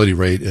mortality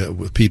rate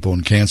with people in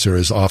cancer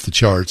is off the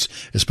charts,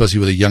 especially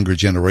with a younger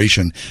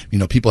generation.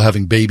 People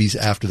having babies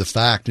after the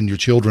fact, and your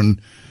children,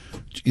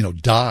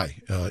 die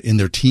in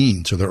their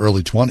teens or their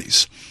early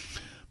 20s.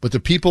 But the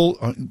people,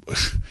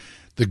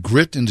 the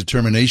grit and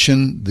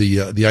determination,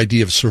 the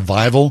idea of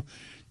survival,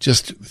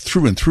 just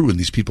through and through in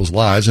these people's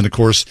lives. And of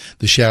course,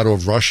 the shadow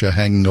of Russia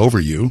hanging over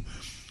you.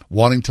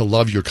 wanting to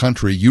love your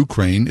country,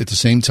 Ukraine, at the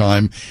same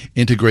time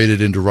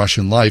integrated into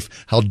Russian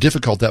life, how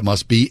difficult that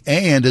must be,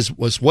 and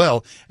as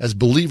well as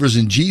believers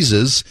in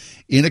Jesus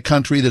in a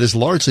country that is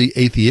largely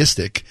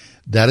atheistic,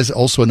 that is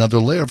also another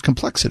layer of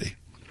complexity.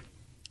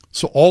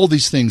 So all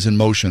these things in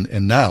motion,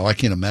 and now I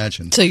can't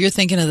imagine. So you're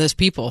thinking of those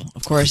people,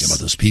 of course. Thinking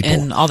about those people.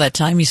 And all that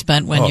time you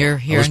spent when you're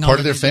hearing I was part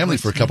of their family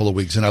for a couple of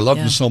weeks, and I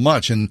loved them so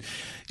much. And,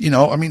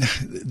 I mean,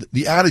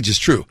 the adage is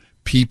true.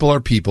 People are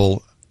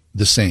people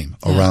the same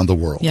around the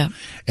world. Yeah.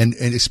 And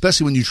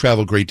especially when you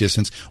travel great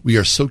distance, we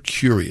are so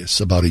curious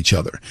about each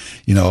other.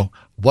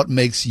 What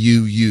makes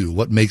you,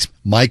 what makes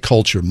my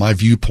culture, my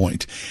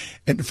viewpoint.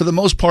 And for the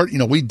most part,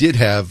 we did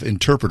have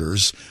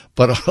interpreters,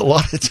 but a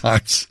lot of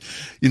times,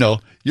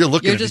 you're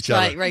looking at each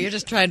other. Right, you're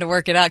just trying to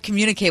work it out,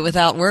 communicate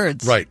without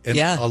words. Right. And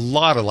a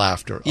lot of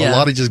laughter, a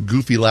lot of just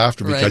goofy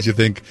laughter because you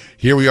think,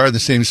 here we are in the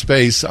same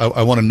space.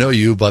 I want to know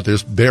you, but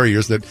there's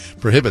barriers that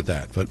prohibit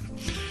that. But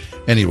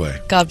anyway.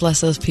 God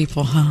bless those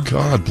people, huh?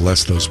 God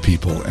bless those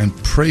people and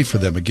pray for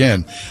them.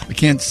 Again, I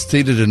can't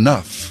state it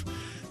enough.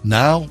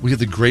 Now we have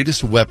the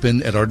greatest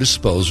weapon at our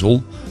disposal,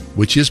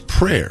 which is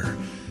prayer.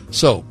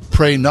 So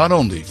pray not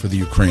only for the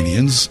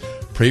Ukrainians,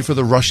 pray for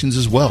the Russians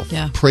as well.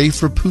 Yeah. Pray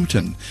for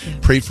Putin. Yeah.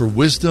 Pray for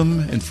wisdom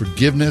and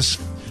forgiveness,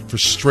 for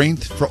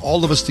strength, for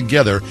all of us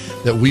together,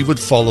 that we would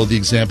follow the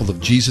example of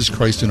Jesus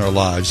Christ in our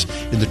lives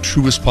in the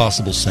truest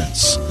possible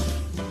sense.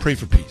 Pray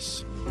for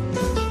peace.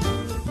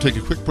 We'll take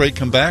a quick break,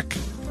 come back.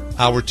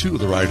 Hour 2 of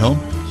The Ride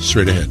Home,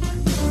 straight ahead.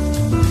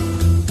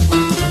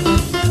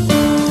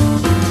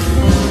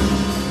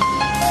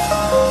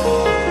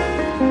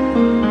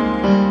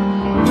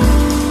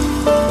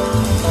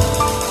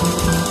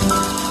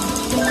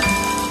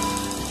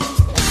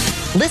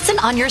 Listen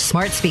on your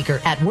smart speaker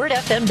at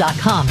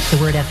wordfm.com, the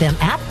Word FM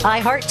app,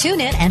 iHeart,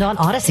 TuneIn, and on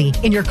Odyssey.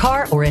 In your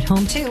car or at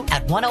home, too,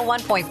 at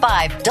 101.5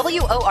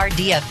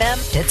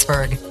 WORD-FM,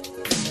 Pittsburgh.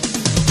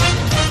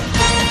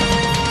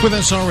 With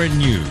SRN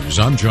News,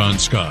 I'm John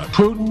Scott.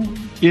 Putin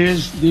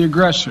is the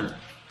aggressor.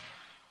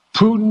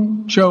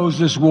 Putin chose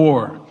this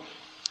war.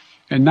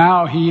 And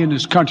now he and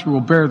his country will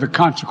bear the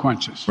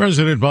consequences.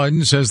 President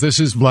Biden says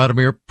this is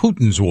Vladimir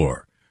Putin's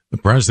war. The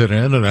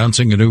president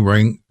announcing a new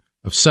ring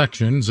of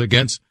sanctions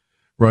against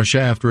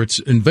Russia after its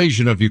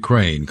invasion of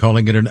Ukraine,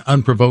 calling it an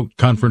unprovoked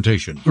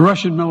confrontation. The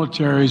Russian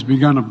military has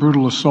begun a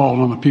brutal assault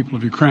on the people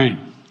of Ukraine.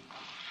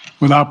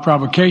 Without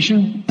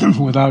provocation,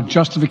 without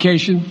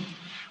justification,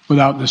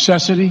 without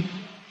necessity,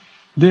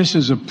 this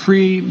is a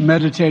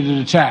premeditated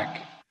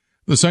attack.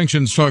 The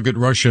sanctions target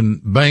Russian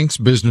banks,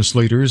 business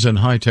leaders, and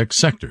high-tech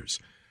sectors,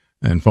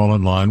 and fall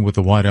in line with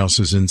the White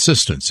House's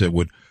insistence it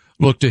would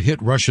look to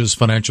hit Russia's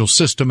financial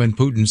system and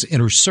Putin's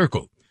inner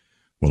circle,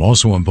 while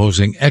also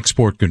imposing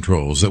export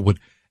controls that would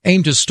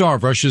aim to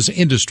starve Russia's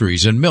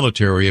industries and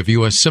military of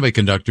U.S.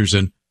 semiconductors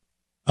and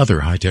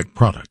other high-tech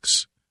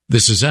products.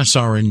 This is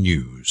SRN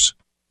News.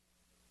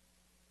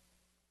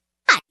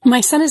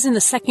 My son is in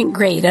the 2nd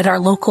grade at our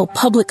local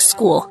public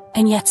school,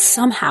 and yet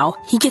somehow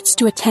he gets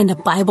to attend a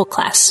Bible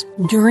class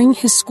during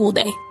his school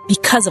day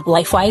because of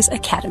LifeWise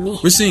Academy.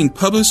 We're seeing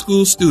public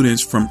school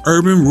students from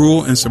urban,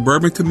 rural, and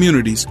suburban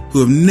communities who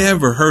have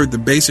never heard the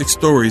basic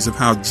stories of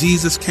how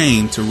Jesus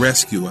came to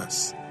rescue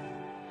us.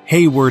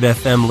 Hey, Word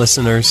FM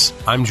listeners.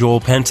 I'm Joel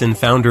Penton,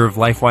 founder of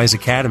LifeWise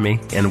Academy,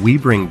 and we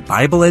bring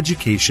Bible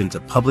education to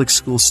public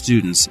school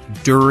students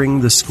during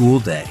the school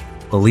day.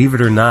 Believe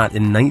it or not,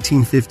 in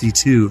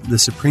 1952, the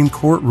Supreme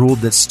Court ruled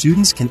that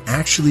students can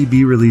actually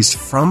be released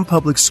from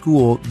public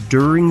school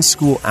during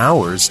school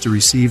hours to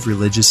receive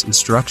religious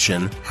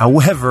instruction.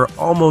 However,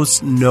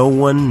 almost no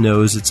one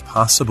knows it's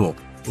possible.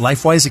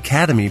 LifeWise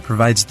Academy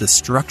provides the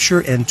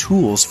structure and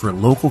tools for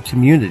local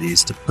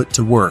communities to put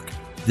to work.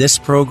 This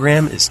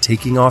program is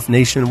taking off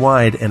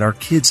nationwide, and our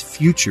kids'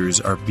 futures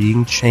are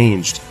being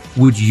changed.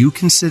 Would you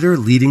consider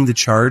leading the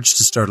charge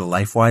to start a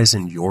LifeWise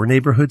in your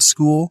neighborhood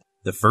school?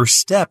 The first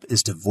step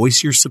is to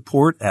voice your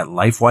support at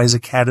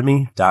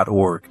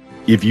lifewiseacademy.org.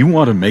 If you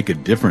want to make a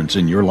difference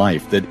in your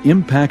life that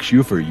impacts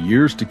you for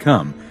years to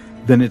come,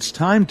 then it's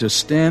time to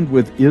stand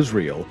with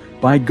Israel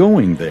by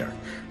going there.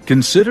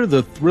 Consider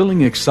the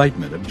thrilling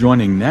excitement of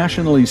joining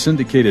nationally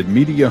syndicated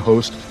media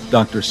host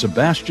Dr.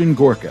 Sebastian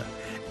Gorka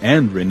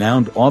and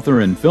renowned author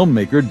and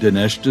filmmaker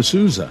Dinesh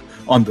D'Souza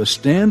on the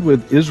Stand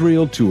with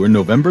Israel tour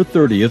November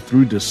 30th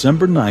through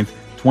December 9th,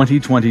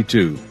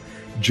 2022.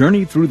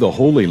 Journey through the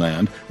Holy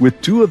Land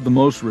with two of the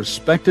most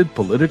respected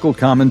political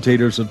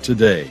commentators of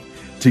today.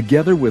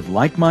 Together with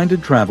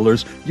like-minded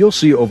travelers, you'll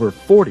see over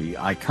 40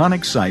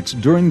 iconic sites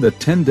during the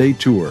 10-day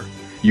tour.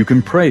 You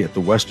can pray at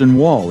the Western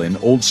Wall in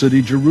Old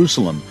City,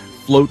 Jerusalem,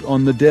 float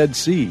on the Dead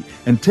Sea,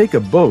 and take a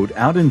boat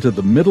out into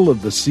the middle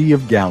of the Sea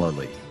of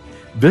Galilee.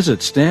 Visit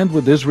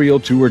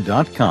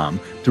StandWithIsraelTour.com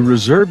to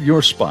reserve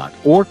your spot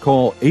or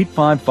call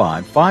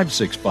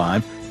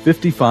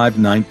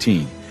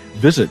 855-565-5519.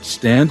 Visit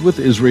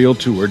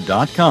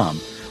StandWithIsraelTour.com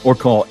or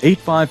call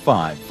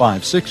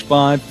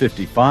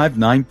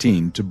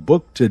 855-565-5519 to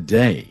book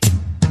today.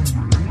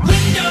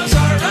 Windows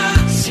are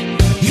us.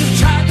 You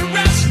tried the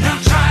rest, now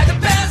try the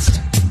best.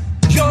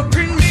 Your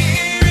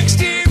premier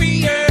exterior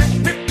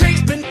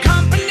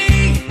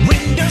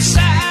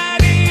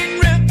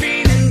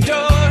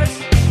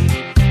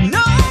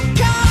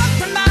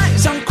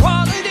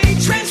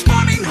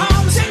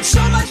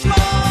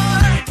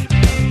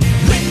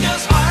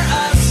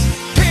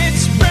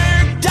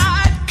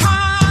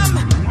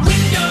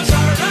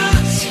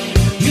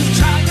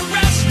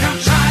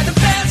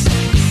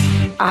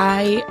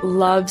I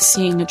love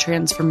seeing a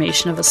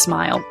transformation of a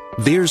smile.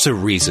 There's a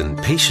reason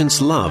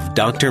patients love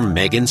Dr.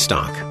 Megan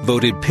Stock,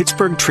 voted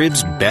Pittsburgh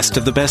Trib's best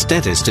of the best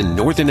dentist in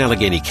Northern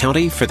Allegheny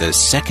County for the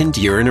second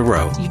year in a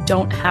row. You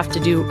don't have to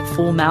do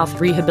full mouth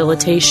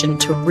rehabilitation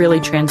to really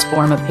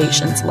transform a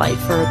patient's life,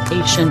 for a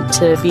patient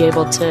to be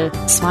able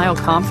to smile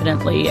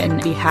confidently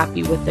and be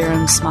happy with their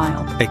own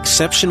smile.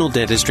 Exceptional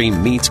dentistry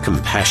meets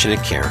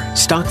compassionate care.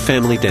 Stock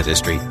Family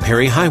Dentistry,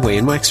 Perry Highway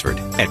in Wexford,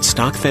 at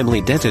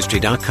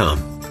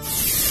stockfamilydentistry.com.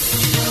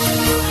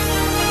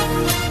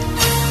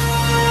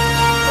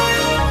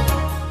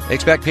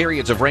 Expect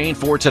periods of rain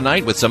for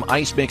tonight with some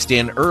ice mixed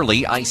in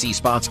early. Icy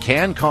spots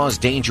can cause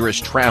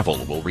dangerous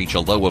travel. We'll reach a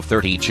low of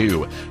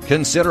 32.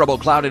 Considerable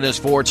cloudiness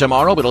for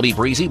tomorrow, but it'll be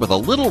breezy with a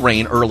little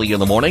rain early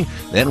in the morning.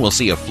 Then we'll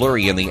see a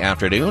flurry in the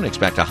afternoon.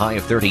 Expect a high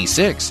of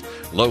 36.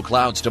 Low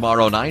clouds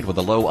tomorrow night with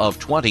a low of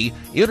 20.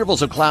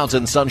 Intervals of clouds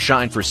and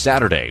sunshine for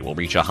Saturday. We'll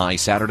reach a high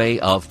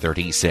Saturday of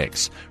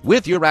 36.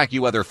 With your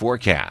AccuWeather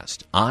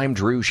forecast, I'm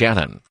Drew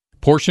Shannon.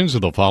 Portions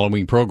of the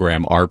following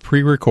program are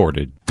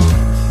pre-recorded.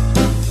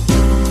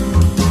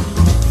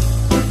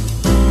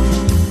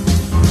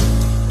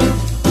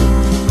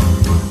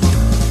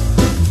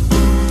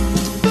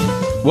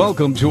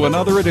 Welcome to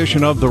another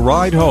edition of The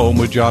Ride Home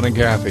with John and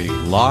Kathy,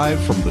 live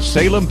from the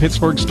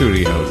Salem-Pittsburgh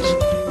studios.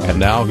 And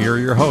now here are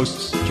your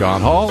hosts,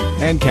 John Hall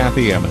and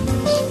Kathy Emmons.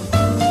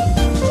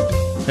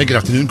 Hey, good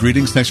afternoon.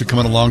 Greetings. Thanks for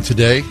coming along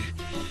today.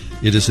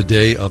 It is a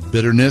day of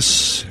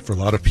bitterness. For a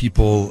lot of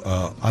people,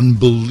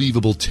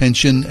 unbelievable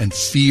tension and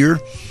fear.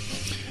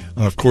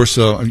 Of course,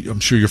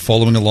 I'm sure you're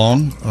following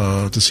along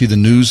to see the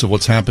news of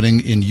what's happening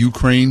in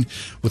Ukraine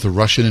with the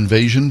Russian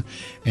invasion.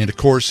 And, of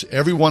course,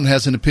 everyone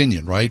has an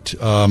opinion, right?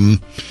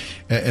 And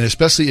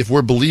especially if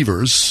we're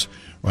believers,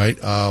 right,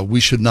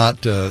 we should not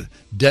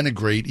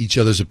denigrate each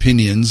other's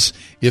opinions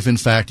if, in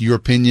fact, your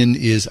opinion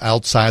is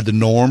outside the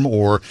norm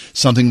or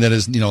something that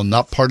is,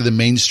 not part of the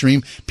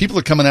mainstream. People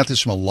are coming at this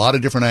from a lot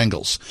of different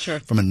angles. Sure.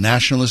 From a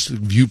nationalist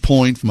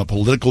viewpoint, from a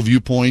political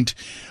viewpoint.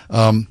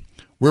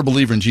 We're a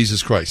believer in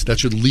Jesus Christ. That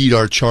should lead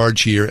our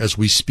charge here as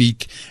we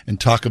speak and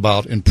talk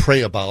about and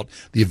pray about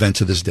the events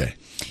of this day.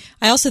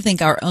 I also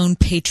think our own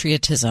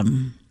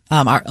patriotism,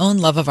 our own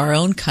love of our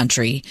own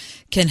country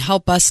can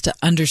help us to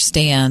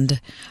understand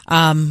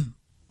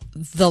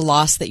the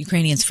loss that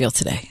Ukrainians feel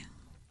today.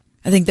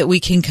 I think that we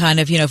can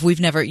kind of, if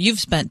you've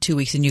spent 2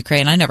 weeks in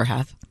Ukraine, I never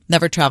have.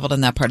 Never traveled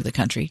in that part of the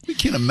country. We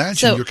can't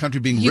imagine your country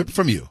being ripped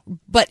from you.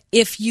 But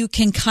if you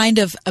can kind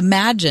of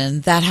imagine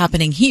that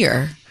happening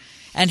here,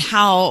 and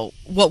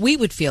what we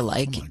would feel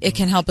like, it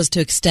can help us to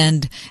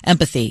extend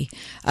empathy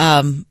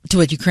to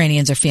what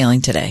Ukrainians are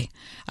feeling today.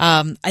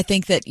 I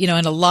think that, in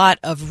a lot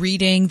of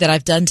reading that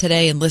I've done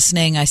today and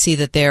listening, I see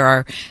that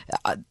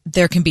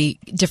there can be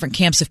different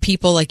camps of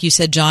people, like you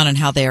said, John, and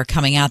how they are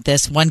coming at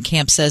this. One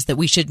camp says that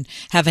we shouldn't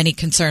have any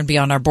concern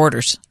beyond our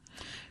borders,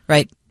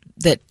 right?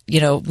 That,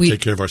 we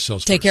take care of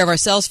ourselves care of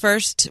ourselves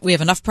first. We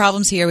have enough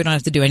problems here. We don't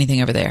have to do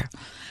anything over there.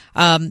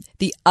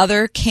 The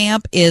other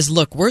camp is,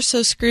 look, we're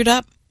so screwed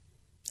up.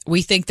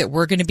 We think that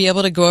we're going to be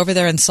able to go over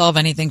there and solve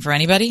anything for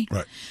anybody.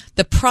 Right.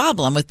 The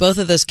problem with both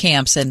of those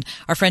camps, and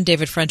our friend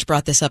David French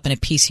brought this up in a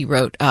piece he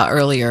wrote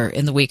earlier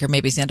in the week, or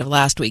maybe it's the end of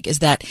last week, is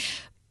that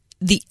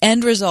the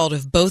end result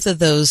of both of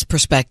those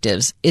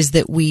perspectives is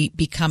that we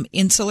become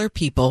insular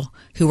people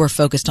who are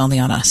focused only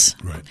on us.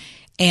 Right.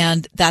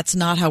 And that's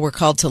not how we're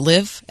called to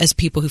live as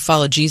people who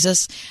follow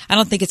Jesus. I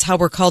don't think it's how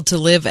we're called to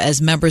live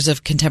as members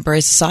of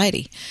contemporary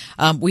society.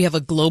 We have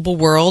a global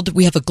world.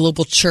 We have a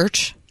global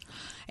church.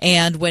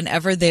 And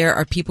whenever there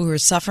are people who are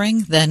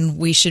suffering, then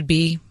we should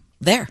be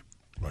there.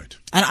 Right.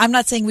 And I'm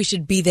not saying we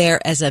should be there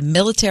as a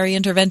military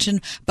intervention,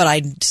 but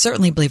I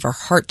certainly believe our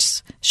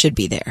hearts should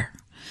be there.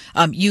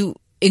 You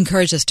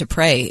encouraged us to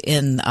pray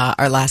in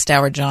our last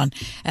hour, John,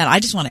 and I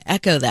just want to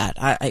echo that.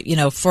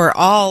 For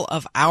all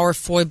of our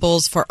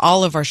foibles, for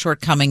all of our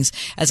shortcomings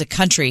as a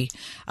country,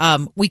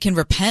 we can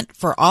repent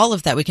for all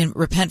of that. We can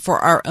repent for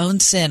our own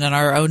sin and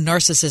our own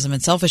narcissism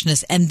and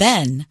selfishness, and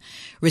then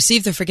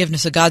receive the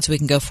forgiveness of God so we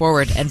can go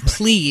forward and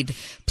plead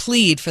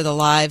for the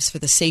lives, for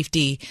the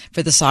safety,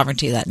 for the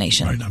sovereignty of that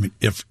nation. Right. I mean,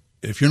 if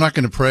you're not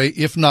going to pray,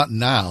 if not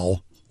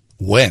now,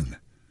 when?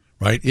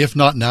 Right? If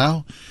not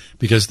now,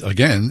 because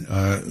again,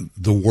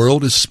 the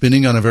world is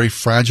spinning on a very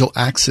fragile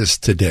axis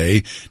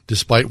today,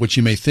 despite what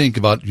you may think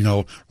about,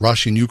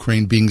 Russia and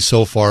Ukraine being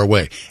so far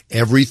away.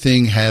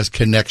 Everything has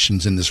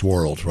connections in this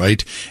world,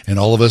 right? And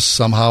all of us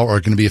somehow are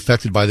going to be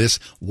affected by this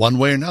one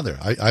way or another.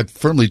 I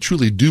firmly,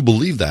 truly do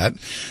believe that.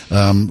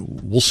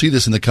 We'll see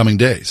this in the coming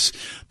days.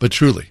 But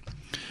truly,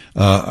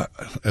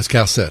 as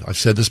Cal said, I've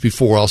said this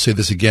before, I'll say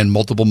this again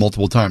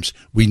multiple times.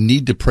 We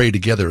need to pray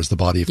together as the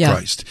body of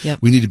Christ. Yep.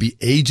 We need to be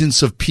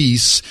agents of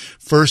peace,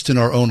 first in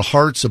our own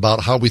hearts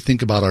about how we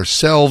think about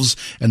ourselves,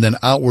 and then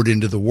outward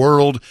into the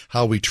world,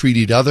 how we treat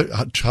each other,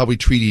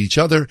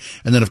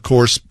 and then, of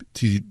course,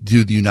 to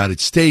the United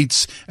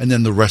States, and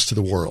then the rest of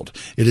the world.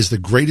 It is the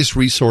greatest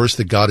resource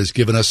that God has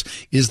given us,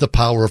 is the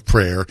power of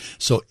prayer.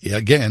 So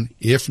again,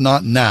 if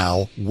not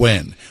now,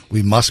 when?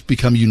 We must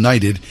become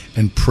united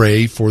and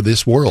pray for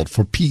this world,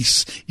 for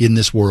peace in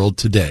this world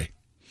today.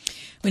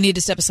 We need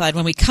to step aside.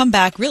 When we come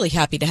back, really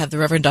happy to have the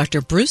Reverend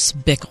Dr. Bruce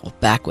Bickle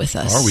back with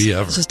us. Are we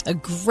ever? Just a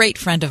great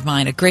friend of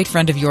mine, a great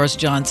friend of yours,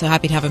 John. So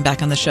happy to have him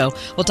back on the show.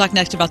 We'll talk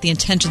next about the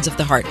intentions of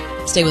the heart.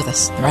 Stay with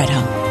us. The Ride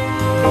Home.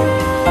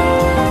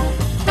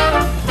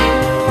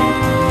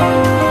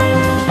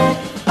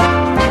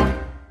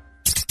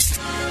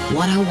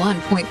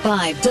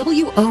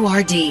 101.5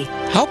 WORD.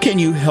 How can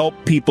you help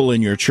people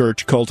in your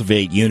church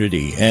cultivate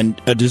unity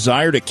and a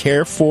desire to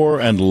care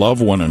for and love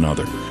one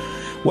another?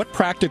 What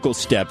practical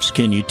steps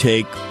can you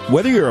take,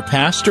 whether you're a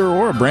pastor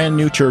or a brand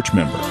new church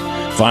member?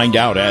 Find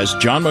out as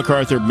John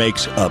MacArthur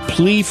makes a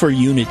plea for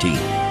unity.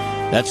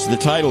 That's the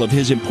title of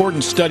his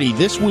important study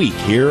this week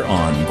here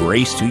on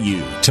Grace to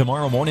You.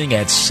 Tomorrow morning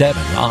at 7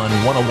 on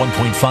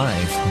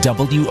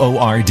 101.5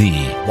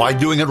 WORD. Why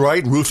doing it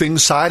right? Roofing,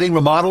 siding,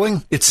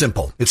 remodeling? It's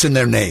simple. It's in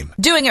their name.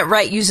 Doing it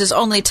right uses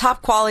only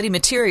top quality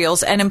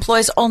materials and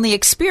employs only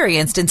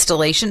experienced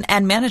installation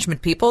and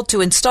management people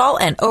to install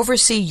and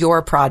oversee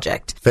your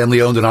project. Family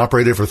owned and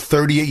operated for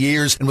 38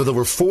 years, and with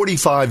over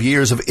 45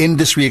 years of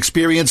industry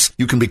experience,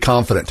 you can be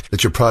confident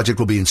that your project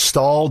will be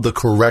installed the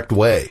correct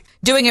way.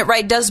 Doing it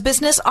right does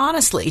business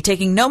honestly,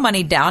 taking no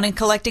money down and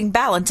collecting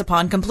balance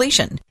upon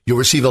completion. You'll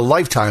receive a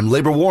lifetime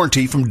labor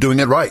warranty from Doing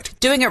It Right.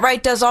 Doing It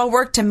Right does all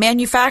work to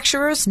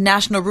manufacturers,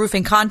 National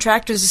Roofing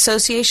Contractors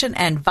Association,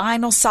 and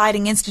Vinyl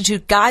Siding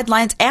Institute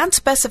guidelines and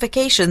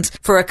specifications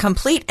for a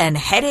complete and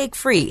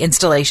headache-free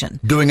installation.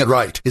 Doing It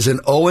Right is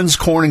an Owens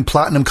Corning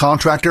Platinum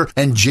contractor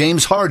and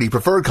James Hardy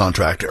preferred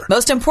contractor.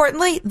 Most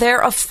importantly,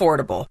 they're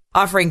affordable,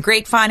 offering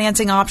great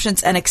financing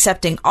options and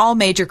accepting all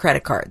major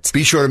credit cards.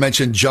 Be sure to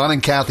mention John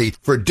and Kathy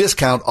for a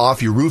discount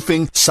off your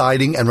roofing,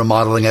 siding, and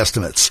remodeling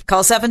estimates.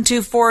 Call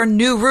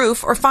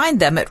 724-NEW-ROOF or find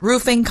them at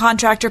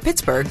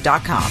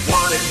roofingcontractorpittsburgh.com.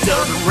 Want it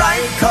done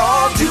right,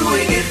 call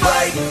Doing It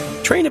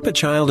Right. Train up a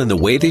child in the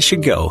way they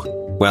should go.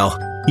 Well,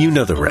 you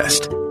know the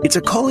rest. It's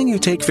a calling you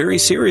take very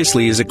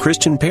seriously as a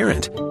Christian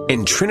parent.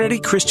 And Trinity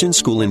Christian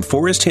School in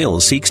Forest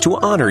Hills seeks to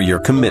honor your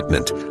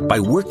commitment by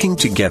working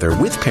together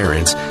with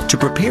parents to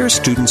prepare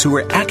students who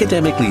are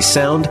academically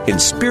sound and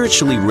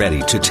spiritually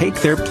ready to take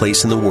their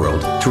place in the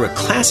world through a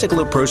classical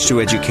approach to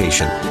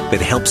education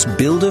that helps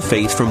build a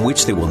faith from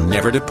which they will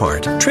never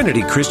depart.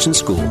 Trinity Christian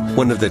School,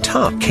 one of the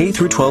top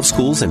K-12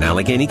 schools in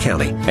Allegheny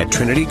County, at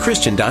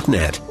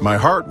trinitychristian.net. My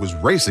heart was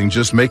racing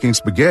just making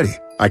spaghetti.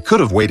 I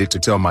could have waited to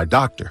tell my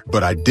doctor,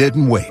 but I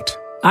didn't wait.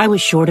 I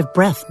was short of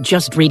breath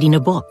just reading a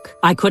book.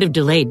 I could have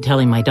delayed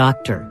telling my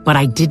doctor, but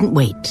I didn't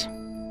wait.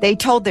 They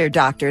told their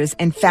doctors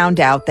and found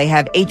out they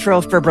have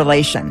atrial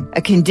fibrillation,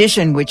 a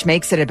condition which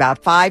makes it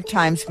about 5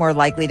 times more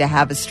likely to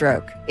have a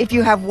stroke. If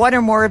you have one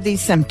or more of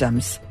these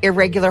symptoms,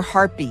 irregular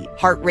heartbeat,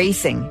 heart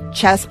racing,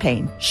 chest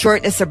pain,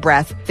 shortness of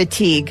breath,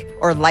 fatigue,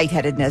 or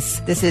lightheadedness,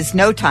 this is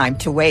no time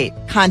to wait.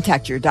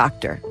 Contact your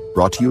doctor.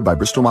 Brought to you by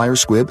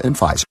Bristol-Myers Squibb and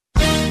Pfizer.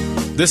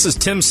 This is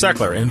Tim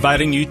Seckler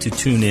inviting you to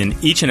tune in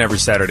each and every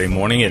Saturday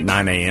morning at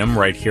 9 a.m.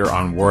 right here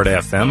on Word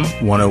FM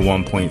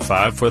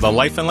 101.5 for the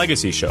Life and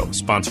Legacy Show,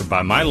 sponsored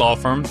by my law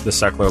firm, the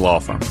Seckler Law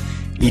Firm.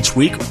 Each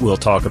week, we'll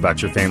talk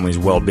about your family's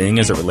well-being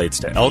as it relates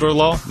to elder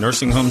law,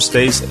 nursing home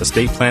stays,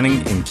 estate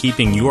planning, and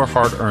keeping your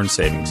hard-earned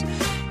savings.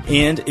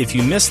 And if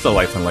you missed the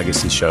Life and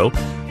Legacy Show,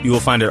 you will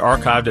find it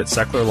archived at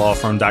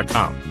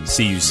SecklerLawFirm.com.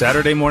 See you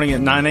Saturday morning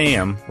at 9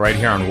 a.m. right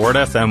here on Word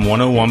FM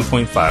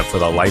 101.5 for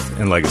the Life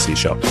and Legacy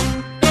Show.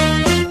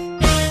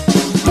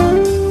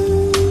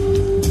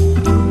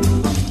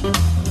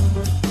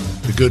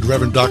 Good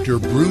Reverend Dr.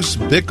 Bruce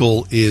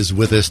Bickle is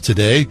with us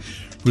today.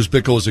 Bruce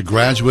Bickle is a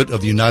graduate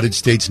of the United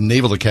States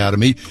Naval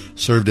Academy,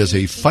 served as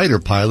a fighter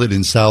pilot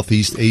in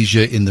Southeast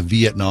Asia in the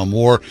Vietnam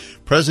War,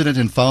 president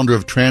and founder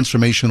of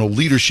Transformational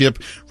Leadership,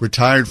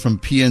 retired from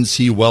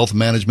PNC Wealth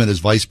Management as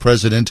vice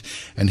president,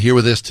 and here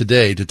with us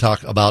today to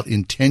talk about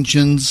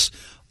intentions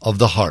of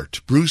the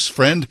heart. Bruce,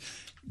 friend,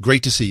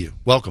 great to see you.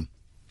 Welcome.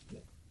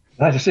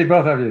 Nice to see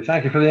both of you.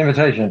 Thank you for the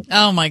invitation.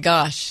 Oh, my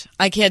gosh.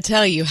 I can't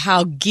tell you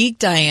how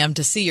geeked I am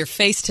to see your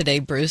face today,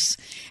 Bruce.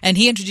 And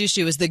he introduced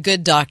you as the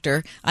good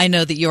doctor. I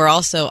know that you are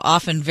also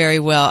often very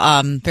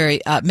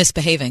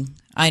misbehaving.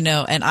 I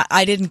know. And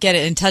I didn't get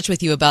in touch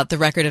with you about the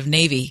record of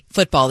Navy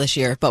football this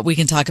year, but we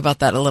can talk about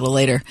that a little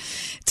later.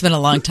 It's been a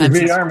long time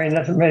since. The Army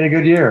hasn't made a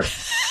good year.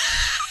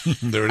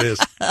 There it is.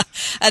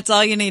 That's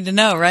all you need to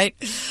know, right?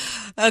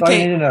 Okay. All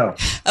you need to know.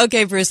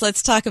 Okay, Bruce,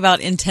 let's talk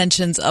about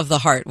intentions of the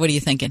heart. What are you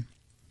thinking?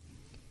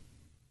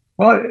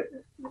 Well,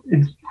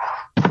 it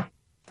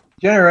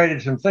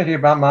generated some thinking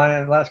about mine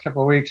in the last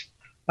couple of weeks.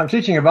 I'm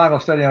teaching a Bible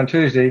study on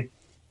Tuesday.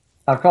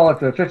 I call it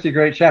the 50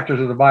 Great Chapters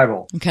of the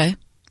Bible. Okay.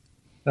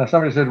 Now,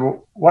 somebody said,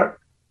 well,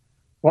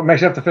 what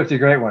makes up the 50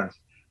 great ones?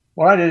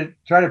 Well, I did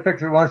try to pick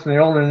the ones from the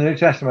Old and the New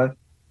Testament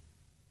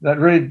that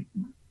really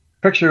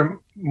picture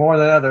more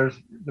than others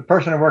the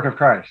person and work of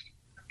Christ.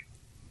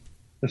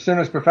 The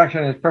sinless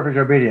perfection is perfect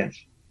obedience.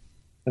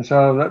 And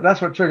so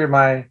that's what triggered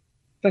my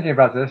thinking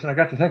about this. And I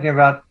got to thinking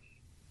about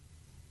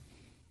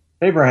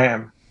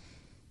Abraham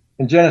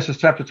in Genesis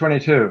chapter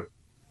 22,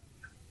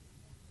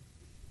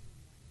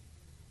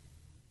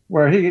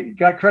 where he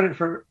got credit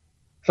for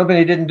something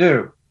he didn't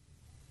do.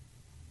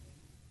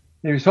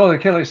 He was told to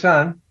kill his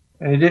son,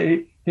 and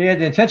he had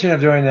the intention of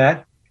doing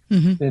that.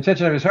 Mm-hmm. The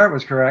intention of his heart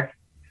was correct,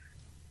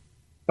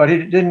 but he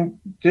didn't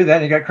do that,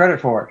 and he got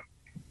credit for it.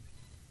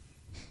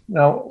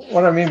 Now,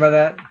 what I mean by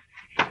that,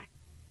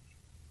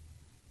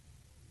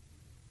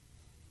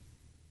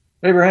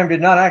 Abraham did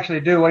not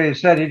actually do what he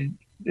said in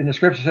the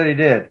scripture said he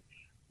did,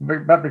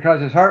 but because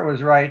his heart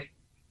was right,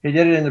 he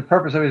did it in the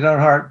purpose of his own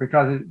heart,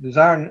 because his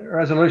desire and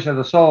resolution of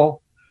the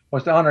soul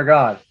was to honor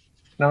God.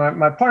 Now,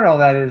 my point of all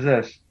that is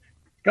this.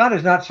 God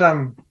is not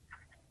some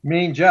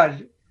mean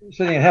judge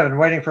sitting in heaven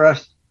waiting for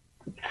us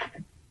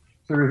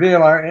to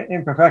reveal our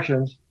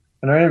imperfections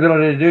and our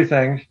inability to do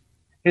things.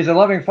 He's a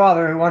loving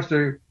Father who wants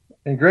to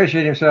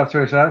ingratiate himself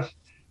to us.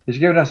 He's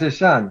given us his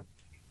Son.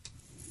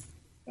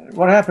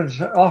 What happens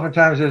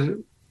oftentimes is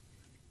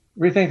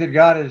we think that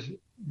God is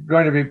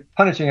going to be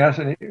punishing us,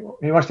 and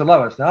he wants to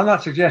love us. Now, I'm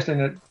not suggesting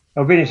that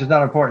obedience is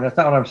not important. That's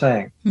not what I'm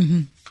saying.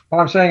 Mm-hmm. What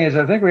I'm saying is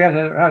I think we have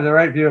to have the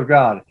right view of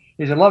God.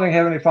 He's a loving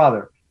Heavenly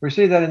Father. We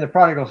see that in the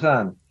prodigal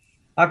son.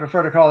 I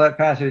prefer to call that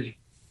passage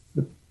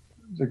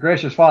the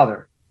gracious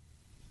Father,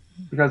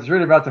 because it's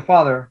really about the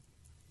Father,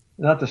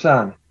 not the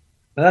Son.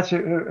 And that's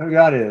who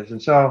God is.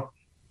 And so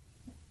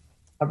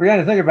I began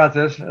to think about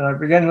this, and I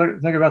began to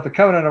think about the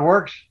covenant of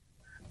works,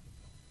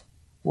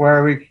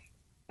 where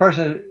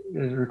person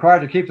is required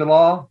to keep the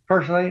law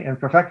personally and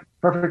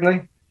perfectly.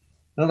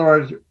 In other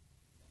words,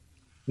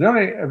 the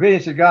only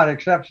obedience that God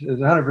accepts is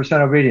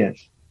 100%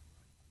 obedience.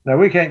 Now,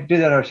 we can't do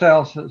that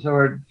ourselves, so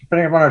we're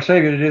depending upon our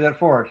Savior to do that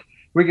for us.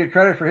 We get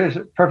credit for his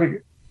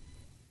perfect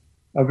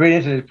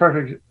obedience and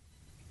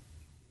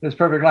his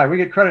perfect life. We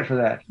get credit for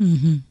that.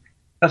 Mm-hmm.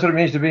 That's what it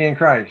means to be in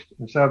Christ.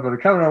 And so, but the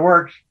covenant of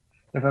works,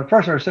 if a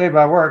person were saved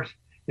by works,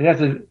 you'd have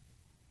to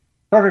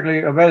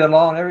perfectly obey the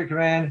law and every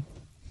command,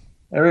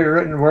 every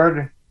written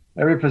word,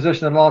 every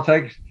position the law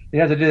takes.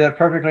 You have to do that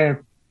perfectly and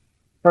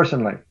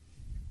personally.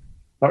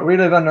 But we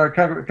live under a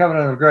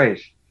covenant of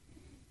grace.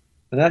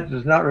 And that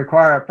does not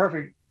require a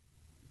perfect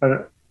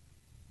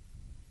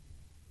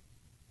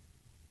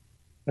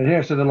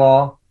adherence to the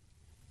law,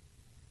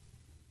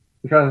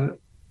 because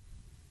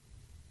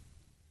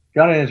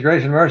God in his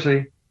grace and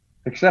mercy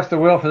accepts the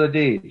will for the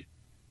deed.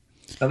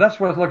 Now that's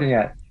worth looking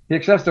at. He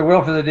accepts the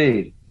will for the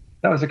deed.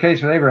 That was the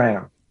case with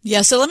Abraham.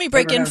 Yeah, so let me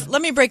break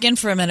in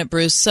for a minute,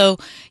 Bruce. So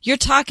you're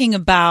talking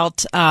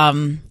about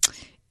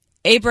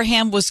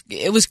Abraham was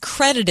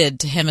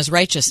credited to him as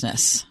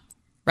righteousness.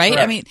 Right?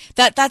 Correct. I mean,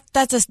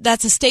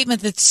 that's a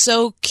statement that's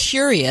so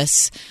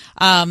curious,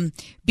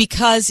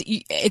 because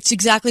it's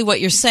exactly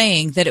what you're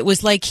saying, that it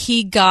was like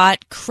he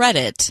got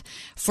credit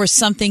for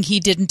something he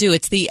didn't do.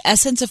 It's the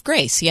essence of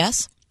grace,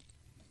 yes?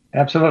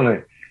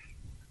 Absolutely.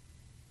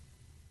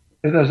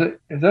 If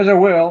there's a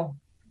will,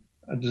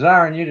 a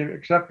desire in you to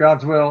accept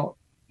God's will,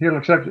 he'll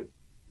accept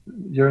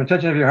your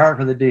intention of your heart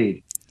for the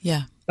deed.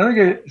 Yeah. Let me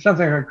give you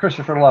something from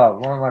Christopher Love,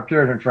 one of my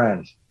Puritan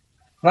friends.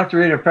 I'd like to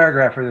read a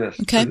paragraph for this.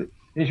 Okay.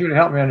 He's going to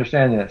help me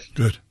understand this.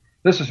 Good.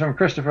 This is from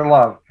Christopher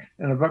Love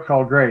in a book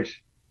called Grace.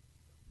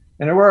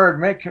 In a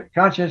word, make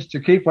conscience to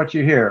keep what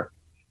you hear.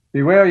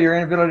 Beware your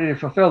inability to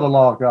fulfill the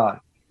law of God.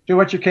 Do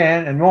what you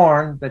can and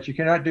mourn that you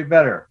cannot do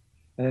better.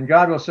 And then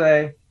God will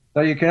say, though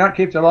you cannot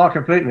keep the law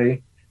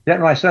completely, yet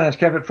my Son has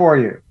kept it for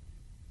you.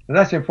 And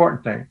that's the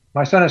important thing.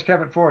 My Son has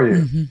kept it for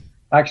you. Mm-hmm.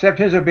 I accept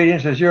his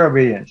obedience as your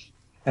obedience,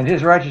 and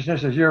his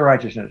righteousness as your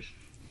righteousness.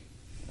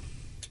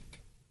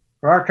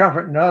 For our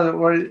comfort, know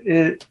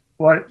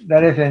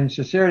that if in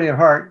sincerity of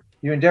heart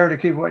you endeavor to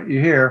keep what you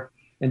hear,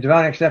 in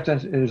divine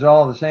acceptance it is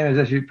all the same as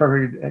if you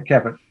perfectly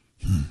kept it.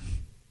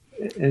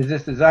 It is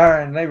this desire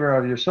and labor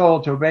of your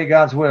soul to obey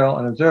God's will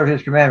and observe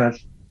his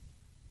commandments.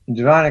 In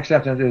divine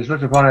acceptance it is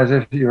looked upon as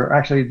if you were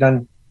actually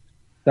done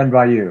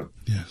by you.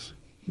 Yes.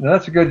 Now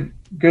that's a good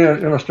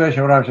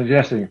illustration of what I'm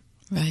suggesting.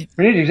 Right.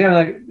 We need to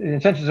examine the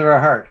intentions of our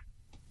heart.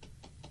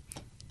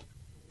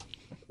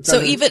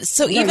 So even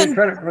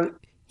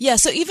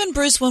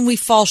Bruce, when we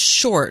fall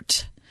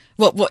short,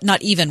 well,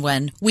 not even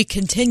when, we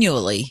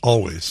continually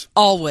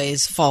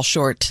always fall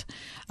short.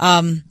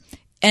 And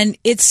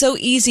it's so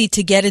easy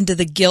to get into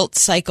the guilt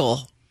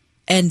cycle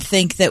and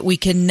think that we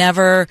can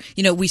never,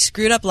 we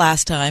screwed up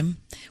last time.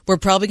 We're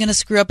probably going to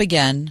screw up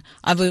again.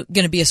 I'm going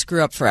to be a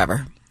screw up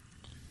forever.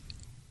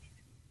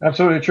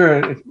 Absolutely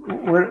true.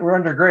 We're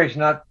under grace,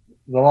 not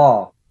the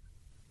law.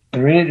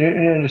 And we need to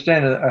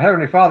understand that our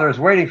Heavenly Father is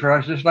waiting for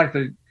us, just like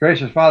the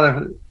gracious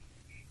Father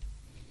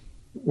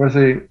with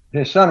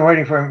his Son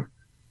waiting for him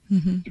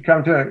to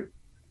come to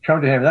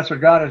him. That's what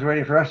God is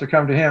waiting for us to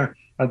come to him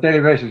on a daily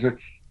basis.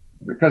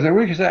 Because if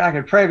we can say, I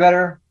could pray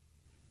better,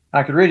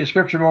 I could read the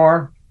scripture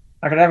more,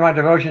 I could have my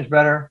devotions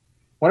better,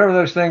 whatever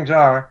those things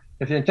are,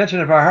 if the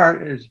intention of our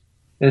heart is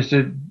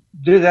to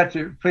do that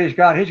to please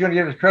God, he's going to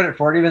give us credit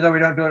for it, even though we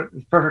don't do it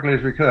as perfectly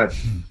as we could.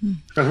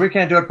 Because we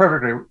can't do it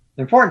perfectly.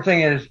 The important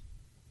thing is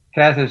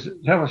Kath, is to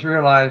help us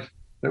realize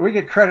that we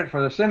get credit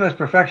for the sinless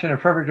perfection and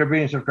perfect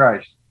obedience of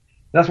Christ.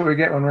 That's what we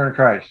get when we're in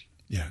Christ.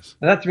 Yes.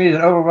 And that to me is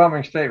an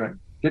overwhelming statement.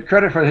 Get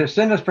credit for his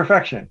sinless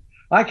perfection.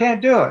 I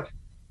can't do it.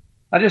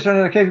 I just don't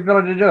have the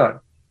capability to do it.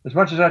 As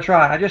much as I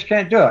try, I just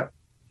can't do it.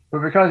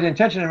 But because the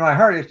intention in my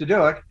heart is to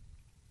do it,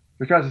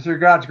 because it's through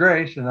God's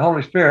grace and the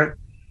Holy Spirit,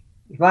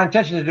 it's my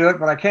intention to do it,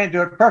 but I can't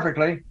do it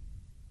perfectly.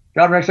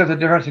 God makes up the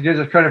difference and gives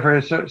us credit for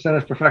his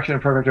sinless perfection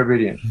and perfect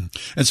obedience.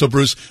 And so,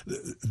 Bruce,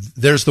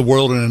 there's the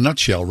world in a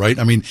nutshell, right?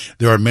 I mean,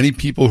 there are many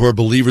people who are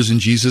believers in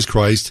Jesus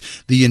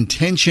Christ. The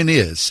intention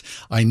is,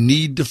 I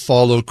need to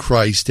follow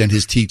Christ and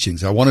his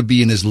teachings. I want to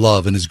be in his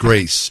love and his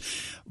grace,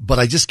 but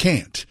I just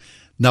can't.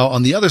 Now,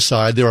 on the other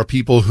side, there are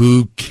people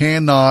who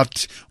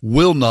cannot,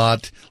 will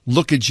not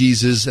look at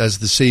Jesus as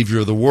the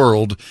Savior of the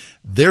world.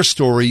 Their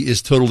story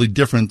is totally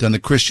different than the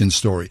Christian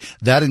story.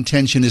 That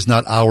intention is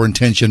not our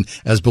intention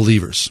as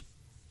believers.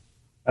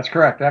 That's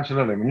correct.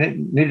 Absolutely. We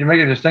need to make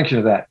a distinction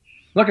of that.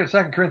 Look at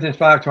 2 Corinthians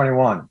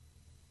 5:21.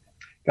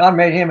 God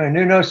made him who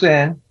knew no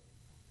sin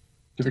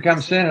to become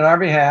sin in our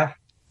behalf,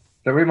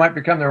 that we might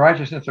become the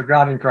righteousness of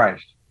God in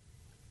Christ.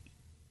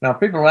 Now,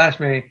 people ask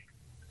me,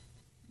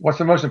 what's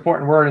the most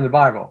important word in the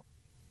Bible?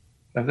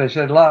 If they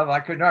said love, I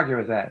couldn't argue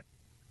with that.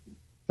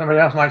 Somebody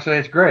else might say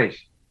it's grace.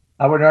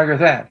 I wouldn't argue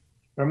with that.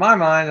 But in my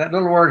mind, that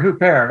little word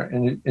huper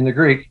in the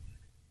Greek,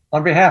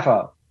 on behalf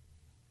of.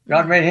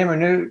 God made him who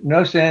knew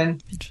no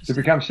sin to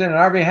become sin on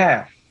our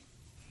behalf.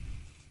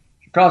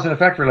 It's a cause and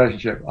effect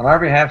relationship on our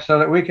behalf so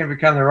that we can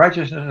become the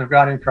righteousness of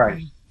God in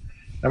Christ.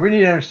 Now we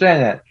need to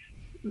understand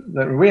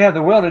that we have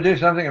the will to do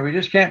something and we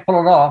just can't pull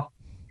it off.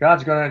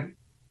 God's going to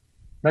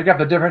make up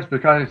the difference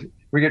because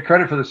we get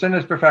credit for the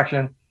sinless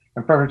perfection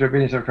and perfect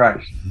obedience of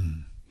Christ.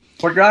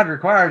 What God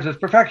requires is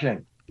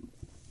perfection.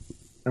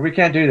 And we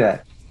can't do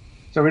that.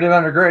 So we live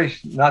under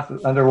grace, not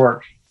under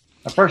works.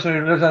 A person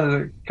who lives under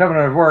the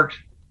covenant of works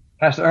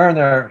has to earn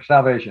their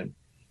salvation.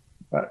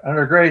 But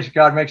under grace,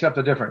 God makes up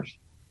the difference.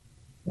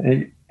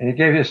 And he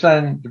gave his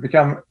son to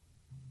become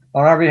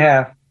on our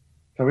behalf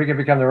so we can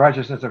become the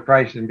righteousness of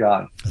Christ in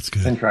God. That's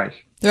good. In Christ.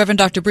 The Reverend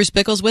Dr. Bruce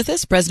Bickles with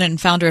us, president and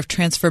founder of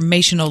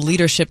Transformational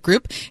Leadership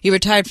Group. He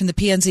retired from the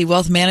PNC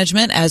Wealth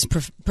Management as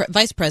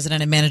vice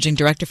president and managing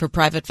director for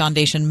Private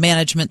Foundation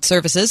Management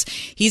Services.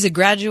 He's a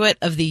graduate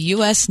of the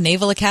U.S.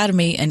 Naval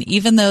Academy, and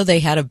even though they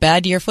had a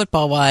bad year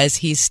football-wise,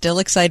 he's still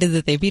excited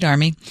that they beat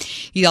Army.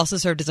 He also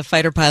served as a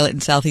fighter pilot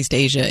in Southeast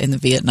Asia in the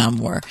Vietnam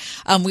War.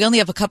 We only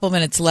have a couple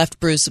minutes left,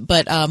 Bruce,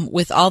 but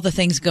with all the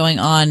things going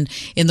on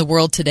in the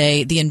world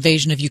today, the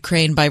invasion of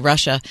Ukraine by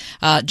Russia,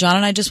 John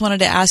and I just wanted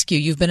to ask you,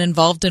 you've been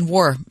involved in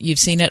war. You've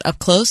seen it up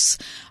close.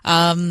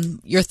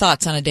 Your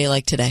thoughts on a day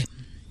like today?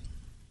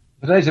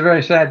 Today's a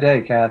very sad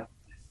day, Kath.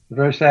 A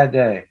very sad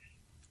day.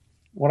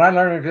 What I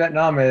learned in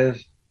Vietnam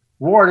is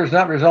war does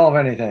not resolve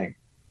anything.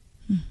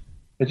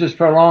 It just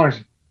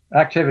prolongs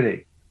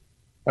activity,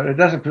 but it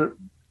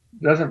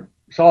doesn't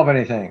solve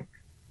anything.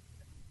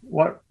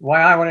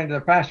 Why I went into the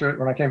pastorate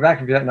when I came back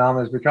from Vietnam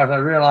is because I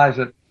realized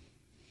that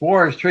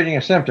war is treating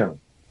a symptom.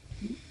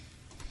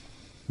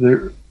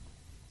 The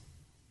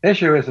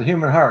issue is the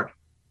human heart.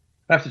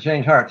 We have to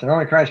change hearts, and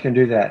only Christ can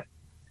do that.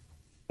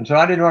 And so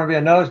I didn't want to be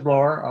a nose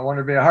blower. I wanted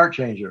to be a heart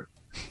changer.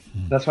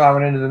 That's why I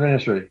went into the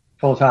ministry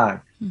full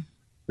time.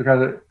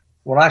 Because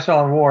what I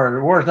saw in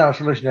war is not a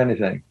solution to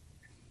anything.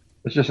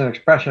 It's just an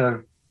expression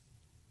of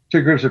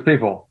two groups of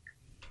people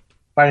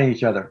fighting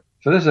each other.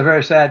 So this is a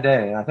very sad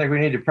day, and I think we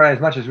need to pray as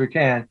much as we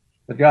can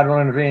that God will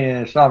intervene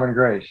in his sovereign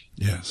grace.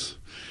 Yes.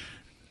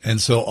 And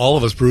so all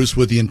of us, Bruce,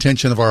 with the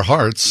intention of our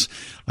hearts,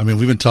 I mean,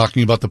 we've been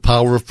talking about the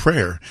power of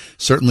prayer.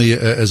 Certainly,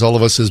 as all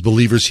of us as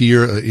believers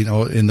here,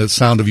 in the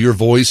sound of your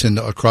voice and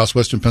across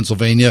Western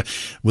Pennsylvania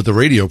with the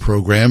radio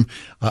program,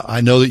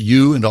 I know that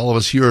you and all of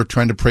us here are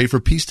trying to pray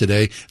for peace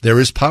today. There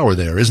is power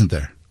there, isn't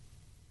there?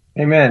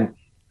 Amen.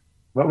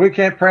 But we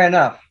can't pray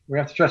enough. We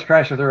have to trust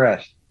Christ with the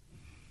rest.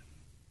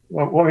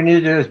 What we need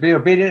to do is be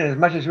obedient as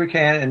much as we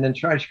can and then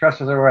try to trust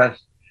with the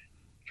rest.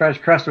 Try to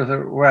trust with the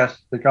rest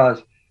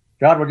because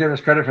God will give us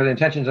credit for the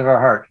intentions of our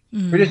heart.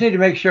 We just need to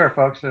make sure,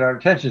 folks, that our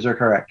intentions are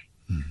correct.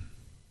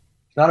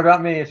 It's not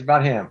about me, it's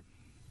about him.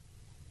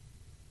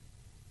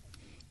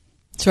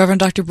 It's Reverend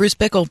Dr. Bruce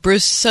Bickle.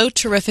 Bruce, so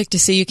terrific to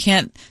see you.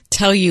 Can't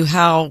tell you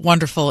how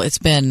wonderful it's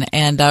been,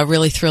 and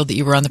really thrilled that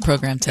you were on the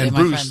program today, and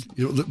my Bruce,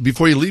 friend.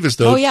 Before you leave us,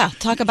 though. Oh, yeah.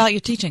 Talk about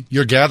your teaching.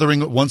 You're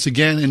gathering once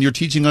again, and you're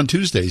teaching on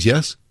Tuesdays,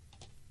 yes?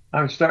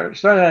 I'm starting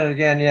it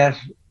again, yes.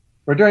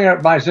 We're doing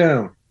it by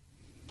Zoom.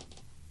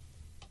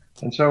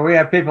 And so we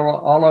have people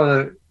all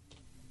over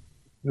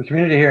the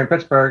community here in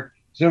Pittsburgh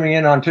zooming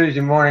in on Tuesday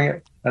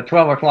morning at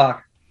 12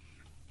 o'clock.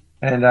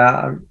 And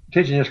I'm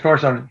teaching this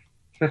course on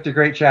 50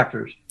 great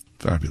chapters.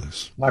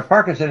 Fabulous. My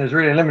Parkinson has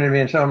really limited me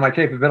in some of my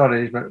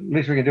capabilities, but at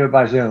least we can do it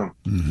by Zoom.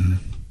 Mm-hmm.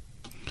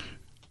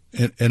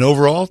 And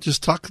overall,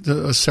 just talk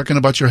a second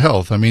about your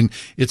health. I mean,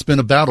 it's been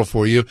a battle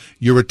for you.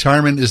 Your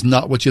retirement is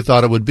not what you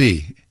thought it would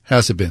be.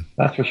 Has it been?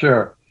 That's for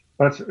sure.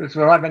 But it's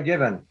what I've been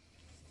given.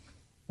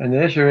 And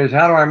the issue is,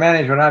 how do I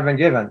manage what I've been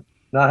given?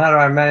 Not how do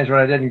I manage what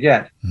I didn't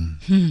get?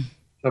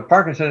 So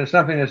Parkinson is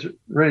something that's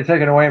really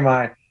taken away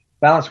my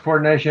balance,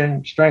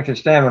 coordination, strength, and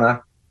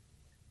stamina.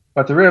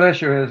 But the real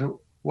issue is,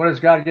 what has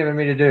God given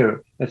me to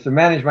do? It's to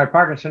manage my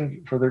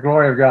Parkinson for the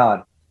glory of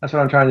God. That's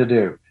what I'm trying to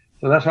do.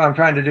 So that's why I'm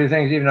trying to do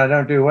things even I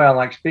don't do well,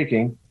 like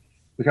speaking,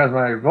 because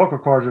my vocal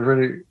cords have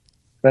really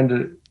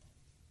been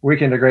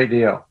weakened a great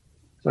deal.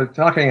 So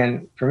talking,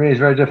 and for me, is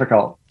very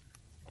difficult.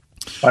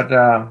 But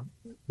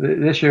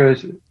the issue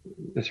is,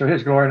 it's for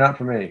His glory, not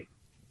for me.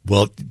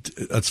 Well,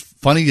 it's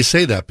funny you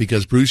say that,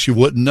 because, Bruce, you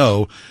wouldn't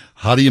know.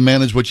 How do you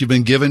manage what you've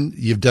been given?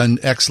 You've done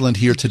excellent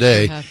here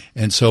today.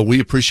 And so we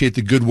appreciate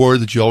the good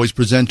word that you always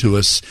present to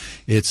us.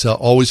 It's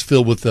always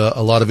filled with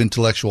a lot of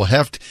intellectual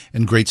heft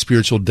and great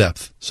spiritual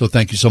depth. So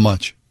thank you so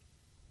much.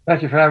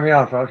 Thank you for having me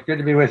on, folks. Good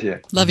to be with you.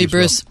 Love you,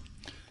 Bruce.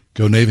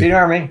 Go Navy. Beat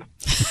Army.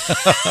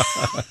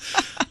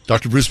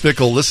 Dr. Bruce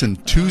Bickle, listen,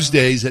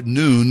 Tuesdays at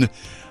noon,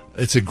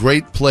 it's a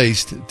great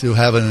place to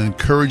have an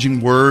encouraging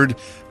word.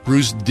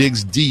 Bruce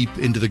digs deep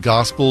into the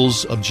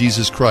Gospels of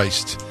Jesus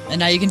Christ. And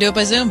now you can do it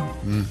by Zoom.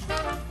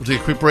 We'll take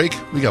a quick break.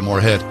 We got more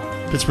ahead.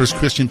 Pittsburgh's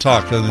Christian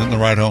Talk on the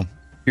ride home.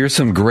 Here's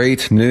some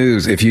great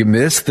news. If you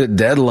missed the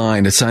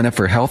deadline to sign up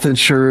for health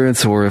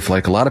insurance, or if,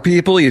 like a lot of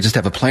people, you just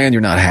have a plan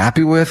you're not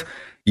happy with,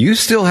 you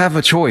still have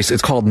a choice.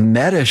 It's called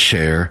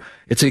Medi-Share.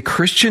 It's a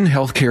Christian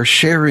healthcare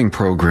sharing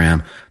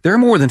program. There are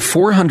more than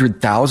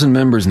 400,000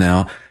 members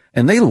now,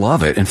 and they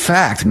love it. In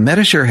fact,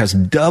 Medi-Share has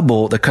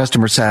double the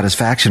customer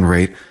satisfaction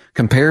rate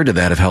compared to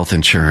that of health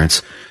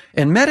insurance.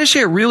 And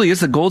Medi-Share really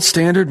is the gold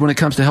standard when it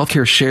comes to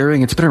healthcare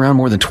sharing. It's been around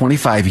more than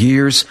 25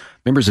 years.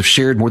 Members have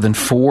shared more than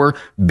 $4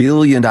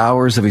 billion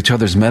of each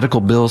other's medical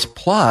bills.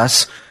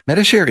 Plus,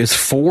 Medi-Share is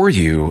for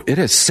you. It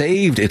has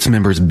saved its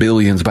members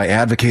billions by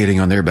advocating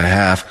on their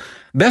behalf.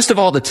 Best of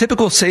all, the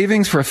typical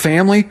savings for a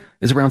family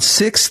is around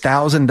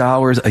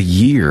 $6,000 a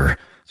year.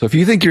 So if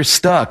you think you're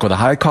stuck with a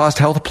high-cost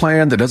health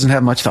plan that doesn't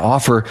have much to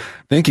offer,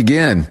 think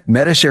again.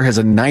 Medi-Share has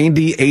a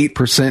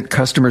 98%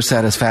 customer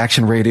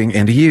satisfaction rating,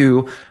 and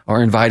you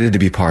are invited to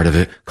be part of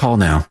it. Call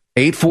now.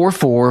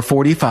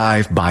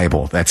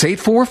 844-45-BIBLE. That's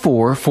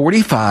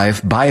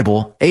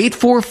 844-45-BIBLE.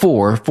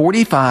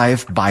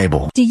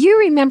 844-45-BIBLE. Do you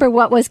remember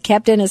what was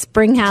kept in a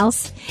spring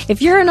house?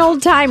 If you're an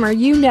old timer,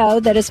 you know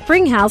that a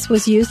spring house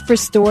was used for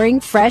storing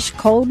fresh,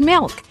 cold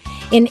milk.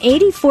 In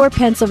 84,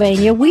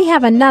 Pennsylvania, we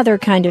have another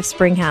kind of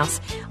spring house.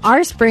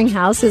 Our spring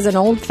house is an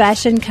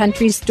old-fashioned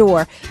country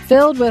store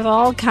filled with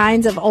all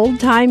kinds of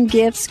old-time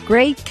gifts,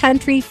 great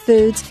country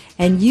foods,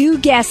 and you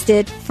guessed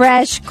it,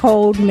 fresh,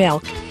 cold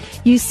milk.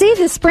 You see,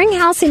 the spring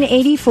house in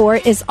 84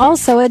 is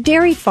also a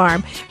dairy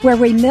farm where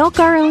we milk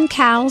our own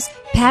cows,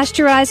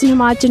 pasteurize and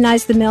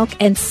homogenize the milk,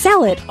 and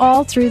sell it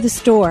all through the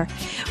store.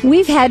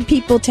 We've had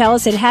people tell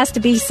us it has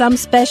to be some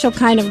special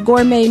kind of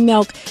gourmet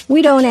milk.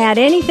 We don't add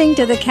anything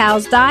to the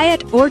cow's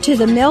diet or to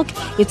the milk.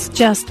 It's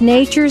just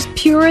nature's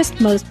purest,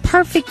 most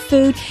perfect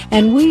food,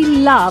 and we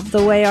love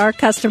the way our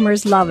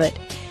customers love it.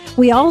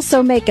 We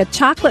also make a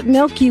chocolate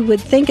milk you would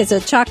think is a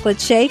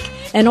chocolate shake,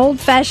 an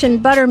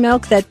old-fashioned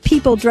buttermilk that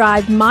people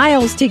drive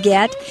miles to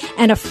get,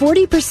 and a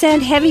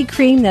 40% heavy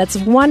cream that's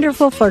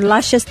wonderful for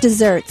luscious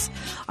desserts.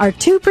 Our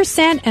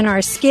 2% and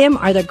our skim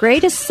are the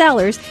greatest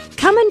sellers.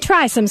 Come and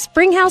try some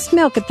Springhouse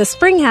milk at the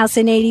Springhouse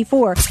in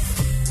 84.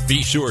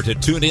 Be sure to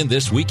tune in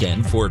this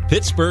weekend for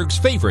Pittsburgh's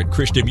favorite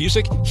Christian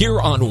music here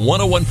on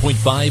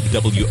 101.5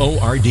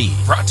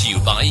 WORD. Brought to you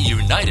by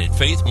United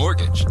Faith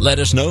Mortgage. Let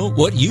us know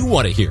what you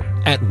want to hear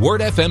at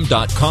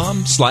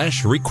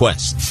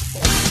wordfm.com/requests.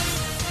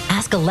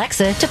 Ask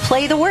Alexa to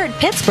play the word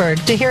Pittsburgh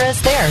to hear us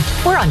there.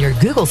 We're on your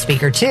Google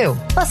speaker, too.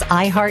 Plus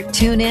iHeart,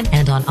 TuneIn,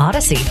 and on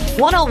Odyssey.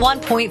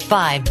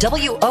 101.5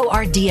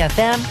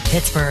 WORD-FM,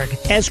 Pittsburgh.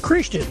 As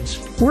Christians,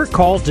 we're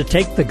called to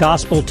take the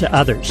gospel to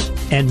others,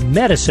 and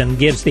medicine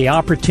gives the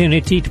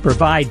opportunity to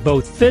provide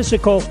both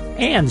physical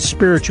and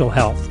spiritual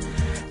health.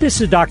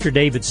 This is Dr.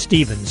 David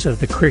Stevens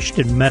of the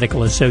Christian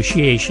Medical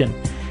Association.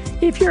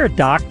 If you're a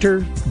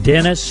doctor,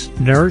 dentist,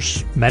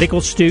 nurse,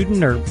 medical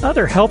student, or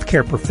other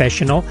healthcare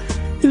professional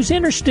who's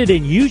interested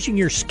in using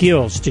your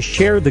skills to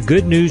share the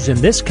good news in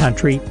this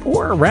country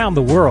or around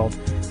the world,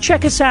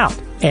 check us out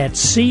at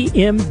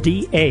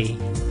cmda.org.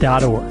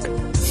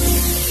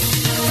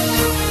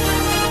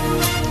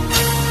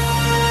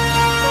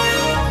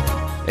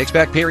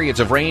 Expect periods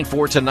of rain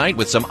for tonight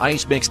with some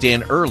ice mixed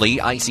in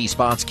early. Icy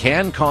spots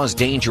can cause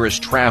dangerous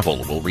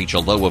travel. We'll reach a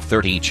low of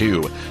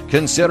 32.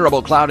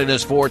 Considerable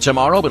cloudiness for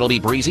tomorrow, but it'll be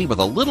breezy with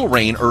a little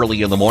rain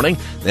early in the morning.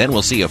 Then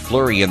we'll see a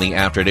flurry in the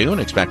afternoon.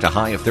 Expect a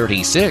high of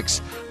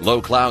 36.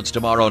 Low clouds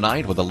tomorrow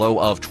night with a low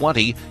of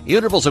 20.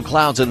 Intervals of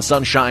clouds and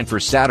sunshine for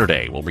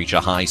Saturday. We'll reach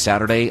a high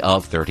Saturday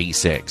of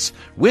 36.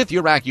 With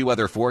your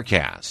AccuWeather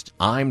forecast,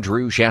 I'm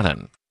Drew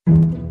Shannon.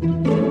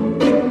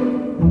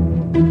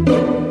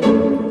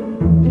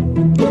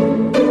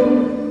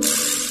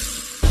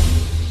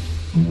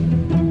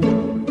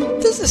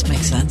 Does this make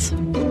sense?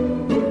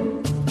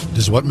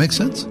 Does what make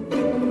sense?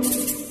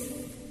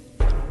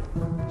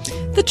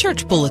 The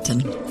church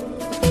bulletin.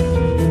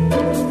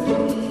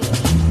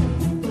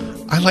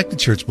 I like the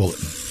church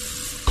bulletin.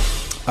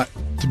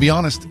 To be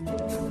honest,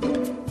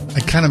 I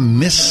kind of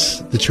miss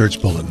the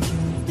church bulletin.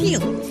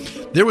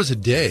 There was a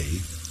day,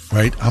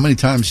 right? How many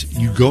times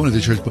you go into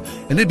the church bulletin,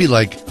 and it'd be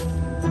like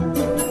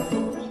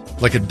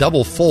a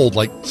double fold,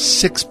 like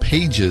 6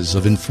 pages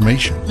of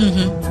information.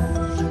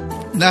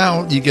 Mm-hmm.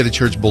 Now you get a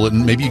church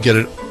bulletin, maybe you get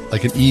it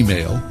like an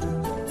email,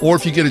 or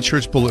if you get a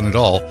church bulletin at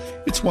all,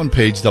 it's 1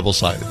 page,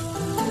 double-sided.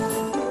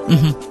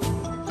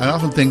 Mm-hmm. I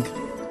often think,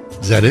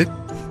 is that it?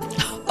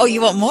 Oh,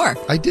 you want more?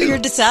 I do. You're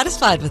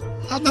dissatisfied with.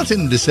 I'm not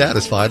saying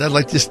dissatisfied. I'd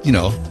like just,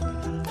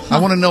 I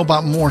want to know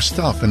about more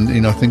stuff and,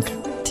 think.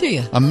 Do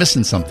you? I'm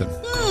missing something.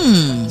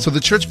 So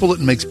the church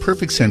bulletin makes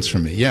perfect sense for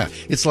me. Yeah.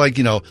 It's like,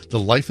 the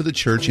life of the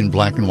church in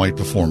black and white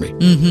before me.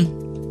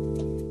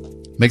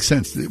 Mm-hmm. Makes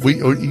sense.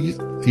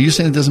 Are you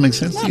saying it doesn't make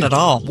sense? Not at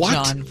all, What?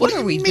 John. What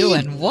are we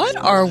doing? What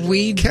are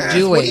we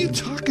doing? What are you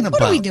talking about?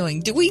 What are we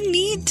doing? Do we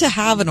need to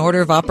have an order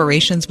of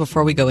operations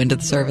before we go into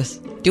the service?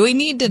 Do we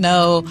need to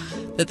know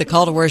that the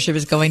call to worship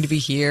is going to be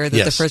here?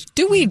 That the first.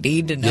 Do we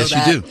need to know that?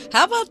 Yes, you do.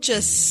 How about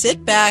just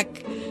sit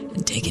back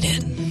and take it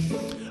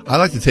in? I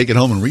like to take it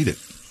home and read it.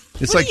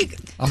 It's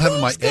I'm having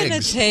my eggs. Who's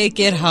going to take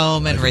it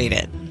home and read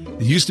it?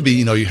 It used to be,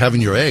 you're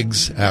having your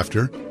eggs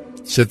after.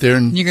 Sit there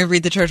and... You're going to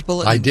read the church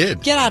bulletin? I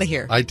did. Get out of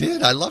here. I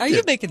did. I loved it. Are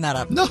you making that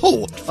up? No,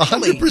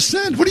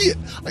 100%. What do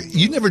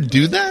you never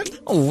do that?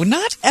 Oh,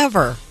 not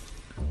ever.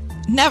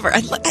 Never.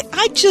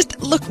 I just,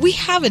 look, we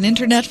have an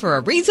internet for a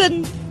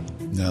reason.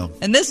 No.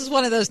 And this is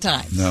one of those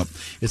times. No.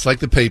 It's like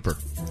the paper.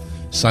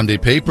 Sunday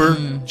paper,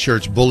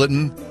 church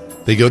bulletin.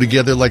 They go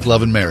together like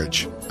love and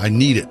marriage. I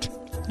need it.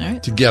 All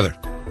right. Together.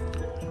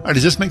 All right,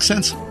 does this make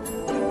sense?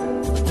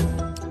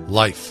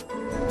 Life.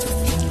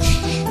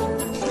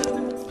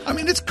 I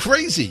mean, it's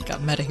crazy.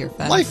 Got meta here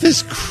fast. Life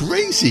is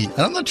crazy. And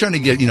I'm not trying to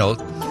get,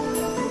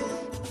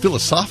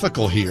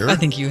 philosophical here. I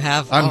think you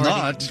have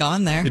already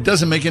gone there. It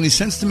doesn't make any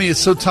sense to me. It's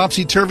so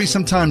topsy-turvy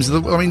sometimes.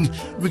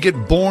 We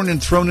get born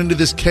and thrown into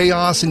this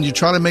chaos, and you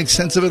try to make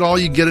sense of it all.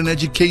 You get an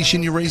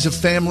education, you raise a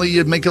family,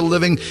 you make a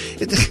living.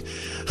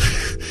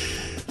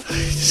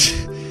 It's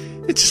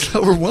just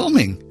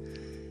overwhelming.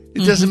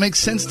 It doesn't make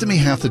sense to me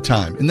half the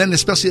time. And then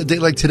especially a day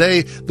like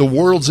today, the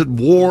world's at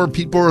war.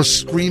 People are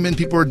screaming.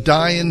 People are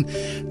dying.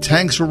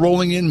 Tanks are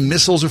rolling in.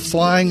 Missiles are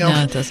flying. No,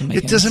 it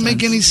doesn't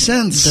make any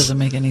sense. It doesn't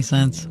make any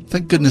sense.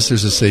 Thank goodness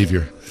there's a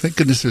Savior. Thank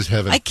goodness there's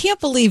heaven. I can't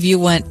believe you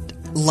went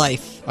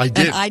life. I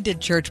did. And I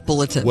did church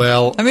bulletin.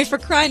 Well, I mean, for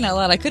crying out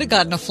loud, I could have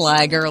gotten a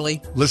flag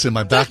early. Listen,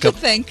 my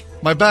backup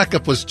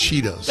was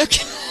Cheetos.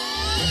 Okay.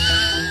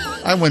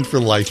 I went for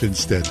life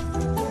instead.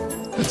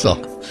 That's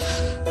all.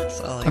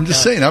 I'm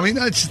just saying. I mean,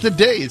 it's the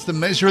day. It's the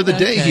measure of the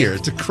day here.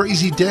 It's a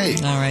crazy day.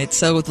 All right.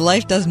 So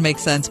life doesn't make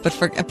sense,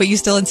 but you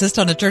still insist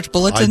on a church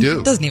bulletin? I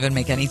do. It doesn't even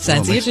make any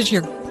sense. No, It's just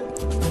your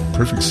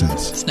perfect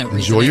sense. There's no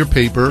Enjoy your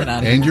paper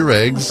and your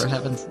eggs. For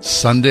heaven's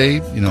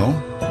Sunday,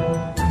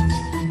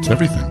 it's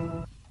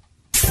everything.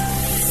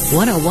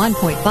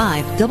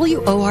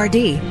 101.5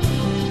 WORD.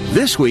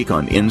 This week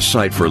on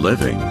Insight for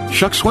Living,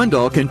 Chuck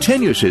Swindoll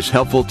continues his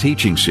helpful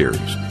teaching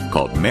series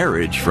called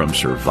Marriage from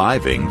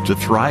Surviving to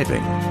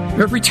Thriving.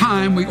 Every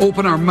time we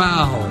open our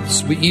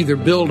mouths, we either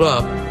build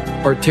up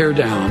or tear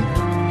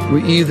down.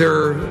 We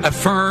either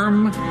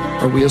affirm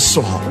or we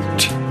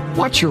assault.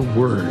 Watch your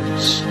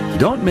words.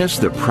 Don't miss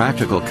the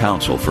practical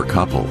counsel for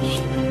couples.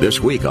 This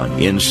week on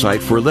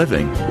Insight for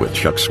Living with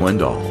Chuck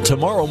Swindoll.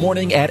 Tomorrow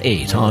morning at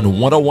 8 on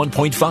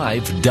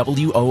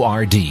 101.5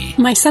 WORD.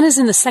 My son is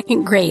in the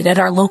 2nd grade at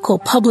our local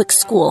public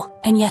school,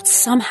 and yet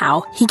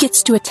somehow he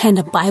gets to attend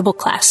a Bible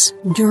class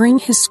during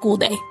his school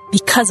day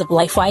because of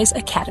LifeWise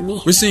Academy.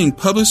 We're seeing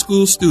public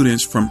school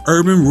students from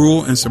urban,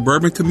 rural, and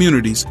suburban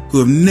communities who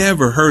have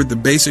never heard the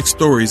basic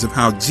stories of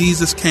how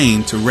Jesus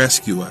came to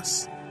rescue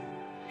us.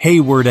 Hey,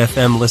 Word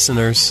FM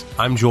listeners.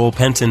 I'm Joel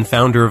Penton,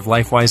 founder of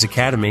LifeWise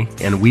Academy,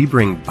 and we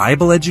bring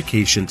Bible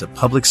education to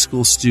public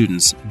school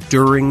students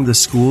during the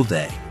school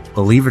day.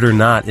 Believe it or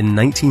not, in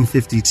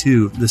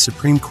 1952, the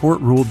Supreme Court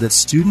ruled that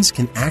students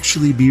can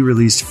actually be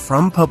released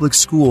from public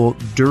school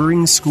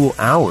during school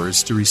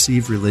hours to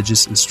receive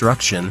religious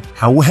instruction.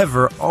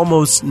 However,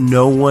 almost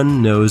no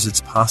one knows it's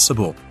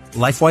possible.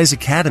 LifeWise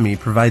Academy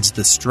provides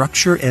the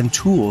structure and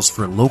tools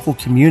for local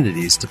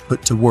communities to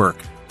put to work.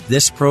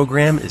 This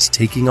program is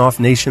taking off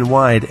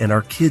nationwide, and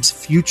our kids'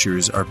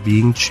 futures are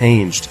being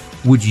changed.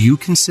 Would you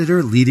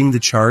consider leading the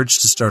charge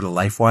to start a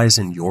LifeWise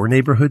in your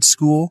neighborhood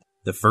school?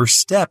 The first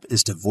step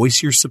is to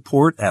voice your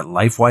support at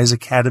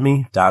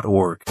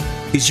lifewiseacademy.org.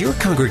 Is your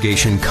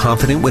congregation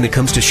confident when it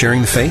comes to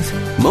sharing the faith?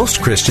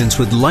 Most Christians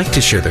would like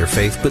to share their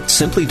faith, but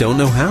simply don't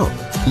know how.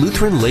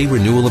 Lutheran Lay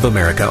Renewal of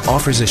America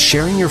offers a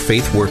Sharing Your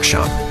Faith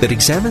workshop that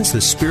examines the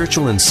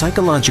spiritual and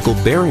psychological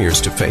barriers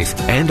to faith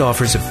and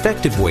offers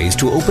effective ways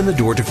to open the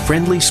door to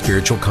friendly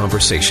spiritual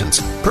conversations.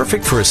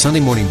 Perfect for a Sunday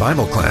morning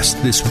Bible class,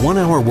 this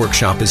 1-hour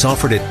workshop is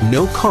offered at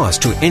no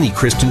cost to any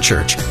Christian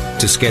church.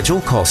 To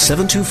schedule, call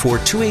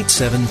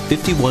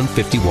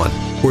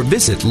 724-287-5151 or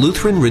visit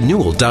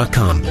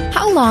LutheranRenewal.com.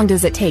 How long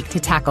does it take to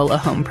tackle a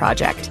home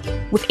project?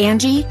 With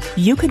Angie,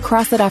 you could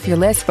cross it off your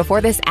list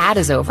before this ad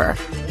is over.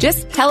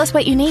 Just tell us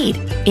what you need.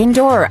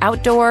 Indoor or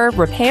outdoor,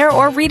 repair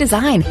or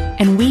redesign.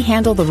 And we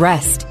handle the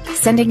rest,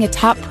 sending a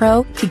top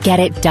pro to get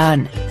it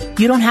done.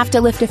 You don't have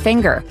to lift a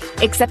finger,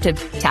 except to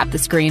tap the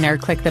screen or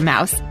click the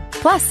mouse.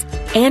 Plus,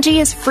 Angie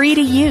is free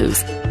to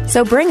use.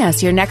 So bring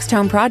us your next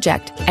home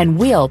project, and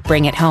we'll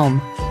bring it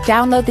home.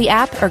 Download the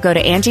app or go to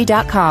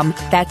Angie.com.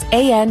 That's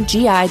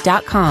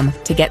ANGI.com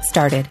to get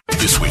started.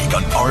 This week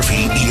on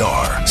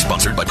RVER,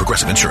 sponsored by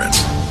Progressive Insurance.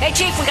 Hey,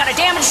 Chief, we got a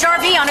damaged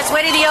RV on its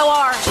way to the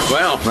OR.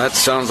 Well, that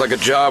sounds like a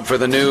job for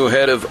the new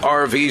head of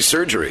RV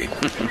surgery.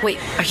 Wait,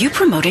 are you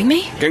promoting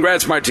me?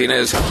 Congrats,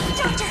 Martinez.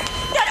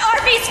 That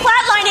RV's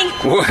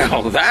flatlining.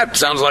 Well, that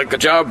sounds like a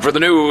job for the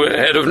new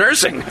head of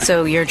nursing.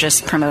 So you're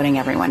just promoting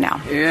everyone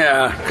now?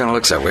 Yeah, kind of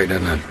looks that way,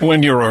 doesn't it?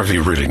 When your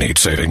RV really needs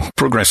saving,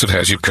 Progressive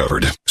has you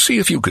covered. See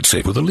if you could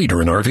save with a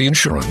leader in RV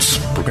insurance.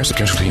 Progressive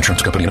Casualty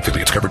Insurance Company and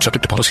affiliates, covered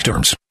subject to policy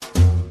terms.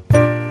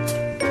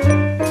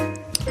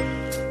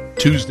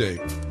 Tuesday,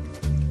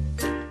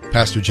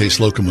 Pastor Jay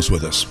Slocum was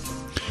with us.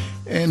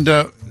 And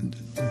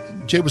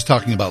Jay was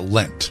talking about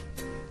Lent,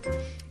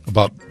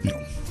 about,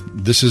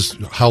 this is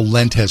how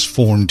Lent has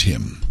formed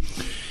him.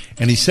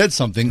 And he said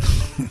something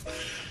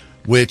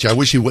which I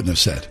wish he wouldn't have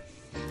said,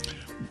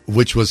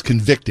 which was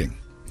convicting,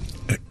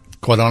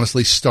 quite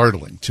honestly,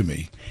 startling to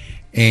me.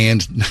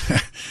 And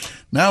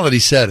now that he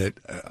said it,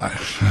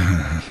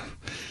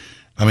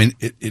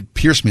 it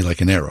pierced me like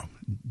an arrow.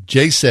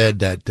 Jay said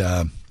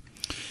that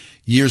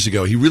years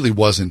ago, he really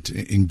wasn't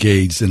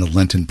engaged in a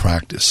Lenten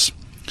practice.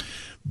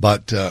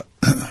 But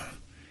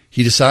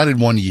he decided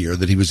one year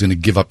that he was going to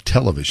give up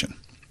television.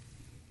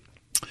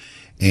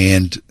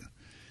 And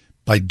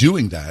by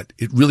doing that,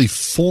 it really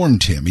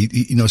formed him.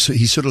 So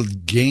he sort of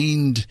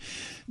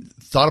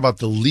thought about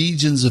the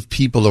legions of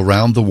people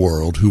around the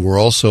world who were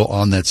also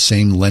on that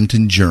same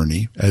Lenten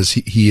journey as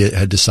he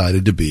had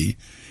decided to be.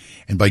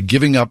 And by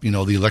giving up, the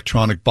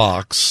electronic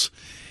box,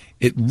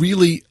 it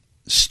really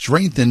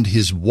strengthened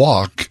his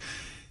walk.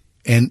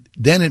 And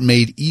then it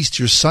made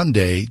Easter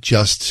Sunday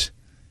just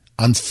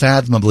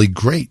unfathomably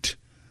great.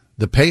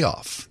 The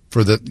payoff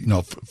for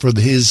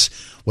his,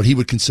 what he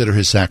would consider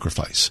his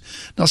sacrifice.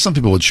 Now, some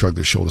people would shrug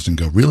their shoulders and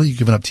go, really? You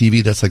giving up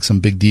TV? That's like some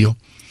big deal?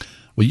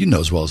 Well, you know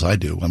as well as I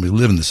do. I mean, we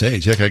live in this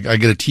age. Heck, I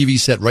get a TV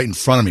set right in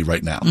front of me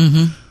right now.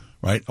 Mm-hmm.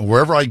 Right? And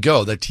wherever I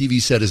go, that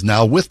TV set is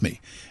now with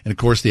me. And, of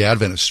course, the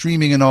advent of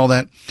streaming and all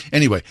that.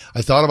 Anyway,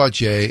 I thought about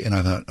Jay, and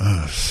I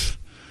thought,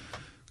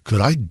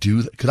 could I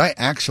do that? Could I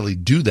actually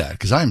do that?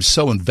 Because I am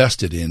so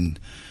invested in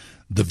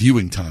the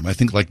viewing time. I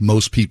think like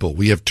most people,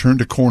 we have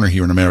turned a corner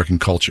here in American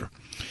culture.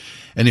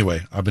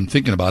 Anyway, I've been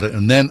thinking about it.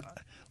 And then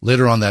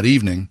later on that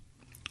evening,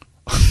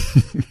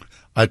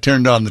 I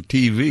turned on the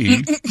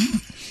TV.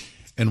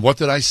 And what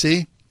did I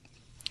see?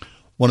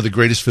 One of the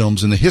greatest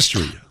films in the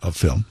history of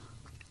film,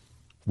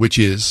 which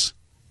is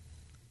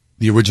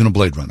the original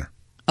Blade Runner.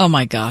 Oh,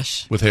 my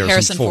gosh. With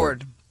Harrison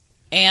Ford.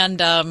 And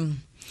the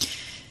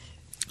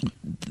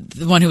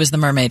one who was the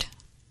mermaid.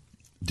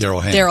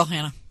 Daryl Hannah. Daryl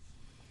Hannah.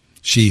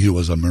 She who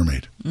was a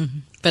mermaid. Mm-hmm.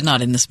 But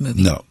not in this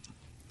movie. No.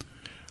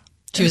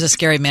 She was a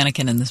scary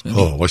mannequin in this movie.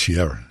 Oh, was she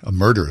ever? A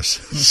murderous,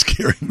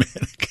 scary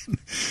mannequin.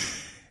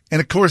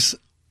 And, of course,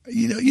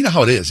 you know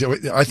how it is.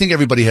 I think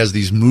everybody has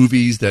these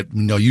movies that,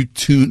 you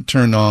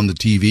turn on the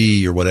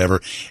TV or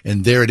whatever,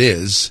 and there it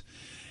is.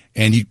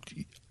 And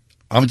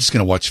I'm just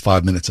going to watch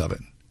 5 minutes of it.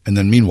 And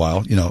then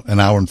meanwhile, an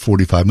hour and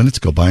 45 minutes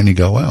go by and you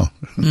go, wow.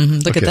 Mm-hmm.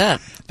 Look at that.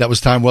 That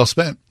was time well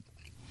spent.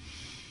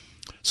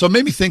 So it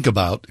made me think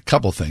about a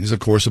couple things, of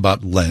course,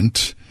 about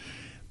Lent,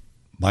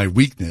 my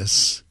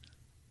weakness,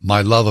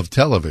 my love of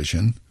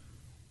television,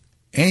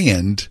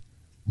 and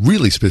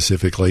really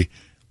specifically,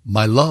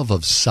 my love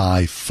of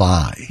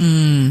sci-fi.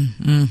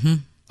 Mm-hmm.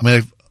 I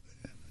mean,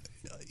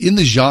 in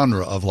the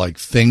genre of like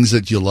things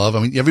that you love,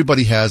 I mean,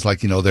 everybody has like,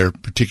 their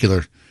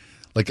particular,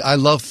 like I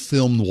love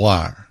film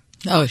noir.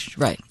 Oh,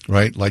 right.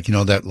 Right? Like,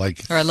 that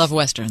like. Or I love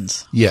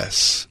Westerns.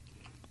 Yes.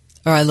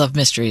 Or I love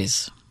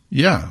mysteries.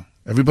 Yeah.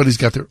 Everybody's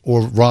got their,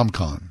 or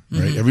rom-com,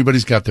 right? Mm-hmm.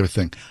 Everybody's got their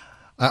thing.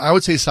 I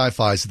would say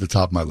sci-fi is at the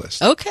top of my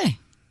list. Okay.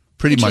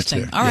 Pretty much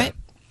there. All right.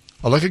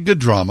 I like a good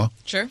drama.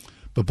 Sure.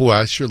 But boy,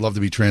 I sure love to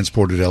be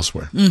transported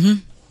elsewhere. Mm-hmm.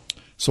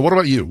 So what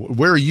about you?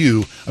 Where are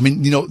you? I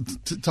mean,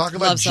 to talk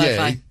about love Jay.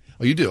 Sci-fi.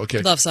 Oh, you do?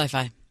 Okay. Love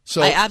sci-fi.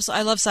 So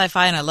I love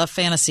sci-fi and I love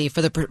fantasy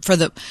for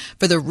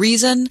the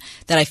reason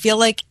that I feel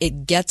like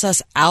it gets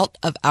us out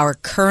of our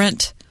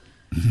current.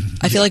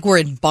 I feel like we're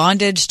in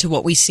bondage to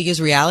what we see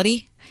as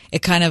reality.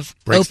 It kind of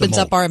opens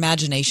up our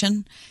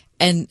imagination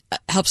and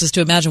helps us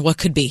to imagine what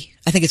could be.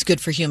 I think it's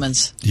good for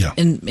humans. Yeah.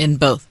 In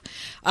both.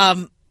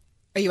 Are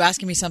you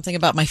asking me something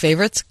about my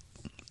favorites?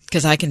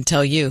 Because I can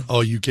tell you.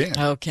 Oh, you can.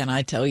 Oh, can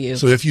I tell you?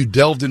 So if you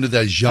delved into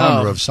that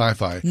genre of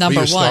sci-fi,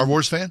 number are you a one. Star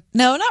Wars fan?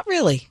 No, not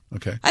really.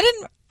 Okay. I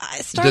didn't.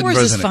 Star Wars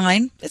is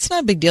fine. It's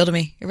not a big deal to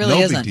me. It really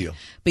isn't. No big deal.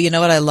 But you know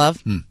what I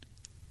love?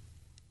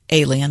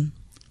 Alien.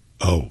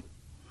 Oh.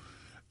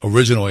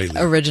 Original Alien.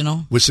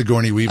 Original. With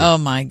Sigourney Weaver. Oh,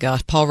 my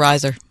gosh. Paul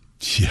Reiser.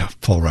 Yeah,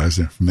 Paul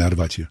Reiser from Mad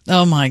About You.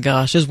 Oh my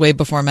gosh, it was way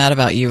before Mad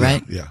About You,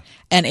 right? Yeah.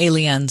 And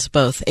Aliens,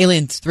 both.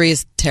 Aliens 3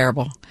 is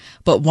terrible,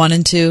 but 1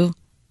 and 2,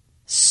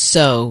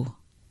 so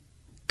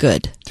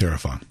good.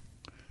 Terrifying.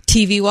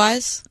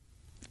 TV-wise,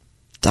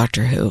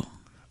 Doctor Who.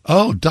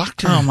 Oh,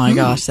 Doctor Who. Oh my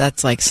gosh,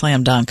 that's like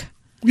slam dunk.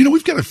 You know,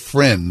 we've got a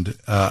friend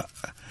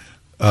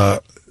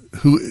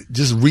who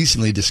just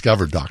recently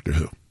discovered Doctor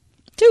Who.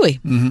 Do we?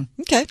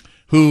 Mm-hmm. Okay.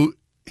 Who,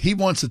 he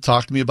wants to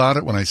talk to me about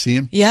it when I see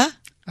him. Yeah?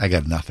 I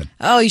got nothing.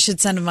 Oh, you should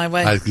send him my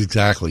way.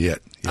 Exactly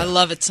it. Yeah. I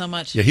love it so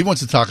much. Yeah, he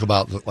wants to talk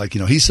about, like,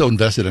 you know, he's so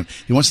invested in,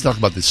 he wants to talk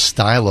about the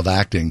style of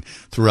acting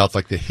throughout,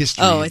 like, the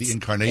history, the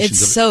incarnations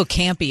it's of it. so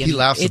campy. He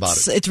laughs about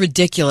it. It's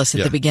ridiculous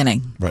at the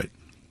beginning. Right.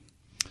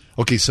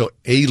 Okay, so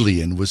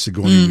Alien was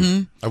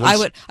Sigourney.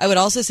 I would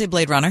also say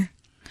Blade Runner.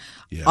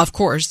 Yeah. Of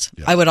course.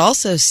 Yeah. I would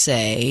also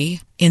say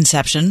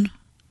Inception.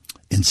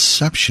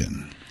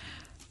 Inception.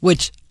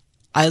 Which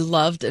I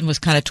loved and was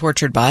kind of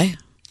tortured by.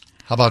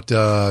 How about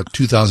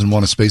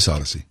 2001: A Space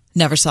Odyssey?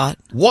 Never saw it.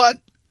 What?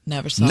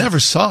 Never saw it. Never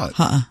saw it?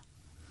 Uh-uh.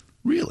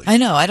 Really? I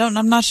know.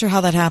 I'm not sure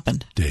how that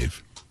happened.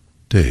 Dave.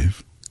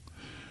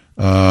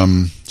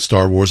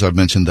 Star Wars, I've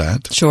mentioned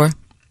that. Sure.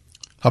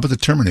 How about the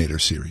Terminator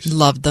series?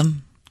 Loved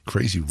them.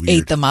 Crazy weird.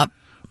 Ate them up.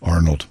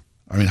 Arnold.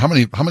 I mean, how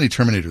many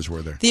Terminators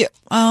were there?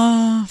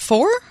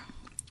 4?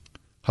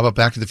 How about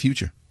Back to the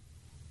Future?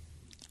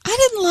 I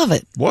didn't love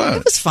it. What?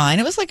 It was fine.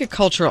 It was like a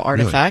cultural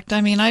artifact.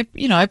 Really? I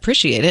mean, I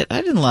appreciate it.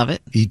 I didn't love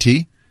it.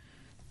 E.T.?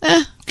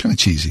 Kind of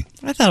cheesy.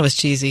 I thought it was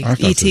cheesy.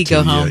 E.T.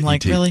 Go home.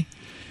 Like, E.T. really?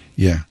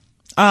 Yeah.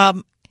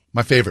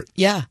 My favorite.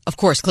 Yeah, of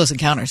course, Close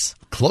Encounters.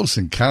 Close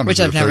Encounters. Which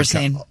I've never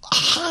seen.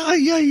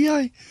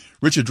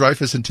 Richard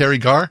Dreyfuss and Terry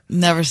Garr?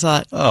 Never saw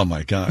it. Oh,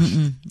 my gosh.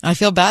 Mm-mm. I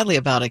feel badly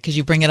about it because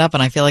you bring it up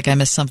and I feel like I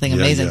missed something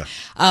amazing.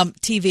 Yeah.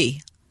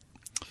 TV.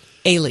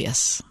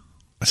 Alias.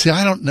 See,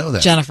 I don't know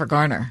that. Jennifer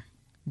Garner.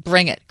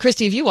 Bring it.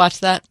 Christy, have you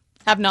watched that?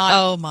 Have not.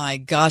 Oh, my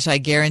gosh. I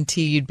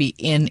guarantee you'd be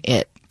in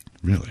it.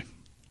 Really?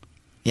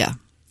 Yeah.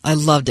 I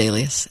loved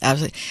Alias.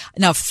 Absolutely.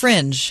 Now,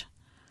 Fringe,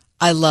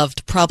 I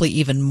loved probably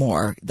even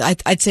more.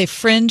 I'd say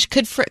Fringe.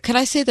 Could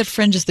I say that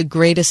Fringe is the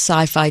greatest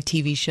sci-fi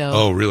TV show?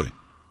 Oh, really?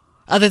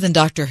 Other than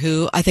Doctor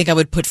Who, I think I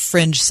would put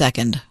Fringe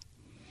second.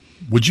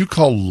 Would you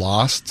call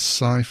Lost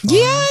sci-fi?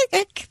 Yeah,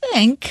 I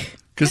think.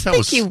 Because that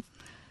was...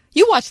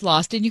 You watched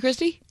Lost, didn't you,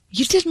 Christy?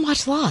 You didn't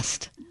watch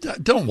Lost.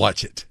 Don't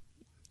watch it.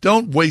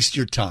 Don't waste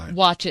your time.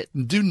 Watch it.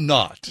 Do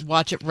not.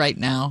 Watch it right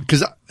now.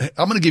 Because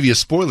I'm going to give you a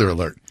spoiler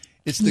alert.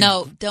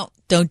 No, don't.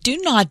 Do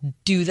not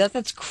do that.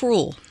 That's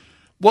cruel.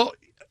 Well...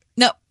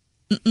 No.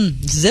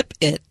 Zip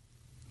it.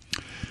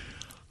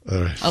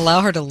 Allow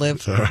her to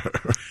live.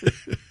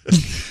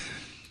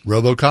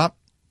 RoboCop?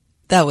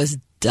 That was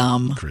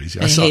dumb.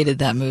 Crazy. I hated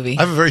that movie.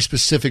 I have a very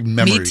specific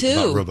memory Me too.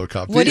 about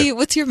RoboCop.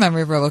 What's your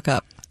memory of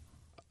RoboCop?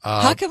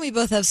 How can we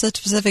both have such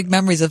specific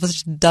memories of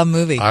such a dumb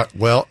movie?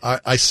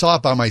 I saw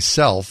it by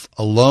myself,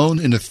 alone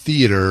in a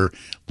theater,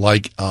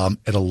 like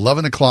at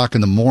 11 o'clock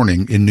in the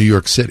morning in New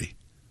York City.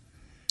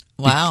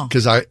 Wow!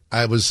 Because I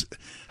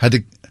had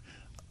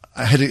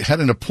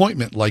an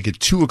appointment like at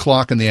 2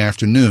 o'clock in the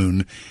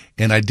afternoon,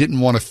 and I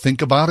didn't want to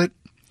think about it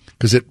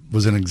because it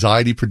was an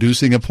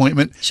anxiety-producing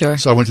appointment. Sure.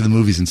 So I went to the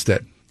movies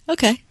instead.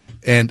 Okay.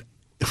 And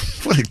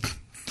what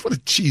a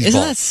cheese Isn't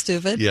ball. that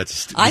stupid? Yeah, it's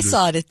stupid. I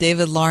saw it at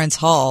David Lawrence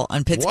Hall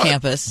on Pitt's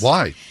campus.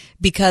 Why?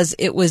 Because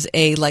it was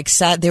they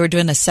were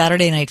doing a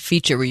Saturday night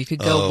feature where you could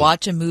go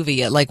watch a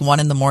movie at like 1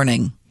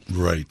 a.m.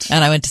 Right.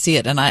 And I went to see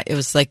it, and it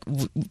was like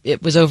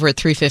it was over at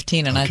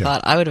 3:15, and I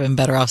thought I would have been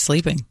better off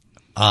sleeping.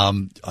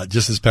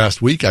 Just this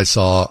past week, I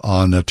saw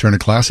on Turner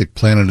Classic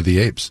Planet of the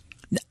Apes.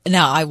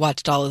 Now I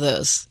watched all of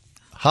those.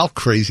 How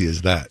crazy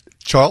is that?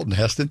 Charlton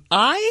Heston.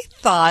 I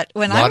thought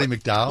Roddy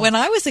McDowall. When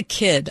I was a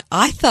kid,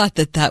 I thought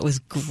that was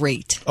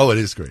great. Oh, it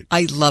is great.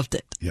 I loved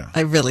it. Yeah,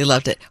 I really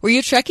loved it. Were you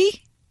a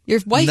Trekkie?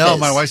 Your wife? No, is.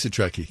 my wife's a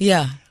Trekkie.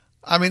 Yeah.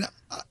 I mean,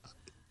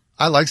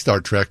 I like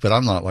Star Trek, but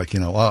I'm not like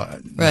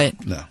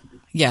right. No.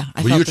 Yeah.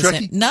 Were you a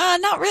Trekkie? No,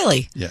 not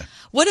really. Yeah.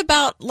 What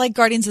about like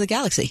Guardians of the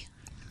Galaxy?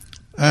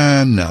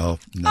 No.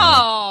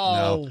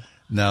 Oh.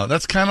 No.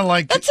 That's kind of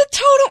like that's a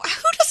total.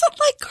 Who doesn't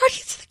like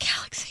Guardians of the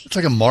Galaxy? It's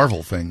like a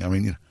Marvel thing. I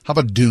mean, how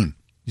about Dune?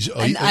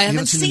 I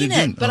haven't seen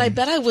it, but I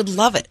bet I would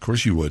love it. Of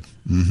course you would.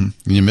 Mm-hmm.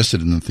 And you missed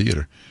it in the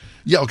theater.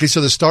 Yeah, okay, so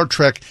the Star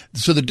Trek,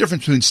 the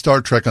difference between Star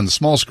Trek on the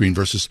small screen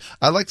versus,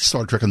 I like the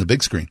Star Trek on the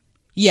big screen.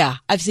 Yeah,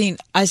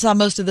 I saw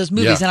most of those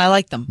movies and I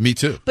like them. Me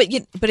too. But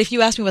if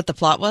you asked me what the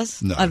plot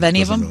was of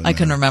any of them, really I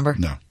couldn't remember.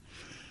 No.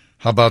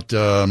 How about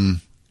The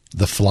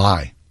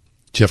Fly?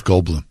 Jeff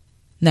Goldblum.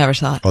 Never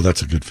saw it. Oh,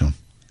 that's a good film.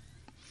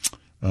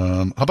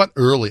 How about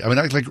early? I mean,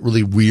 I like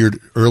really weird,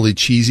 early,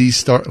 cheesy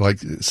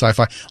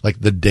sci-fi, like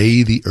The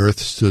Day the Earth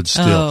Stood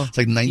Still. Oh, it's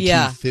like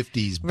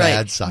 1950s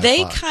bad sci-fi.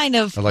 They kind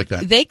of, I like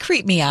that. They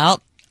creep me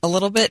out a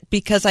little bit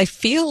because I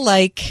feel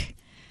like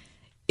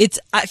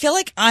I feel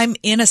like I'm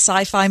in a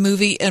sci-fi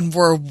movie and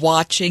we're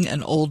watching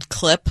an old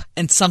clip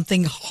and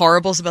something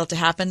horrible is about to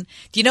happen.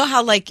 Do you know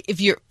how, like, if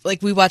you're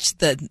like, we watched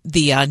the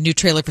new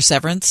trailer for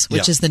Severance,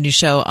 which is the new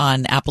show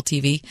on Apple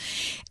TV,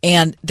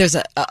 and there's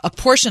a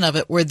portion of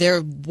it where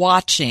they're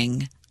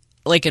watching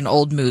like an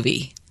old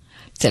movie.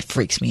 That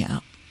freaks me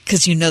out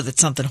because you know that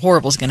something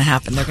horrible is going to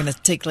happen. They're going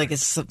to take like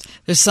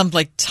there's some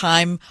like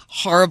time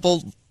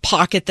horrible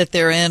pocket that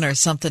they're in or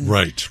something.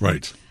 Right.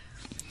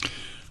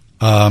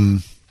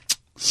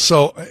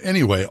 So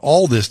anyway,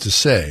 all this to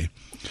say,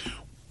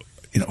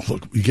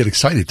 look, we get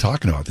excited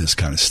talking about this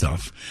kind of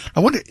stuff.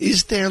 I wonder,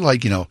 is there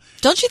like,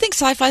 Don't you think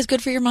sci-fi is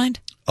good for your mind?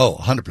 Oh,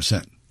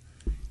 100%.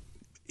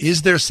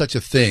 Is there such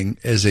a thing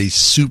as a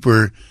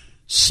super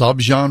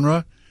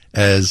subgenre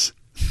as,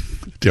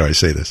 dare I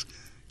say this,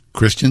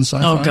 Christian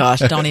sci-fi? Oh, gosh,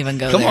 don't even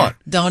go Come there. on.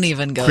 Don't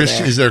even go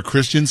there. Is there a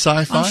Christian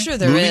sci-fi? I'm sure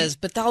there is,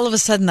 but all of a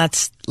sudden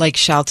that's like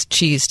shouts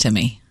cheese to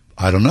me.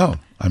 I don't know.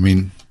 I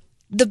mean,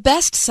 the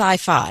best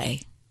sci-fi,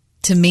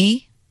 to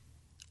me,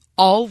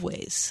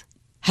 always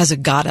has a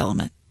God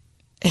element.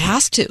 It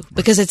has to,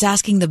 because it's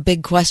asking the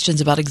big questions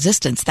about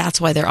existence.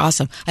 That's why they're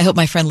awesome. I hope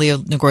my friend Leo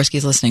Nagorski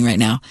is listening right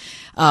now,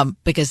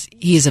 because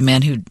he is a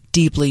man who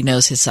deeply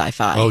knows his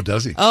sci-fi. Oh,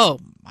 does he? Oh,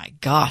 my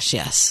gosh,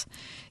 yes.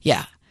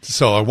 Yeah.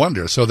 So I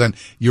wonder. So then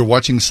you're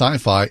watching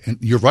sci-fi, and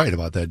you're right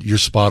about that. You're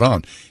spot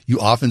on. You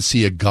often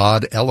see a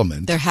God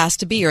element. There has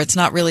to be, or it's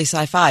not really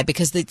sci-fi,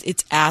 because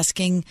it's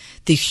asking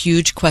the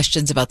huge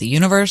questions about the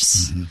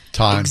universe,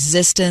 time,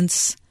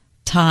 existence,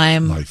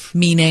 time, life,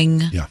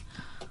 meaning,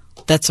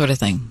 that sort of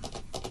thing.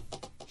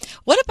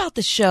 What about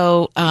the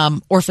show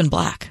Orphan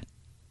Black?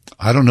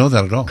 I don't know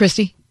that at all.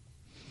 Christy?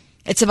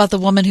 It's about the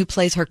woman who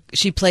plays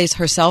she plays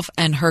herself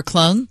and her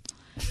clone,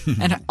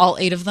 and all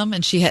 8 of them,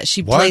 and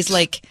she plays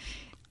like.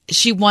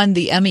 She won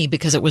the Emmy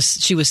because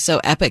she was so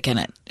epic in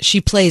it.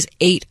 She plays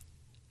 8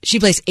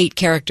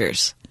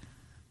 characters.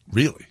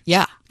 Really?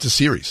 Yeah. It's a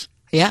series.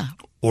 Yeah.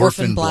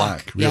 Orphan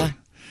Black. Really? Yeah.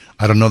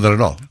 I don't know that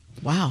at all.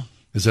 Wow.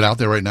 Is it out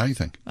there right now, you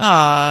think?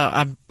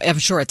 I'm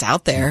sure it's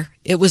out there.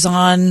 It was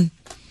on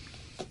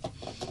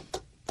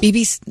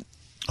BBC.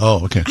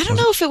 Oh, okay. I don't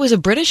know if it was a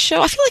British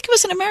show. I feel like it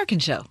was an American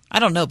show. I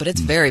don't know, but it's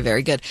very,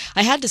 very good.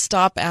 I had to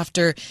stop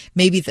after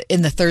maybe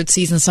in the 3rd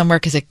season somewhere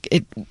because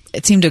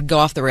it seemed to go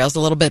off the rails a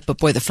little bit. But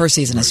boy, the first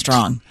season is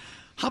strong.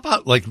 How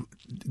about, like,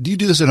 do you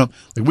do this at home?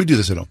 Like, we do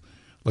this at home.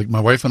 Like, my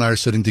wife and I are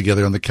sitting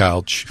together on the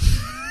couch,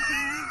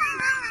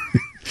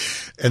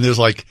 and there's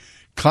like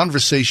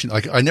conversation.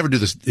 Like, I never do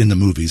this in the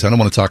movies. I don't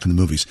want to talk in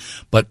the movies,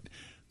 but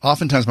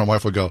oftentimes my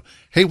wife will go,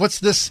 "Hey, what's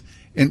this?"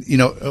 And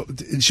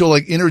and she'll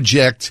like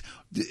interject.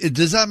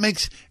 Does that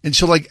make? And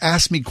she'll like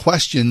ask me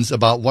questions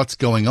about what's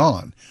going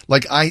on.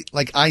 Like I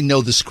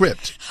know the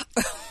script.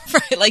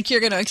 Right, like you're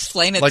going to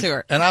explain it to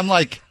her. And I'm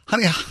like,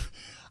 honey,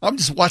 I'm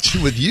just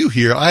watching with you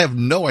here. I have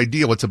no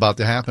idea what's about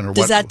to happen. Or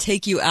does that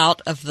take you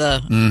out of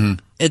the? Mm-hmm.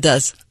 It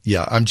does.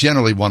 Yeah, I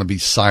generally want to be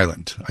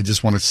silent. I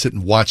just want to sit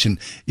and watch, and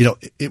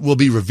it will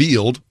be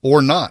revealed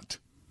or not.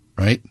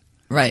 Right.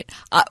 Right.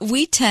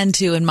 We tend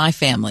to, in my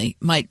family,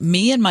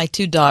 me and my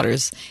 2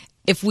 daughters.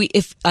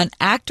 If an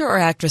actor or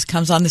actress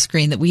comes on the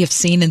screen that we have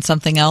seen in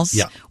something else,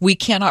 we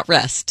cannot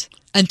rest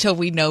until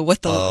we know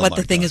what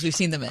the thing is we've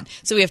seen them in.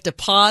 So we have to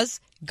pause,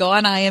 go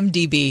on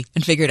IMDb,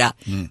 and figure it out.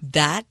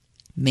 That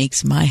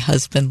makes my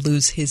husband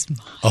lose his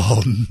mind.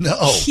 Oh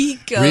no! He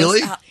goes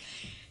really.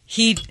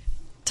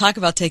 Talk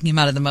about taking him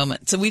out of the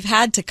moment. So we've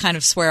had to kind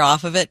of swear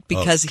off of it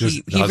because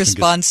he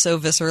responds so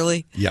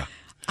viscerally. Yeah.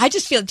 I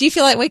just feel. Do you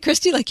feel that way,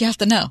 Christy? Like you have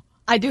to know.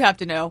 I do have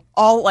to know.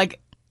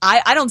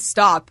 I don't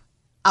stop.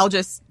 I'll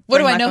just. What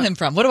do I know him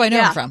from? What do I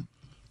know him from?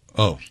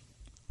 Oh.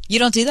 You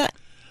don't do that?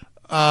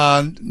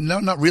 No,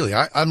 not really.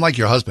 I'm like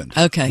your husband.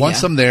 Okay.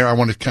 Once I'm there, I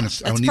want to kind of.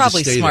 That's I need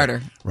probably to stay smarter.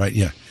 There. Right.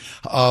 Yeah.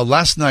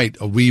 Last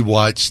night we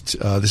watched.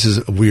 This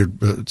is a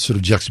weird sort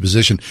of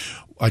juxtaposition.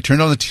 I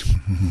turned on the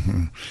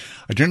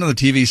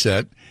TV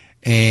set,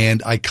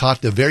 and I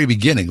caught the very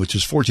beginning, which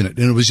was fortunate,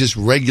 and it was just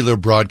regular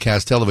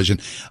broadcast television.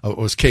 It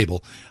was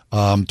cable.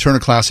 Turner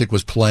Classic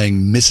was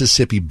playing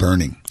Mississippi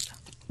Burning.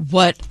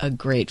 What a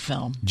great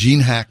film. Gene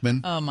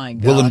Hackman. Oh, my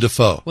God.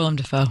 Willem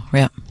Dafoe.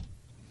 Yeah.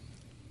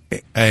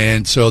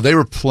 And so they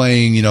were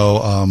playing,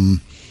 a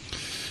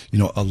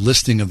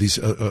listing of these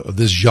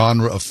this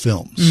genre of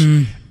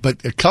films.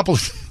 But a couple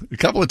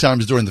of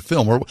times during the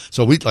film,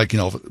 so we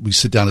we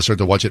sit down and start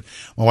to watch it.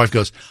 My wife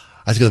goes,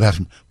 "I have to go to the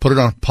bathroom. Put it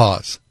on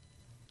pause."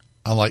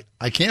 I'm like,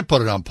 "I can't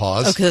put it on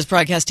pause." Oh, because it's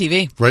broadcast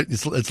TV, right?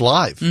 It's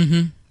live.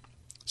 Mm-hmm.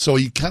 So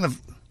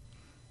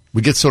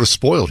we get sort of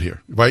spoiled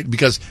here, right?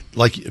 Because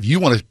like if you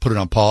want to put it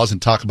on pause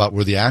and talk about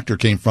where the actor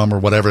came from or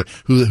whatever,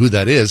 who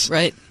that is,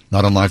 right?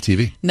 Not on live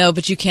TV. No,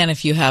 but you can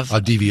if you have a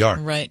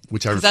DVR, right?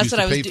 Which I refuse to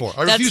pay for.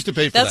 I refuse to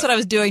pay for that. That's what I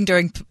was doing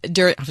during.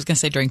 I was going to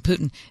say during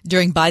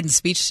Biden's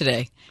speech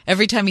today.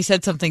 Every time he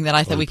said something that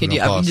I thought we could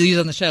use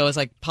on the show, I was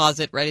like, pause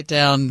it, write it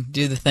down,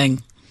 do the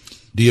thing.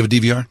 Do you have a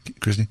DVR,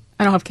 Christy?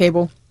 I don't have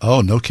cable.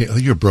 Oh, no cable.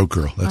 You're a broke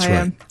girl. That's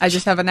right. I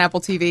just have an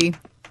Apple TV.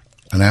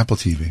 An Apple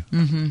TV.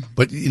 Mm-hmm.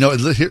 But,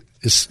 here,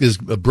 as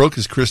broke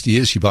as Christy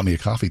is, she bought me a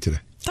coffee today.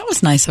 That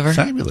was nice of her.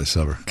 Fabulous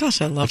of her.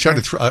 Gosh, I love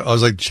her. I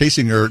was like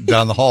chasing her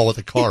down the hall with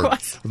a card,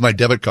 with my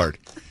debit card.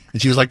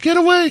 And she was like, get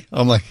away.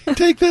 I'm like,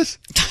 take this.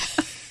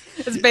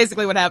 That's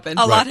basically what happened.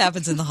 A lot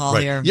happens in the hall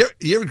here.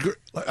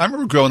 I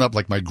remember growing up,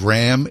 like my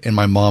gram and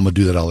my mom would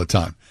do that all the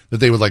time. That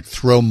they would like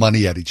throw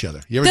money at each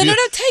other. You ever no,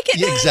 take it.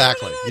 Yeah,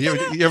 exactly.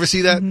 You ever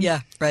see that?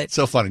 Yeah, right.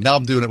 So funny. Now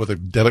I'm doing it with a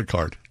debit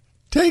card.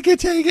 Take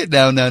it.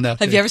 No.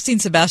 Have you ever seen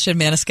Sebastian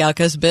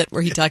Maniscalco's bit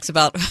where he talks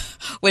about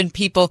when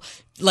people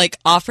like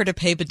offer to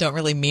pay but don't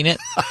really mean it?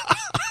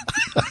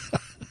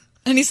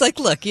 And he's like,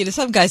 look,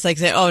 some guys like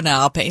say, oh, no,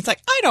 I'll pay. He's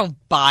like, I don't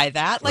buy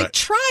that. Like,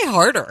 try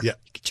harder. Yeah.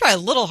 You can try a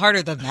little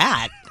harder than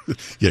that.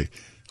 Yeah.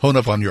 Hone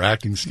up on your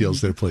acting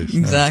skills there, please.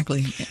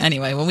 Exactly. Right.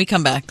 Anyway, when we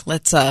come back,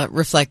 let's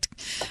reflect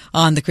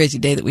on the crazy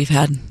day that we've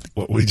had.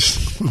 Well, we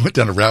went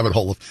down a rabbit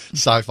hole of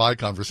sci-fi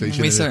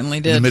conversation. We certainly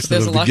did.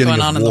 There's a lot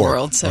going on in the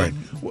world. So right.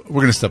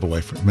 We're going to step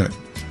away for a minute.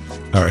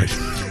 All right.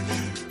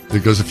 There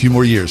goes a few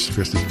more years,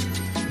 Christy.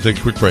 Take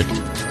a quick break.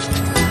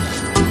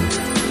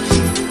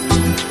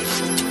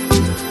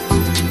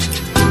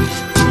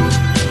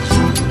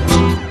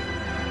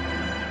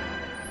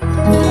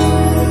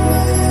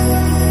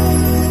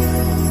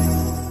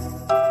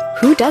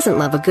 Who doesn't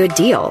love a good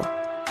deal?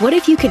 What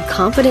if you could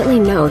confidently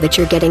know that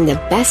you're getting the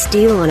best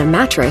deal on a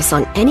mattress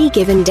on any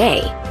given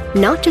day,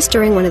 not just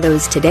during one of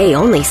those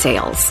today-only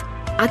sales?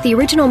 At the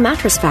Original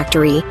Mattress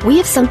Factory, we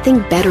have something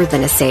better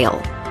than a sale.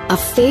 A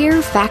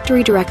fair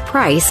factory direct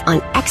price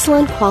on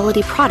excellent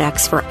quality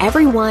products for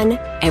everyone,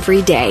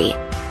 every day.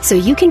 So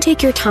you can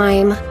take your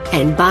time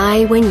and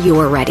buy when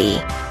you're ready.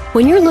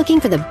 When you're looking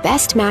for the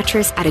best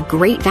mattress at a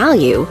great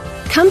value,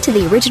 come to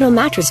the Original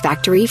Mattress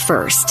Factory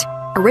first.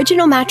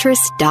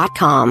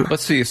 OriginalMattress.com.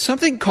 Let's see, if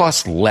something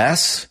costs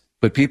less,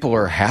 but people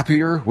are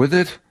happier with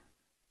it,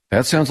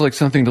 that sounds like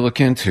something to look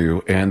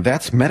into, and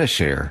that's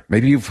Medi-Share.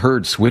 Maybe you've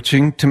heard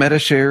switching to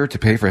Medi-Share to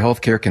pay for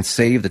healthcare can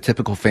save the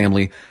typical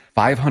family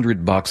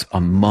 $500 a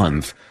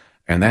month,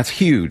 and that's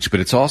huge, but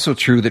it's also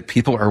true that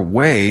people are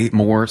way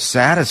more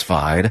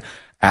satisfied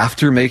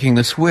after making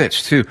the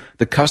switch, too.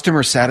 The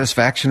customer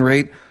satisfaction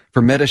rate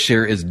for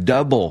Medi-Share is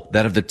double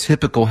that of the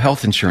typical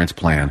health insurance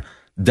plan.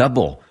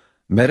 Double.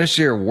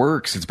 Medi-Share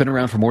works. It's been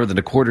around for more than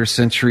a quarter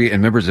century,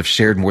 and members have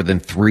shared more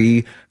than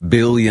 $3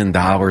 billion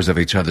of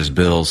each other's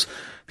bills.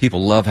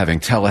 People love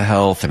having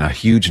telehealth and a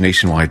huge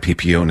nationwide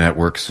PPO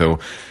network. So,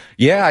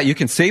 yeah, you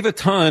can save a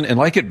ton and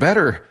like it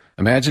better.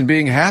 Imagine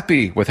being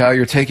happy with how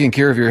you're taking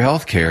care of your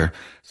health care.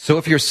 So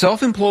if you're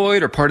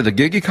self-employed or part of the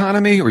gig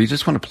economy, or you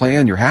just want a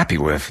plan you're happy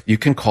with, you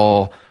can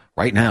call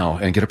right now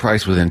and get a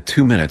price within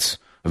 2 minutes.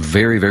 A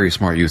very, very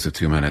smart use of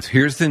 2 minutes.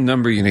 Here's the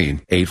number you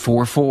need.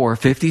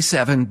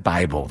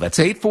 844-57-BIBLE. That's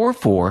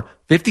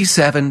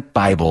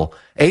 844-57-BIBLE.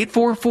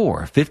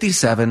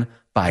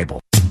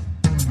 844-57-BIBLE.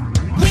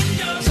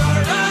 Windows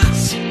are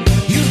us.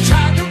 You've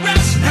tried the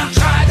rest, now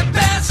try the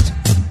best.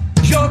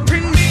 Your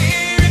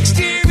premier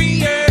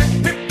exterior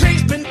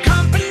replacement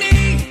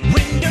company.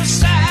 Windows,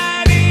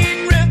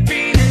 siding,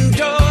 roofing, and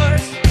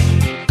doors.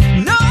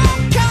 No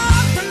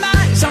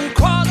compromise on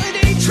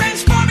quality,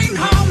 transforming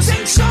homes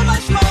and so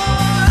much more.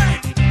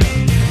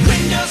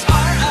 Windows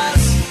are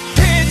us.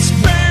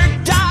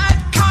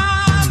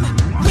 Pittsburgh.com.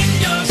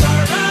 Windows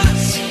are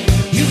us.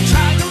 You've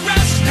tried the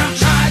rest, now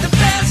try the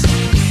best.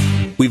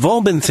 We've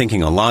all been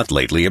thinking a lot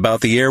lately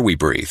about the air we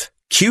breathe.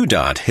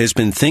 QDOT has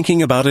been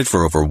thinking about it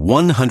for over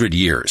 100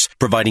 years,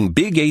 providing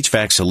big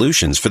HVAC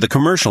solutions for the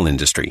commercial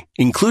industry,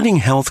 including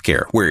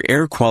healthcare, where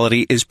air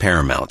quality is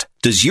paramount.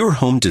 Does your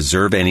home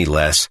deserve any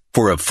less?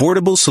 For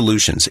affordable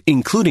solutions,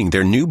 including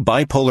their new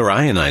bipolar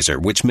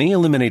ionizer, which may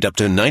eliminate up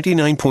to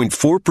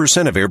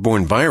 99.4% of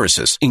airborne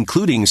viruses,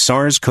 including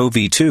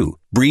SARS-CoV-2.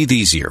 Breathe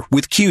easier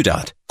with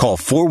QDOT. Call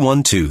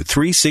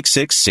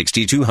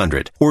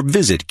 412-366-6200 or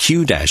visit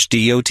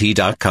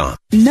q-dot.com.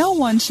 No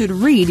one should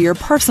read your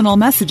personal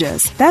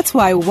messages. That's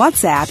why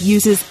WhatsApp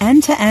uses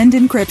end-to-end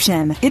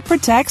encryption. It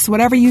protects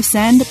whatever you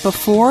send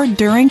before,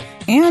 during,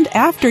 and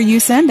after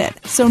you send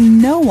it. So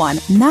no one,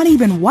 not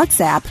even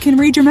WhatsApp, can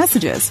read your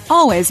messages.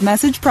 Always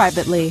message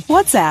privately.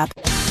 WhatsApp.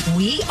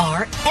 We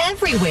are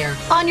everywhere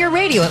on your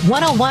radio at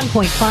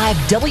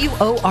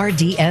 101.5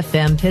 WORD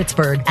FM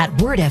Pittsburgh, at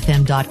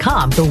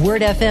wordfm.com, the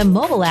Word FM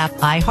mobile app,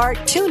 iHeart,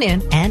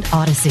 TuneIn, and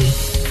Odyssey.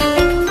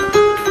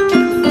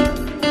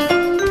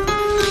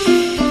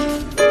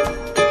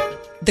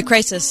 The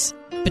crisis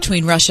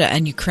between Russia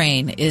and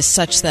Ukraine is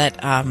such that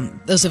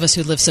those of us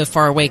who live so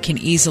far away can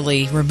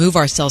easily remove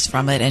ourselves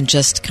from it and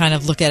just kind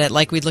of look at it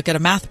like we'd look at a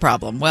math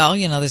problem. Well,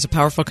 there's a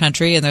powerful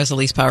country and there's a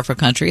least powerful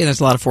country and there's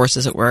a lot of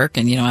forces at work,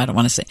 and, I don't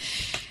want to say.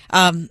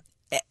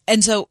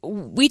 And so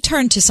we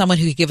turned to someone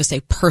who could give us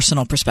a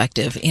personal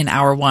perspective in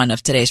hour one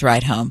of today's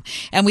ride home.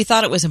 And we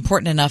thought it was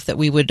important enough that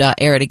we would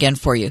air it again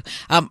for you.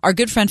 Our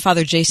good friend,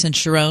 Father Jason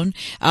Sharon,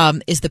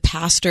 is the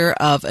pastor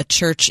of a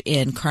church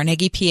in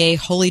Carnegie, PA,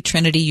 Holy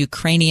Trinity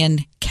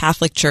Ukrainian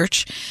Catholic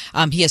Church.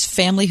 He has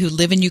family who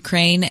live in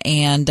Ukraine,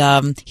 and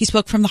he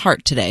spoke from the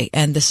heart today.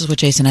 And this is what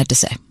Jason had to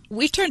say.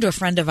 we've turned to a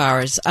friend of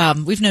ours.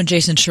 We've known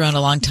Jason Sharon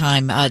a long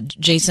time.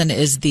 Jason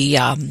is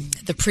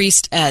the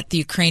priest at the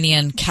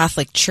Ukrainian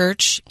Catholic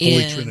Church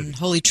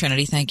Holy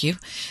Trinity. Thank you.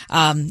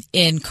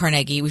 In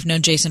Carnegie. We've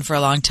known Jason for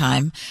a long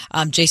time.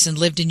 Jason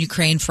lived in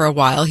Ukraine for a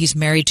while. He's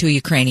married to a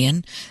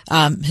Ukrainian.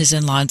 His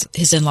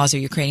in-laws are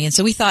Ukrainian.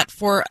 So we thought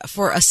for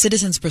a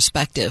citizen's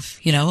perspective,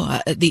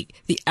 the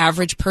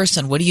average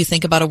person, what do you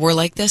think about a war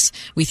like this?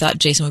 We thought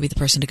Jason would be the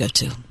person to go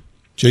to.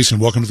 Jason,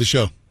 welcome to the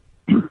show.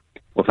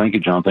 Well, thank you,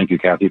 John. Thank you,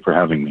 Kathy, for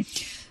having me.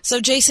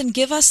 So, Jason,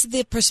 give us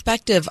the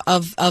perspective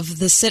of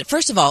the.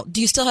 First of all,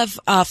 do you still have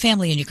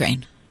family in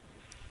Ukraine?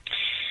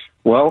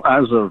 Well,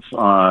 as of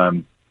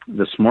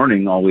this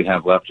morning, all we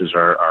have left is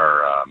our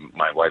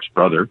my wife's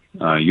brother,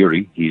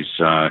 Yuri. He's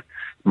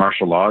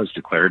martial law is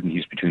declared, and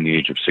he's between the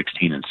age of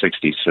 16 and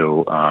 60.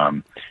 So,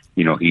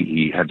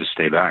 he had to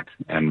stay back.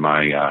 And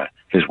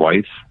his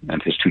wife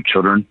and his two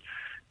children,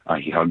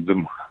 he hugged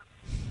them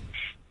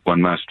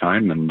one last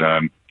time, and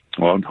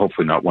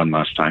hopefully not one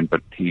last time,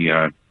 but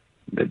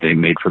they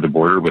made for the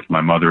border with my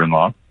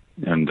mother-in-law,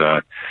 and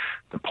the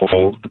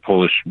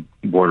Polish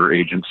border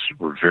agents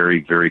were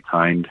very, very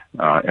kind.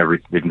 They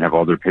didn't have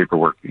all their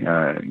paperwork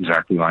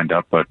exactly lined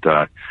up, but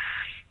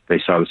they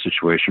saw the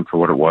situation for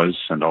what it was,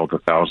 and all the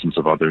thousands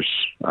of others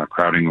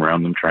crowding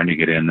around them trying to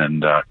get in,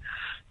 and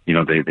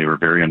they were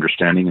very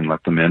understanding and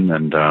let them in,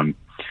 and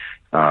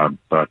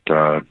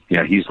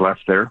he's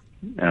left there,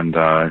 and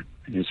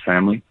his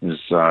family is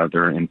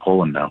they're in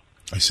Poland now.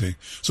 I see.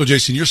 So,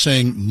 Jason, you're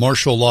saying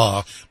martial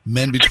law,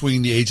 men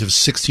between the age of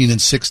 16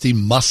 and 60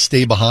 must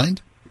stay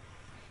behind?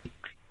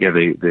 Yeah,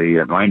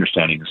 my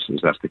understanding is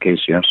that's the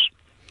case, yes.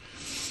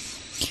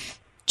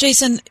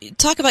 Jason,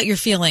 talk about your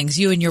feelings,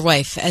 you and your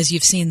wife, as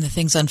you've seen the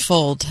things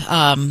unfold.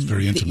 It's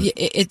very intimate.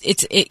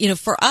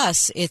 It's for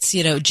us, it's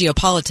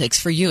geopolitics.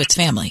 For you, it's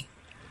family.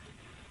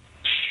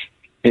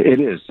 It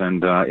is,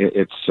 and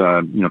it's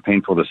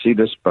painful to see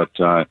this, but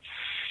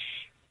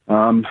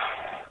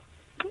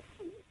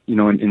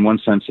in one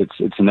sense,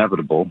 it's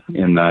inevitable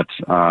in that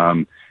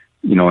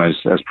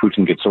as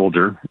Putin gets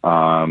older,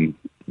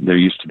 there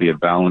used to be a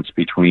balance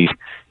between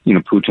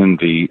Putin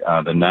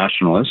the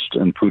nationalist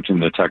and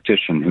Putin the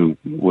tactician, who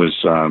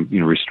was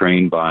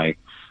restrained by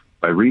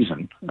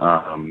reason,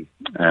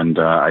 and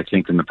I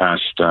think in the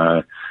past.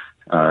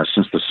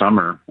 Since the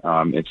summer,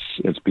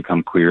 it's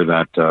become clear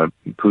that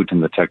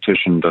Putin, the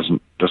tactician,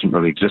 doesn't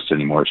really exist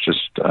anymore. It's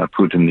just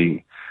Putin,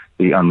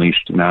 the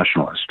unleashed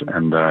nationalist,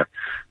 and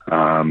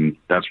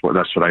that's what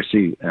I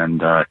see.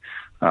 And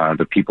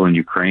the people in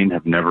Ukraine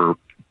have never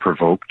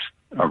provoked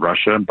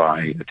Russia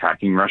by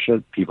attacking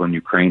Russia. People in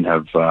Ukraine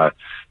have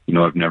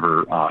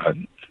never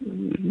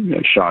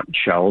shot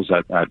shells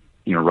at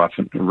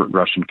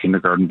Russian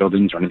kindergarten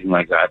buildings or anything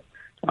like that.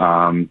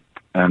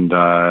 And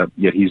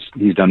yet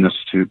he's done this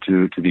to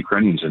the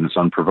Ukrainians, and it's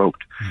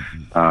unprovoked.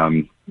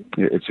 Mm-hmm.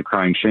 It's a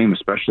crying shame,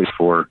 especially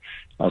for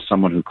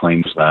someone who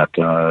claims that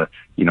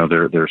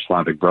they're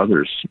Slavic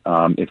brothers.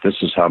 If this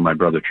is how my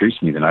brother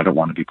treats me, then I don't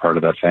want to be part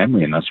of that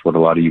family, and that's what a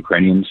lot of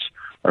Ukrainians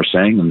are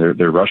saying. And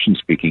they're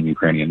Russian-speaking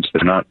Ukrainians.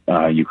 They're not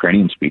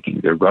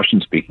Ukrainian-speaking. They're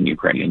Russian-speaking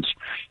Ukrainians,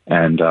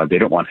 and they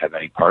don't want to have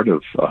any part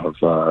of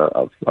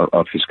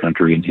his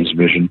country and his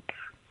vision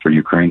for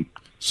Ukraine.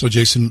 So,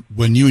 Jason,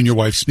 when you and your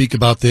wife speak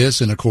about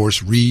this, and of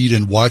course read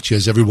and watch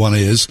as everyone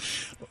is,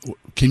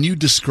 can you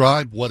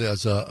describe what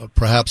is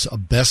perhaps a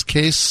best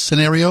case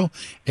scenario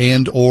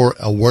and or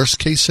a worst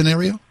case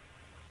scenario?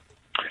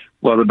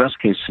 Well, the best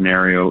case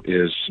scenario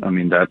is,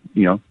 that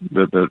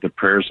the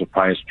prayers of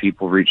pious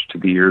people reach to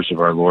the ears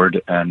of our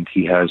Lord, and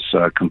he has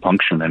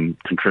compunction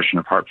and contrition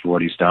of heart for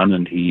what he's done,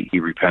 and he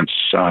repents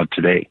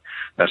today.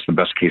 That's the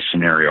best case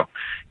scenario.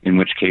 In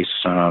which case,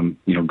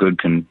 good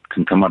can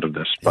come out of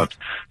this. But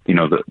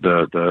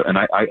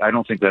I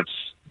don't think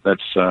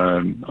that's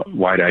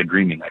wide-eyed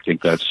dreaming. I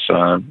think that's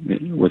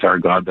with our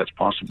God, that's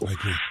possible.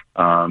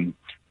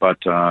 But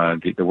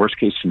the worst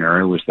case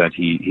scenario is that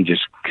he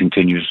just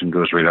continues and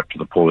goes right up to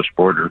the Polish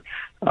border,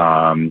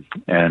 in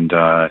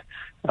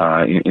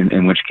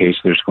which case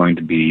there's going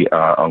to be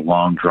a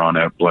long,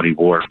 drawn-out, bloody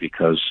war,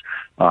 because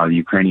the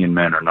Ukrainian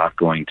men are not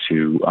going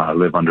to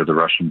live under the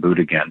Russian boot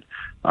again.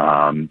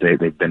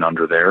 They've been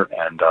under there,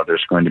 and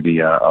there's going to be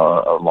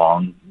a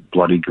long,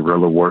 bloody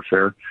guerrilla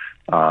warfare,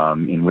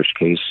 in which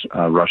case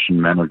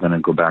Russian men are going to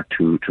go back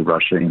to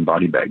Russia in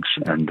body bags.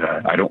 And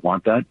I don't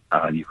want that.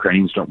 The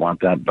Ukrainians don't want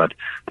that, but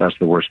that's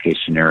the worst case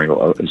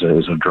scenario, is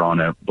a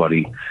drawn-out,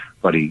 bloody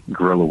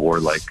guerrilla war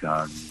like...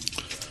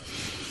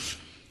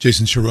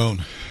 Jason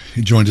Sharon,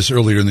 he joined us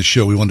earlier in the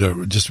show. We wanted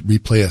to just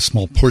replay a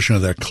small portion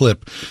of that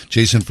clip.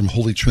 Jason from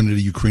Holy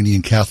Trinity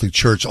Ukrainian Catholic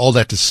Church. All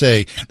that to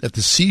say that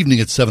this evening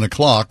at 7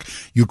 o'clock,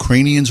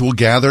 Ukrainians will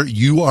gather.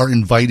 You are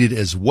invited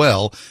as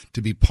well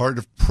to be part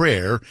of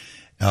prayer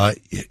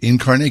in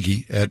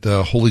Carnegie at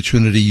Holy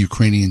Trinity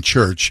Ukrainian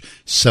Church,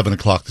 7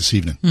 o'clock this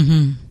evening.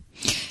 Mm-hmm.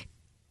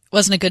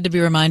 Wasn't it good to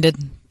be reminded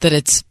that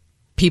it's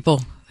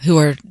people who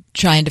are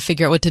trying to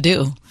figure out what to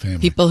do? Family.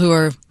 People who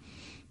are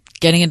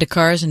getting into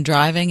cars and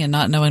driving and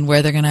not knowing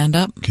where they're going to end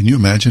up. Can you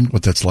imagine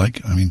what that's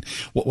like? I mean,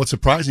 what's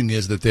surprising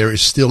is that there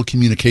is still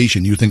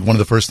communication. You think one of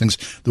the first things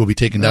that will be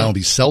taken down will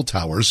be cell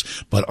towers,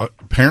 but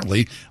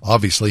apparently,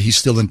 obviously, he's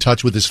still in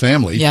touch with his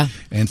family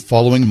and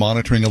following,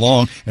 monitoring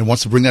along, and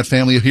wants to bring that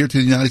family here to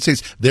the United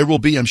States. There will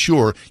be, I'm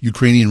sure,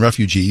 Ukrainian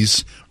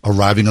refugees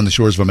arriving on the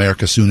shores of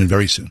America soon and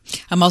very soon.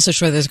 I'm also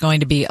sure there's going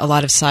to be a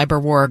lot of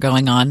cyber war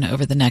going on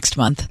over the next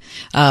month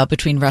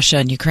between Russia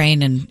and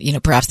Ukraine and,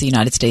 perhaps the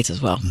United States as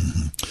well.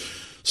 Mm-hmm.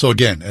 So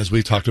again, as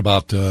we've talked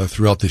about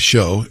throughout this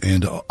show,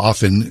 and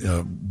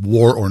often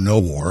war or no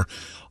war,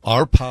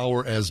 our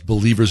power as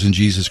believers in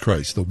Jesus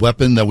Christ, the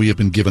weapon that we have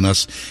been given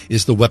us,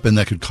 is the weapon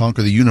that could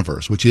conquer the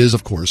universe, which is,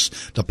 of course,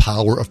 the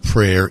power of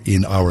prayer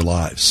in our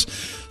lives.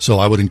 So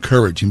I would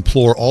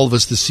implore all of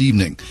us this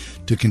evening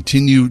to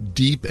continue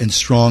deep and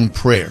strong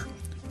prayer.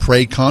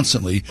 Pray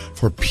constantly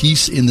for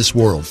peace in this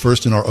world,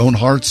 first in our own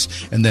hearts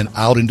and then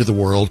out into the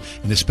world,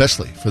 and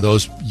especially for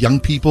those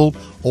young people,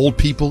 old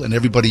people, and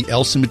everybody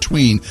else in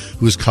between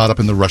who is caught up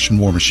in the Russian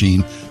war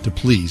machine, to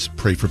please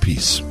pray for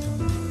peace.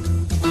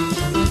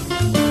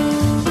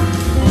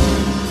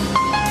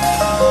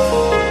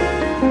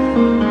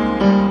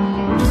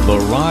 The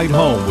Ride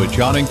Home with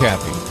John and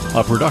Kathy,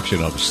 a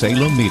production of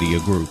Salem Media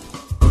Group.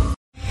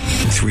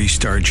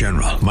 3-star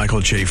General Michael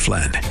J.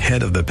 Flynn,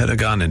 head of the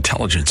Pentagon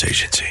Intelligence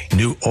Agency,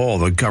 knew all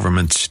the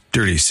government's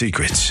dirty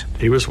secrets.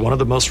 He was one of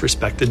the most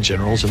respected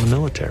generals in the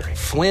military.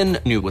 Flynn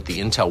knew what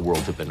the intel world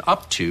had been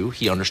up to.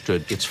 He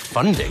understood its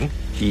funding.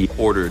 He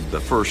ordered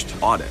the first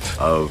audit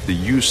of the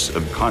use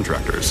of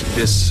contractors.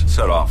 This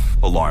set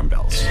off alarm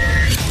bells.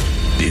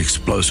 The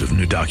explosive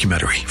new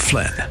documentary,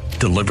 Flynn,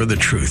 Deliver the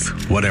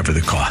Truth, Whatever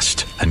the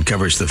Cost,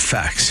 uncovers the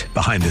facts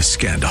behind this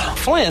scandal.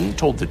 Flynn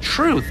told the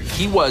truth.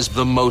 He was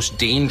the most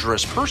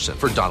dangerous person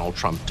for Donald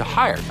Trump to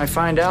hire. I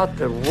find out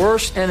the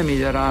worst enemy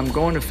that I'm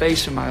going to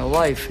face in my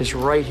life is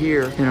right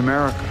here in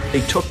America.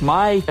 They took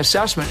my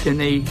assessment and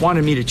they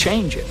wanted me to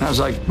change it. And I was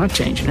like, I'm not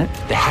changing it.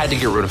 They had to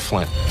get rid of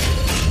Flynn.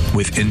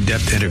 With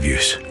in-depth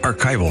interviews,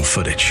 archival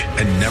footage,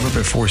 and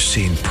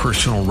never-before-seen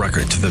personal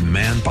records of the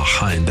man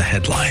behind the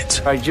headlines.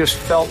 I just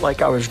felt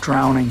like I was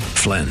drowning.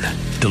 Flynn,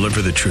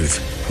 Deliver the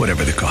Truth,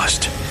 Whatever the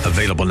Cost.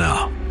 Available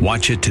now.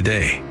 Watch it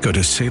today. Go to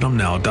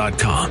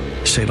salemnow.com.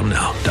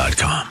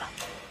 salemnow.com.